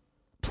my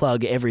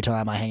plug every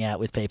time I hang out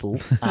with people.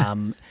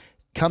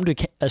 Come to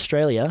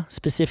Australia,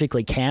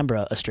 specifically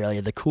Canberra,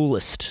 Australia, the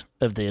coolest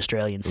of the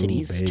Australian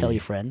cities. Tell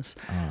your friends.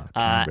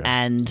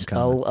 And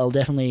I'll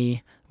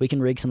definitely, we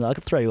can rig something. I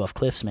could throw you off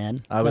cliffs,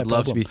 man. I would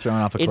love to be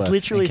thrown off a cliff. It's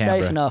literally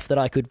safe enough that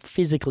I could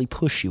physically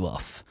push you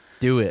off.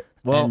 Do it.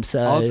 Well,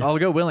 I'll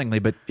go willingly,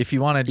 but if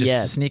you want to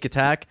just sneak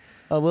attack,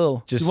 I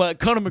will. Just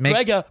Conor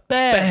McGregor,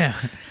 bam,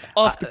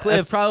 off the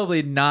cliff.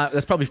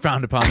 That's probably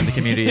frowned upon in the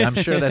community. I'm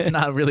sure that's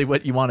not really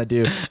what you want to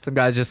do. Some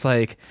guys just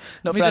like,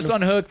 let me just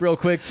unhook real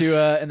quick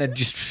and then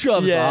just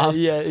shoves off.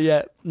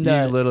 Yeah.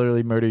 No. You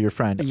literally murder your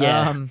friend.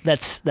 Yeah,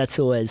 that's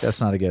always.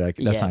 That's not a good.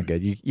 That's not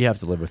good. You have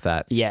to live with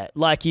that. Yeah,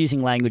 like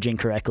using language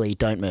incorrectly.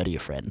 Don't murder your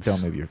friends.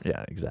 Don't move your.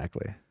 Yeah,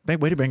 exactly.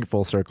 Way to bring it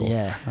full circle.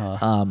 Yeah,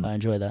 I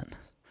enjoy that.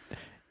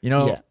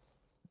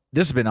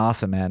 This has been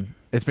awesome, man.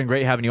 It's been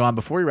great having you on.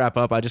 Before we wrap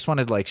up, I just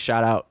wanted to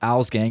shout out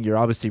Owl's Gang. You're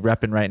obviously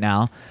repping right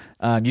now.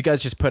 You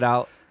guys just put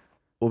out,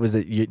 what was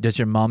it? Does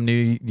your mom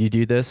knew you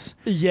do this?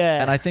 Yeah.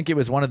 And I think it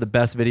was one of the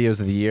best videos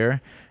of the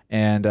year.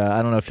 And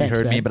I don't know if you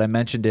heard me, but I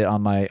mentioned it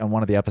on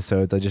one of the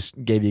episodes. I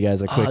just gave you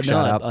guys a quick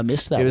shout out. I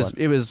missed that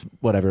It was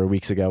whatever,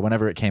 weeks ago,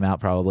 whenever it came out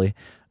probably.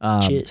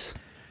 Cheers.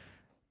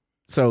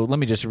 So let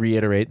me just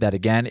reiterate that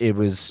again. It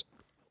was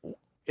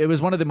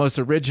one of the most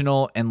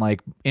original and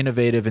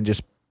innovative and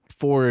just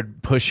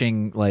forward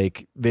pushing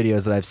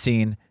videos that I've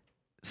seen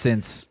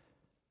since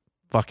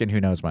fucking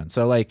who knows when.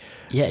 So like,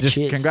 Yeah, just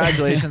cheers.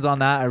 congratulations on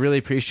that. I really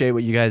appreciate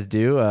what you guys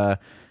do.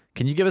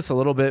 Can you give us a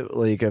little bit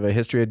like of a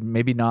history,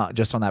 maybe not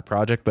just on that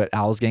project, but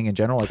Owls Gang in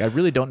general? Like I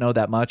really don't know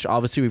that much.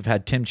 Obviously, we've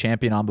had Tim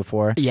Champion on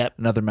before. Yep.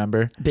 Another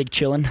member. Big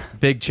Chillin'.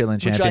 Big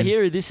Chillin' Champion. Which I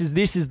hear this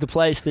is the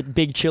place that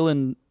Big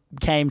Chillin'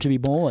 came to be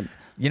born.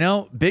 You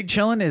know, Big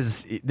Chillin'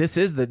 is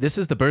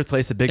the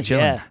birthplace of Big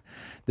Chillin'. Yeah.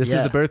 This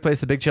is the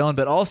birthplace of Big Chillin',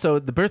 but also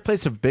the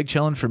birthplace of Big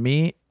Chillin' for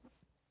me,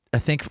 I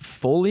think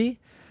fully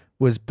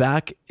was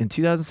back in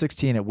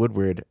 2016 at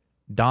Woodward.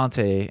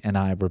 Dante and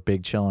I were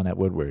big chillin' at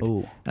Woodward.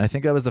 Ooh. And I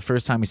think that was the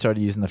first time we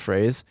started using the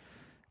phrase,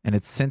 and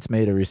it's since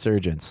made a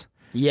resurgence.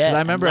 Yeah, 'Cause I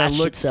remember I latched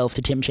looked itself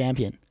to Tim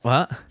Champion.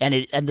 What? And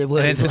the word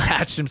And is it's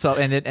attached himself,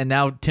 and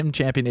now Tim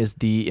Champion is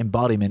the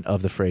embodiment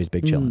of the phrase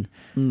big chillin'.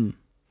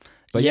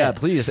 But yeah,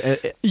 please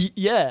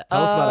yeah.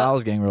 tell us about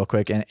Owls Gang real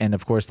quick, and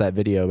of course that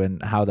video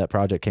and how that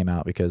project came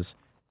out, because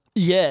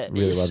Yeah,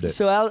 really loved it.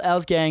 So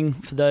Owls Gang,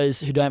 for those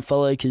who don't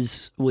follow,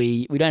 because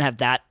we don't have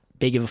that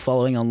big of a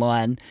following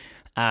online,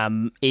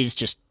 is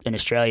just an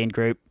Australian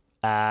group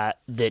that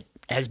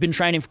has been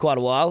training for quite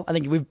a while. I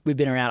think we've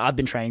been around. I've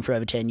been training for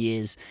over 10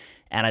 years,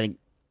 and I think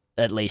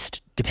at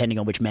least depending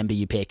on which member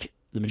you pick,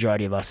 the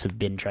majority of us have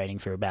been training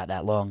for about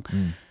that long.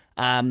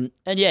 And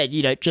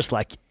yeah, just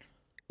like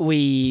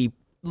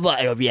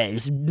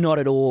it's not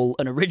at all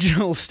an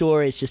original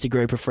story. It's just a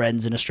group of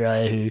friends in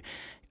Australia who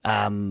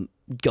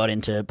got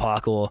into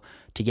parkour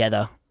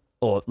together,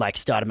 or like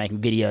started making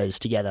videos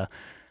together.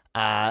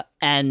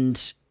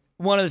 And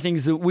one of the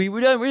things that we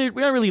don't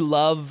really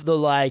love the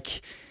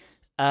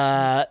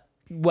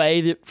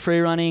way that free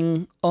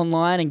running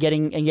online and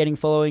getting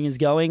following is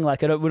going.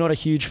 Like we're not a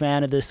huge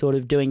fan of this sort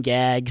of doing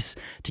gags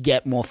to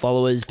get more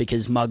followers,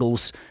 because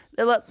muggles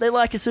they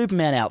like a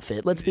Superman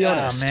outfit. Let's be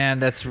honest. Oh man,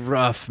 that's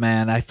rough,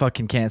 man. I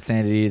fucking can't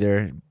stand it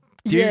either.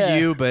 Yeah.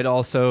 You, but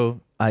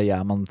also,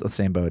 I'm on the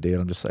same boat, dude.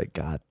 I'm just like,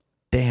 God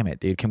damn it,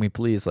 dude. Can we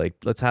please,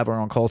 let's have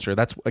our own culture?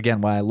 That's, again,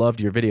 why I loved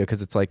your video,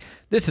 because it's like,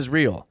 this is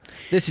real.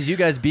 This is you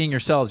guys being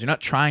yourselves. You're not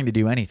trying to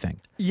do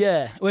anything.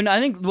 Yeah. When I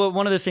think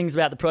one of the things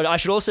about the project, I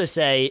should also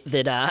say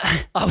that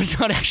I was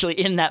not actually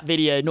in that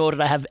video, nor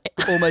did I have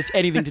almost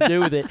anything to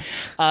do with it,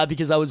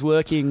 because I was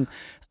working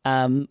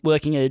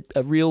a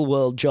real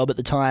world job at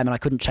the time, and I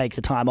couldn't take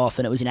the time off,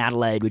 and it was in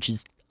Adelaide, which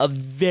is a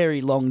very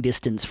long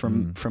distance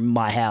from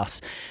my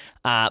house.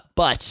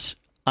 But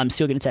I'm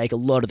still going to take a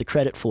lot of the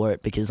credit for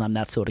it, because I'm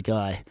that sort of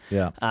guy.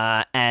 Yeah.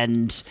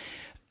 And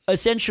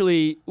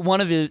essentially, one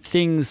of the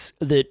things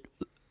that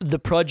the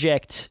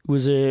project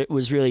was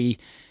really,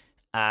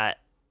 I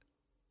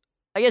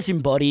guess,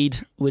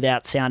 embodied,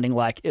 without sounding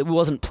like it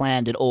wasn't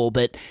planned at all,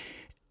 but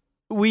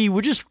we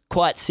were just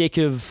quite sick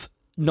of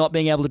not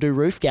being able to do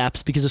roof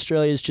gaps, because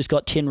Australia's just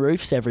got tin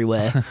roofs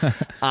everywhere.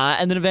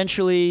 And then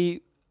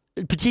eventually,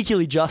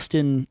 particularly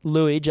Justin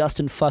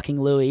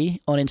fucking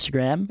Louis on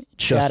Instagram.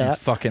 Shout Justin out.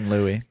 fucking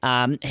Louis.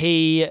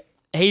 He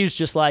was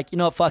just like, you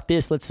know what, fuck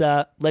this.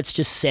 Let's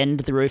just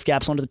send the roof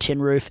gaps onto the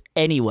tin roof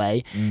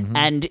anyway.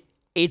 And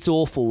it's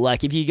awful.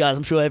 Like, if you guys,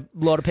 I'm sure a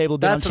lot of people have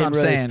been That's on tin what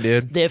I'm roof. saying,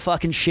 dude. They're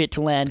fucking shit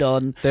to land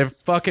on. They're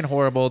fucking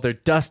horrible. They're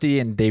dusty,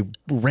 and they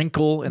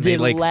wrinkle, and they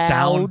They're loud.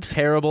 sound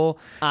terrible.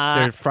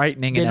 They're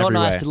frightening They're in not every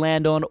nice way. to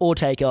land on or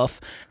take off.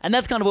 And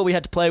that's kind of what we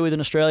had to play with in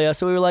Australia.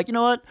 So we were like, you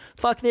know what,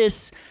 fuck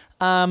this.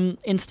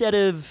 Instead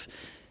of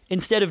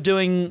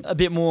doing a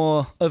bit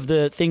more of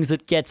the things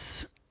that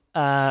gets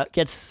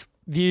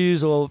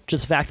views, or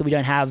just the fact that we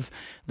don't have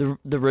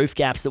the roof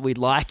gaps that we'd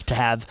like to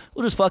have,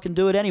 we'll just fucking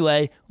do it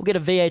anyway. We'll get a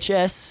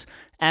VHS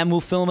and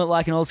we'll film it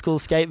like an old school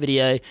skate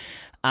video.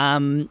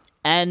 And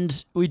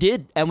we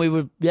did, and we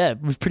were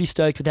pretty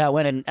stoked with how it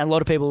went, and a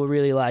lot of people were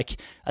really like,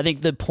 I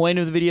think the point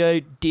of the video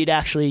did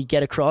actually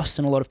get across,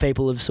 and a lot of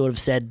people have sort of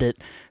said that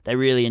they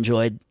really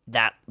enjoyed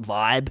that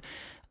vibe.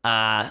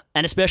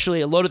 And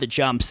especially a lot of the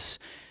jumps.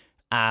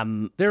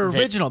 They're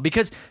original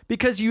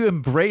because you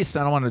embraced.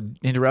 I don't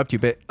want to interrupt you,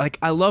 but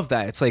I love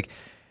that. It's like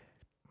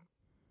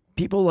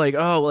people I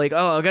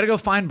gotta go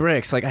find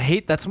bricks. Like, I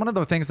hate, that's one of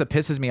the things that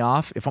pisses me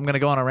off, if I'm gonna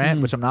go on a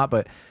rant, which I'm not,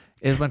 but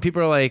is when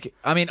people are like,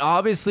 I mean,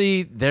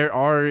 obviously there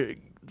are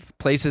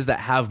places that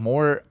have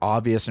more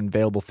obvious and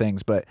available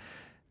things, but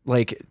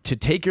to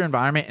take your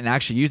environment and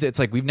actually use it, it's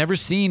like, we've never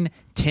seen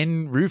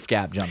tin roof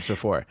gap jumps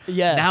before.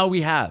 Yeah. Now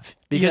we have,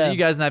 because of you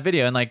guys in that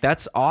video, and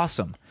that's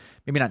awesome.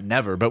 Maybe not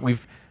never, but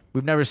we've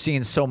never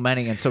seen so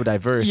many and so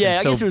diverse. Yeah, and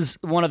I guess it was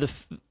one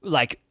of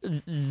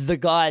the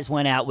guys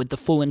went out with the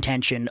full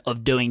intention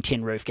of doing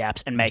tin roof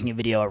gaps and making a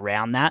video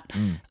around that.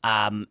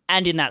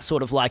 And in that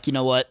sort of you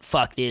know what,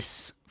 fuck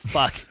this,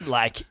 fuck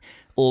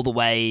all the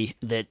way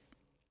that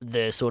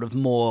the sort of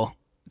more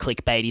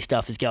clickbaity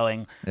stuff is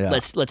going. Yeah.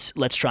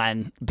 Let's try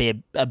and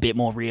be a bit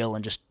more real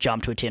and just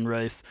jump to a tin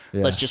roof.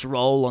 Yeah. Let's just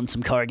roll on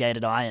some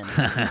corrugated iron.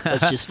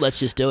 let's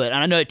just do it. And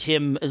I know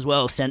Tim as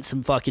well sent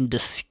some fucking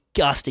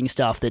disgusting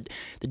stuff that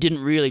didn't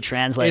really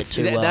translate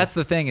too well. That's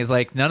the thing, is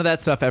none of that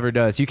stuff ever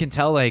does. You can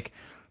tell it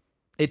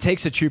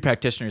takes a true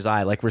practitioner's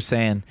eye, like we're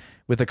saying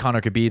with the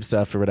Conor Khabib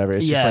stuff or whatever.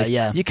 It's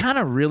just you kind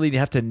of really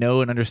have to know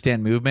and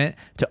understand movement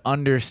to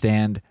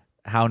understand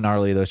how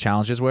gnarly those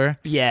challenges were.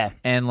 Yeah.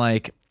 And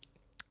like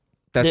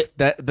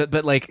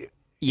but like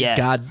Yeah.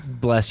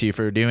 God bless you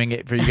for doing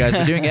it, for you guys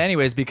for doing it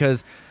anyways,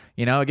 because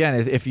you know, again,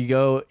 if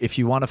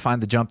you want to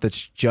find the jump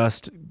that's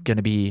just going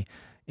to be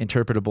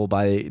interpretable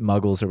by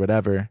muggles or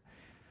whatever,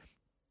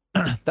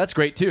 that's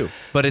great too.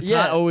 But it's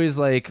not always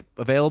like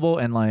available,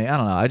 and like I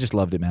don't know, I just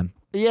loved it, man.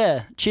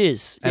 Yeah.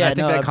 Cheers. And I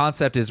think that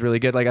concept is really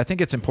good. Like I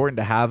think it's important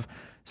to have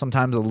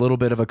sometimes a little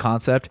bit of a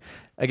concept.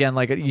 Again,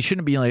 like you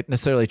shouldn't be like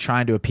necessarily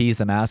trying to appease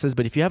the masses,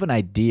 but if you have an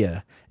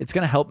idea, it's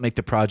going to help make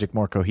the project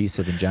more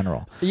cohesive in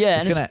general. Yeah,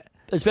 it's and gonna,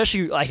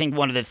 especially I think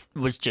one of the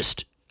was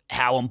just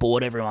how on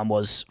board everyone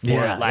was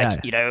for it.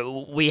 Like, you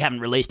know, we haven't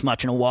released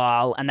much in a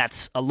while, and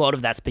a lot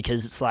of that's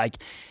because it's like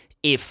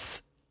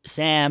if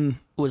Sam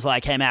was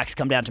like, hey Max,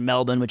 come down to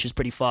Melbourne, which is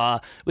pretty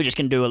far, we're just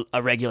going to do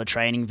a regular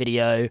training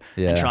video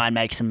and try and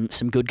make some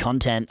good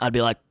content, I'd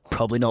be like,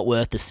 probably not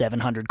worth the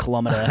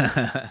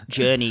 700-kilometer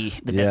journey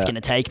that's going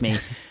to take me.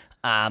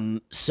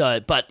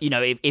 But you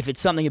know, if it's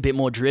something a bit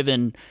more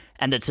driven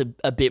and that's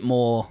a bit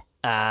more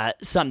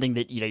something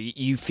that, you know,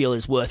 you feel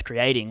is worth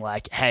creating,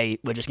 like, hey,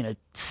 we're just going to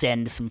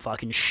send some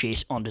fucking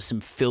shit onto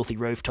some filthy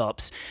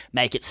rooftops,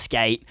 make it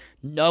skate.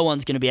 No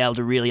one's going to be able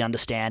to really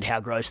understand how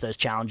gross those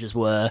challenges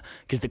were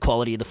because the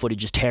quality of the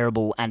footage is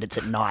terrible and it's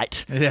at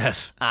night.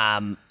 Yes.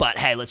 But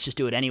hey, let's just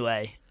do it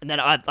anyway. And then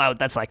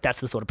that's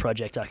the sort of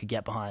project I could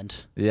get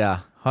behind. Yeah,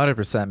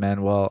 100%,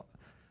 man. Well,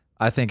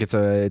 I think it's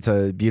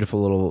a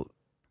beautiful little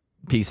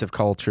piece of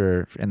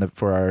culture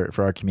for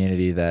our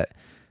community that,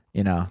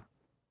 you know,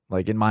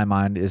 like in my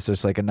mind is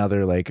just like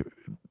another, like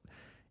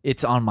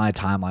it's on my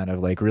timeline of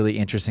like really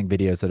interesting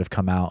videos that have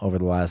come out over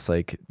the last,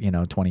 like, you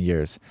know, 20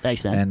 years.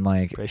 Thanks, man. And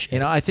like, appreciate you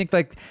know, I think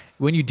like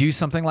when you do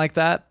something like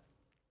that,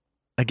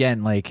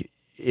 again, like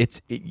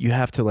you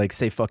have to like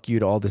say fuck you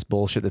to all this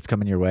bullshit that's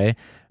coming your way,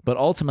 but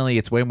ultimately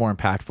it's way more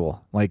impactful.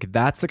 Like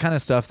that's the kind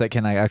of stuff that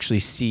can like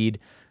actually seed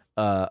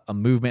a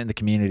movement in the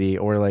community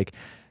or like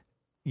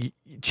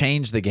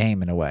change the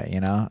game in a way, you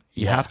know?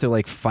 You have to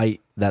like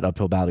fight that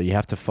uphill battle. You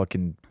have to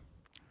fucking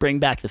bring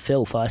back the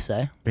filth, I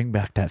say. Bring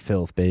back that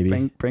filth,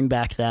 baby. Bring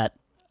back that.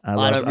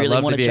 I don't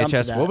really want to jump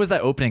to that. What was that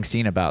opening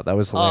scene about? That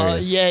was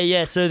hilarious.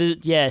 Yeah. So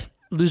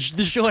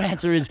the short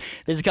answer is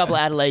there's a couple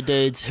of Adelaide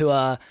dudes who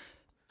are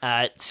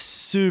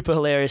super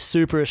hilarious,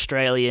 super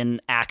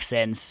Australian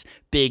accents,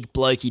 big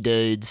blokey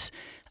dudes.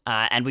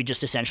 And we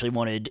just essentially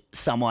wanted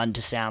someone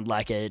to sound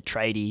like a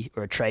tradie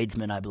or a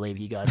tradesman, I believe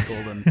you guys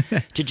call them,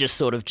 to just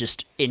sort of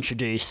just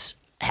introduce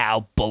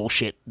how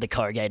bullshit the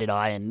corrugated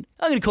iron,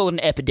 I'm going to call it an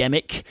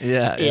epidemic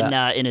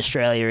in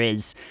Australia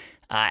is.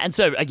 And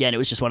so, again, it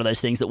was just one of those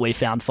things that we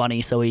found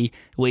funny, so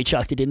we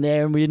chucked it in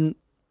there, and we didn't,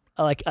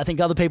 like, I think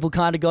other people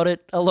kind of got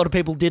it, a lot of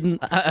people didn't,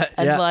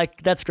 and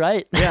like, that's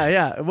great.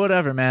 Yeah,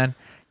 whatever, man.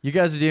 You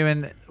guys are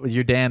doing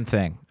your damn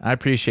thing. I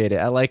appreciate it.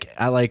 I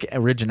like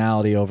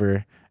originality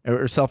over,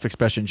 or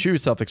self-expression,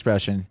 choose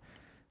self-expression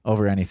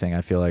over anything,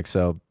 I feel like,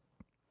 so,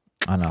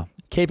 I don't know.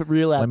 Keep it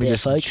real out there,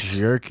 folks. Let me just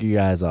jerk you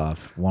guys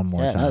off one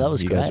more time. No, that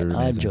was you great. Guys are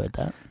I enjoyed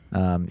that.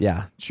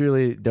 Yeah,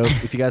 truly dope.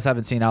 If you guys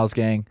haven't seen Owls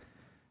Gang,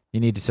 you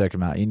need to check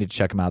them out. You need to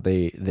check them out.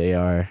 They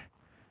are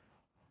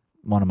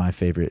one of my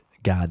favorite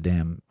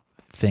goddamn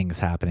things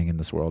happening in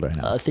this world right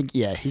now. I think,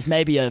 he's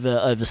maybe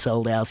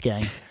oversold Owls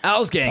Gang.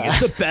 Owls Gang is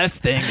the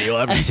best thing that you'll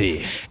ever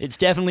see. It's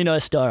definitely no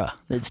Stora.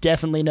 It's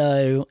definitely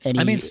no any.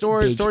 I mean,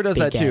 Stora does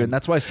that too, and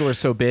that's why Stora is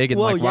so big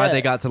and why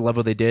they got to the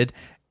level they did.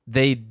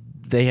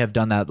 They have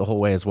done that the whole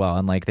way as well,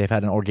 and like they've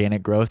had an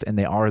organic growth, and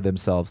they are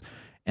themselves,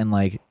 and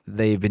like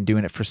they've been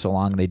doing it for so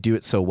long, and they do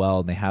it so well,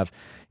 and they have,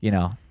 you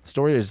know,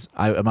 Stories.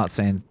 I'm not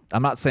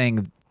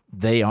saying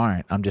they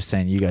aren't. I'm just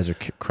saying you guys are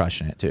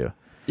crushing it too.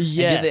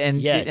 Yeah,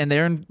 and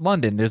they're in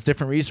London. There's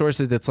different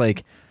resources. That's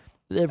like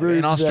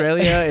in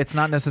Australia, it's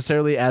not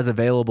necessarily as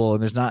available,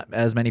 and there's not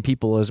as many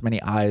people, as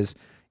many eyes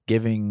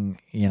giving,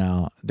 you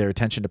know, their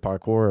attention to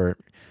parkour.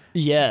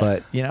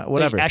 But you know,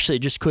 whatever. Actually,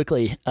 just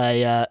quickly,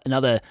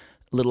 another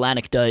little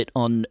anecdote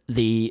on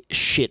the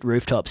shit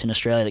rooftops in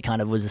Australia that kind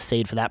of was a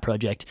seed for that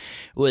project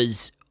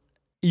was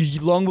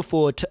long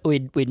before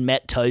we'd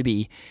met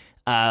Toby.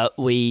 I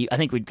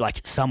think we'd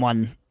like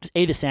someone,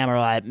 either Sam or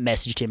I,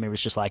 messaged him. It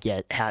was just like,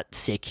 how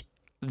sick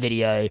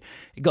video.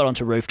 It got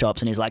onto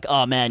rooftops, and he's like,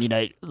 oh man, you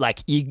know, like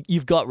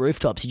you've got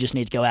rooftops. You just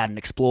need to go out and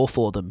explore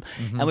for them.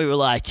 Mm-hmm. And we were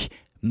like,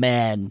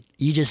 man,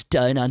 you just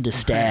don't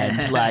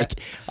understand. Like,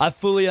 I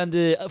fully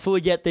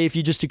get that if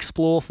you just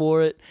explore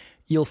for it,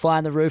 you'll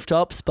find the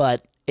rooftops,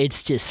 but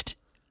it's just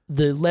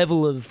the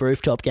level of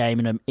rooftop game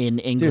in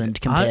England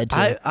compared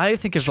to I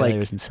think it's Australia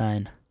like is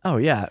insane. Oh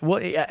yeah,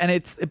 well,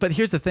 and but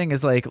here's the thing: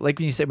 is like when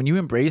you say when you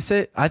embrace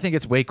it, I think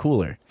it's way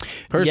cooler.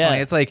 Personally,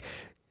 it's like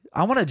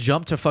I want to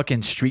jump to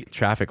fucking street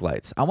traffic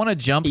lights. I want to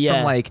jump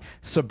from like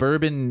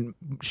suburban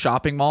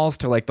shopping malls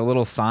to like the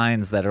little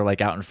signs that are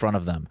like out in front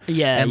of them.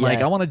 And like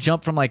I want to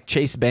jump from like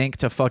Chase Bank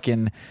to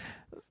fucking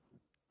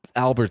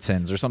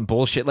Albertsons or some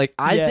bullshit. Like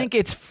I think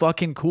it's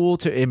fucking cool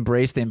to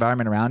embrace the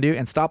environment around you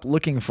and stop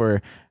looking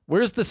for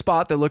Where's the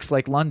spot that looks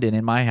like London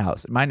in my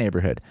house, in my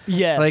neighborhood?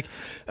 Yeah. Like,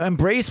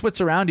 embrace what's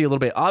around you a little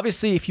bit.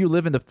 Obviously, if you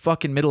live in the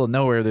fucking middle of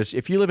nowhere,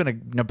 if you live in a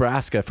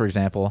Nebraska, for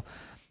example,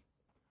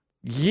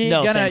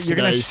 you're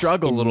gonna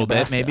struggle a little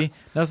bit, maybe.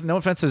 No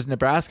offense to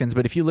Nebraskans,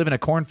 but if you live in a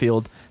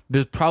cornfield,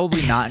 there's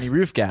probably not any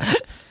roof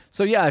gaps.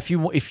 So yeah, if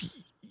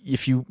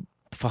you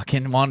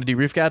fucking want to do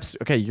roof gaps,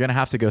 okay, you're gonna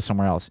have to go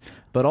somewhere else.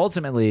 But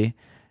ultimately,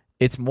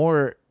 it's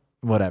more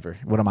whatever.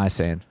 What am I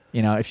saying?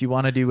 You know, if you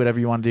want to do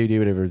whatever you want to do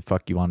whatever the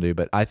fuck you want to do.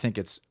 But I think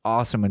it's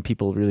awesome when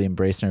people really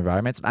embrace their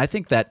environments. And I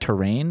think that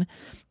terrain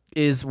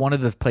is one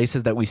of the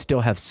places that we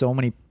still have so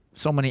many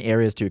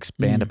areas to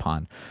expand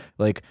upon.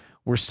 Like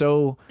a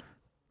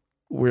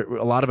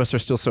lot of us are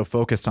still so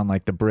focused on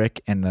like the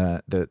brick and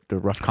the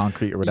rough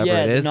concrete or whatever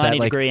it is, 90 that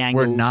like degree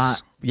angles,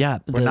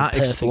 we're not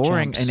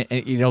exploring. Jumps.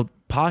 And you know,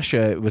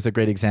 Pasha was a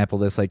great example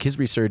of this. Like his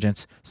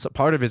resurgence, so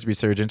part of his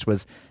resurgence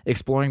was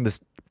exploring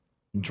this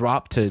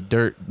drop to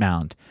dirt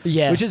mound,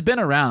 which has been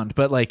around,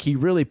 but like he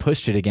really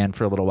pushed it again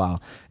for a little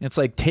while. And it's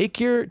like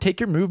take your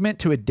movement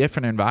to a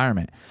different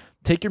environment.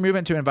 Take your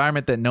movement to an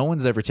environment that no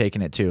one's ever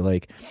taken it to,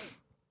 like,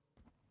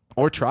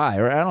 or try,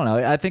 or I don't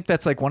know. I think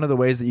that's like one of the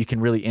ways that you can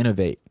really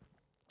innovate.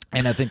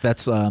 And I think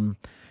that's,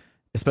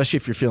 especially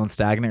if you're feeling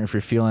stagnant or if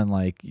you're feeling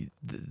like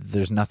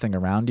there's nothing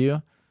around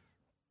you.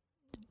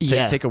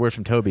 Take a word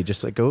from Toby.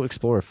 Just like go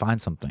explore, find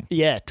something.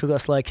 Yeah, it took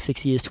us like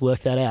 6 years to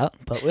work that out,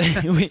 but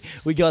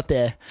we got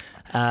there.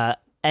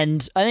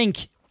 And I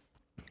think,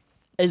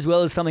 as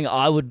well as something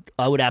I would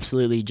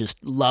absolutely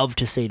just love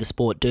to see the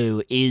sport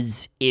do,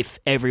 is if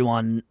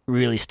everyone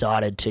really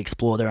started to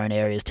explore their own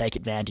areas, take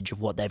advantage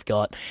of what they've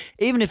got,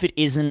 even if it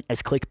isn't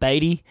as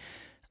clickbaity.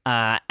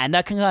 And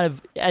that can kind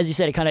of, as you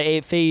said,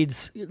 it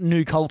feeds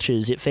new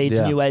cultures. It feeds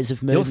new ways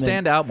of movement. You'll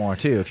stand out more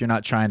too if you're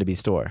not trying to be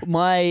store.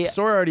 My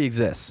store already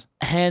exists.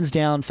 Hands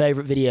down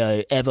favorite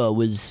video ever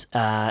was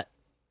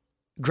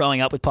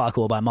Growing Up with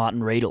Parkour by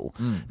Martin Riedel,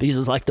 because it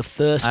was like the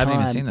first time. I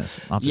haven't even seen this.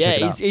 I'll have to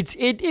check it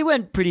out. It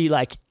went pretty,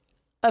 like,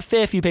 a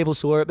fair few people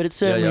saw it, but it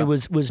certainly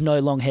was no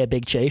long hair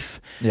Big Chief.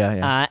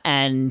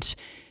 And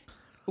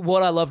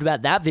what I loved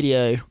about that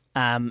video,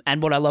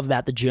 and what I love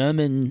about the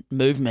German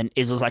movement,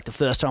 is it was like the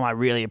first time I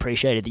really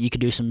appreciated that you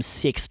could do some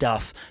sick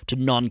stuff to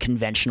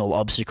non-conventional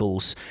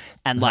obstacles,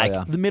 and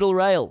the middle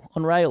rail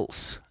on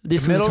rails.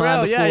 This was the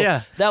time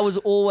before. That was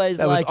always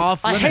that like,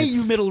 I hate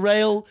you, middle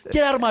rail.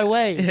 Get out of my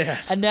way.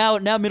 And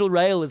now middle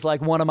rail is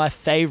like one of my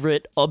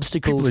favorite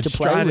obstacles to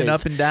play with. Striding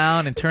up and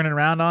down and turning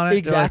around on it.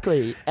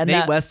 Exactly. Like, and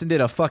Nate Weston did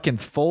a fucking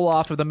full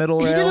off of the middle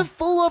rail. He did a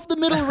full off the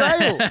middle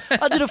rail.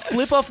 I did a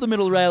flip off the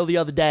middle rail the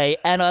other day,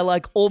 and I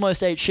like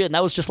almost ate shit, and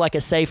that was just like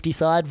a safety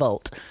side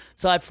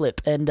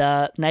flip, and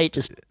Nate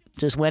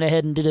just went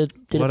ahead and did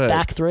a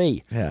back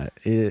three. Yeah,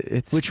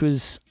 which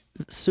was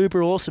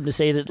super awesome to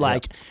see that,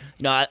 like,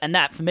 you know, and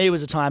that for me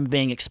was a time of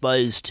being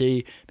exposed to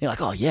being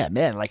like, oh yeah,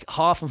 man, like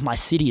half of my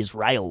city is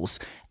rails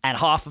and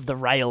half of the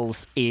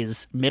rails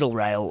is middle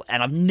rail,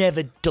 and I've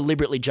never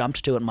deliberately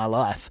jumped to it in my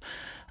life.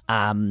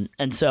 And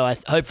so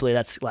hopefully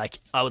that's like,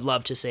 I would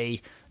love to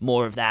see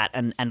more of that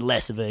and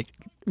less of a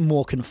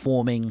more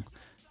conforming,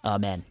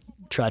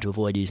 tried to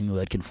avoid using the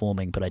word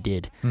conforming, but I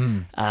did,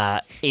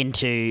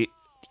 into,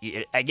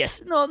 I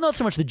guess, not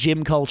so much the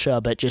gym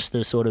culture, but just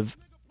the sort of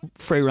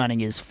free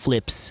running is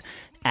flips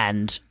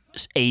and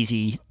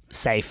easy,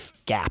 safe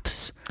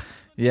gaps.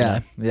 Yeah.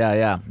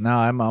 No,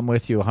 I'm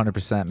with you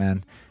 100%,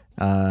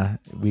 man.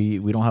 We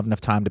don't have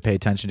enough time to pay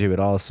attention to it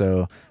all,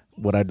 so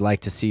what I'd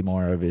like to see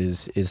more of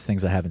is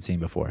things I haven't seen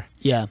before.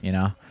 Yeah. You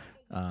know?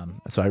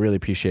 So I really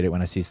appreciate it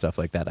when I see stuff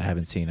like that I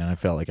haven't seen, and I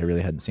felt like I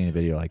really hadn't seen a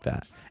video like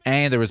that.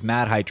 And there was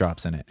mad height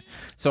drops in it.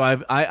 So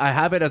I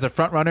have it as a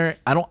front runner.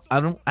 I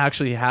don't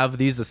actually have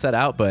these to set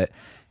out, but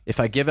if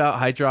I give out a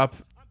height drop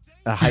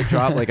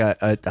like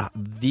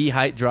the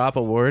height drop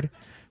award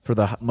for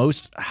the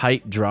most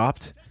height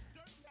dropped,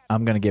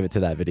 I'm gonna give it to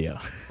that video.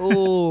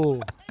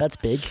 Oh, that's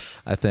big.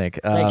 I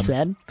think. Thanks,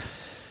 man.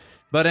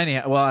 But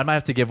anyhow, well, I might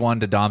have to give one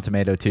to Dom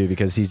Tomato too,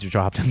 because he's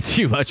dropped in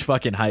too much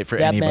fucking height for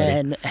anybody.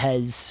 That man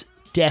has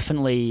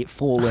definitely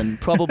fallen,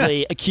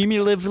 probably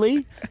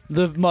accumulatively,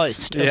 the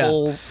most of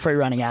all free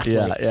running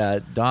athletes.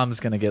 Yeah.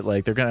 Dom's gonna get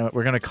like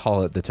we're gonna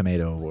call it the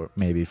Tomato Award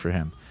maybe for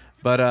him.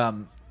 But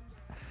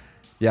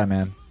yeah,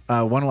 man.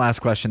 One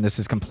last question. This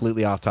is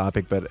completely off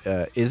topic, but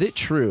is it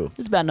true?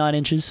 It's about 9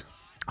 inches.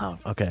 Oh,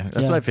 okay.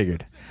 That's what I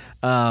figured.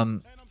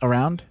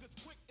 Around?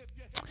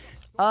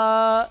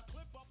 I'd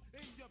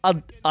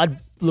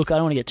look. I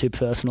don't want to get too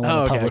personal.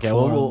 Oh, in a public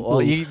forum.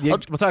 We'll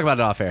talk about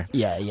it off air.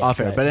 Yeah. Off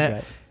air. Great,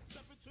 but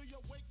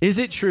is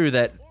it true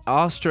that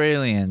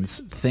Australians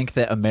think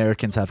that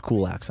Americans have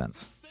cool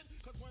accents?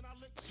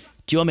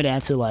 Do you want me to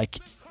answer like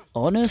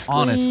honestly?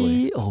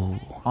 Honestly.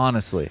 Oh.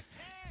 Honestly.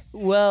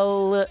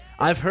 Well,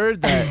 I've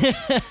heard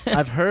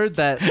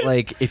that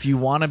like if you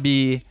want to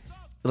be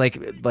like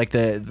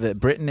the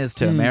Britain is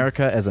to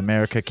America as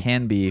America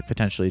can be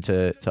potentially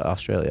to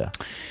Australia.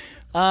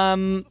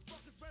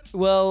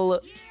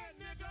 Well,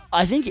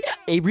 I think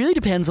it really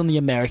depends on the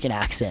American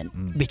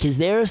accent because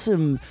there are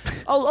some,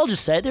 I'll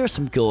just say it, there are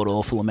some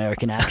god-awful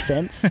American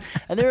accents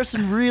and there are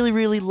some really,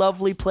 really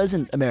lovely,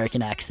 pleasant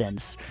American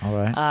accents. All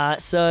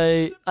right.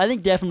 So I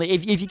think definitely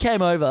if you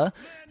came over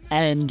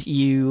and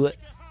you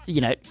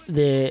know,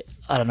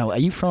 I don't know, are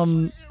you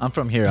from... I'm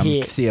from here.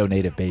 I'm CO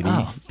native, baby.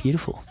 Oh,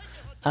 beautiful.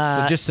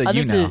 So just so I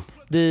you think know.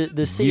 The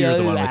You're the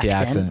CO one with the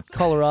accent.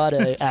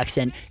 Colorado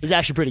accent is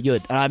actually pretty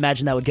good. And I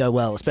imagine that would go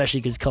well,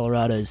 especially because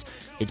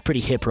it's pretty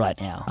hip right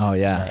now. Oh,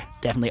 yeah. You know,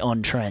 definitely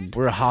on trend.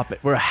 We're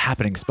a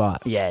happening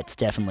spot. Yeah, it's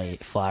definitely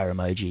fire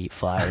emoji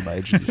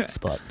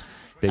spot.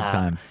 Big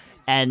time.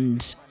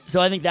 And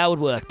so I think that would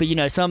work. But, you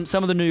know, some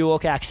of the New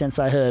York accents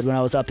I heard when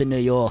I was up in New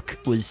York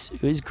was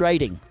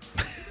grating.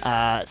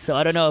 So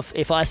I don't know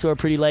if I saw a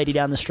pretty lady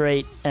down the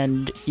street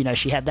and, you know,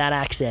 she had that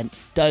accent,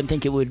 don't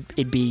think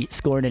it'd be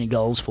scoring any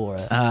goals for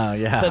her. Oh,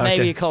 yeah. But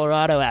maybe a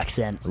Colorado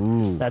accent.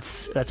 Ooh.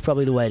 That's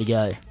probably the way to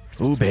go.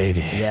 Ooh,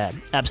 baby. Yeah,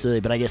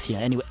 absolutely. But I guess, you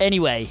know,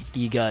 anyway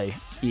you go,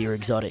 you're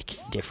exotic,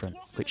 different,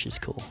 which is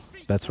cool.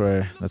 That's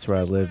where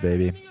I live,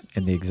 baby.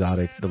 In the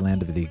exotic, the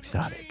land of the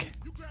exotic.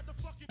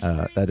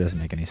 That doesn't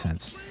make any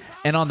sense.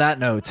 And on that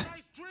note,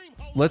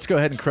 let's go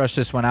ahead and crush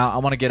this one out. I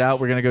want to get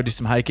out. We're going to go do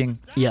some hiking.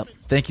 Yep.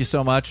 Thank you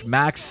so much.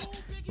 Max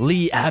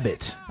Lee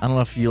Abbott. I don't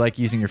know if you like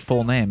using your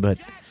full name, but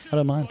I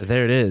don't mind.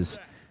 there it is.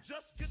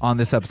 On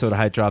this episode of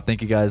Hype Drop.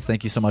 Thank you guys.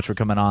 Thank you so much for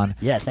coming on.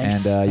 Yeah,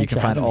 thanks. And you Thanks can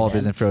for find having all me, of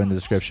his man. info in the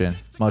description.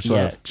 Much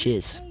Yeah, love.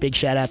 cheers. Big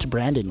shout out to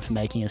Brandon for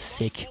making a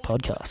sick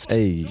podcast.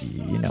 Hey,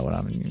 you know what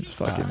I mean.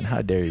 Fucking,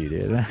 how dare you,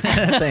 dude.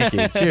 Thank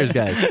you. Cheers,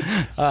 guys.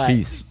 All right.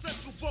 Peace.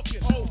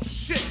 Oh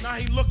shit, now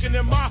he looking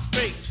in my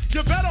face.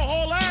 You better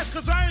haul ass,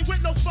 cause I ain't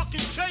with no fucking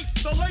chase.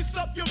 So lace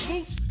up your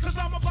boots, cause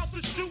I'm about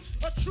to shoot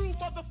a true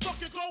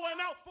motherfucker going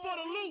out for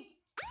the loot.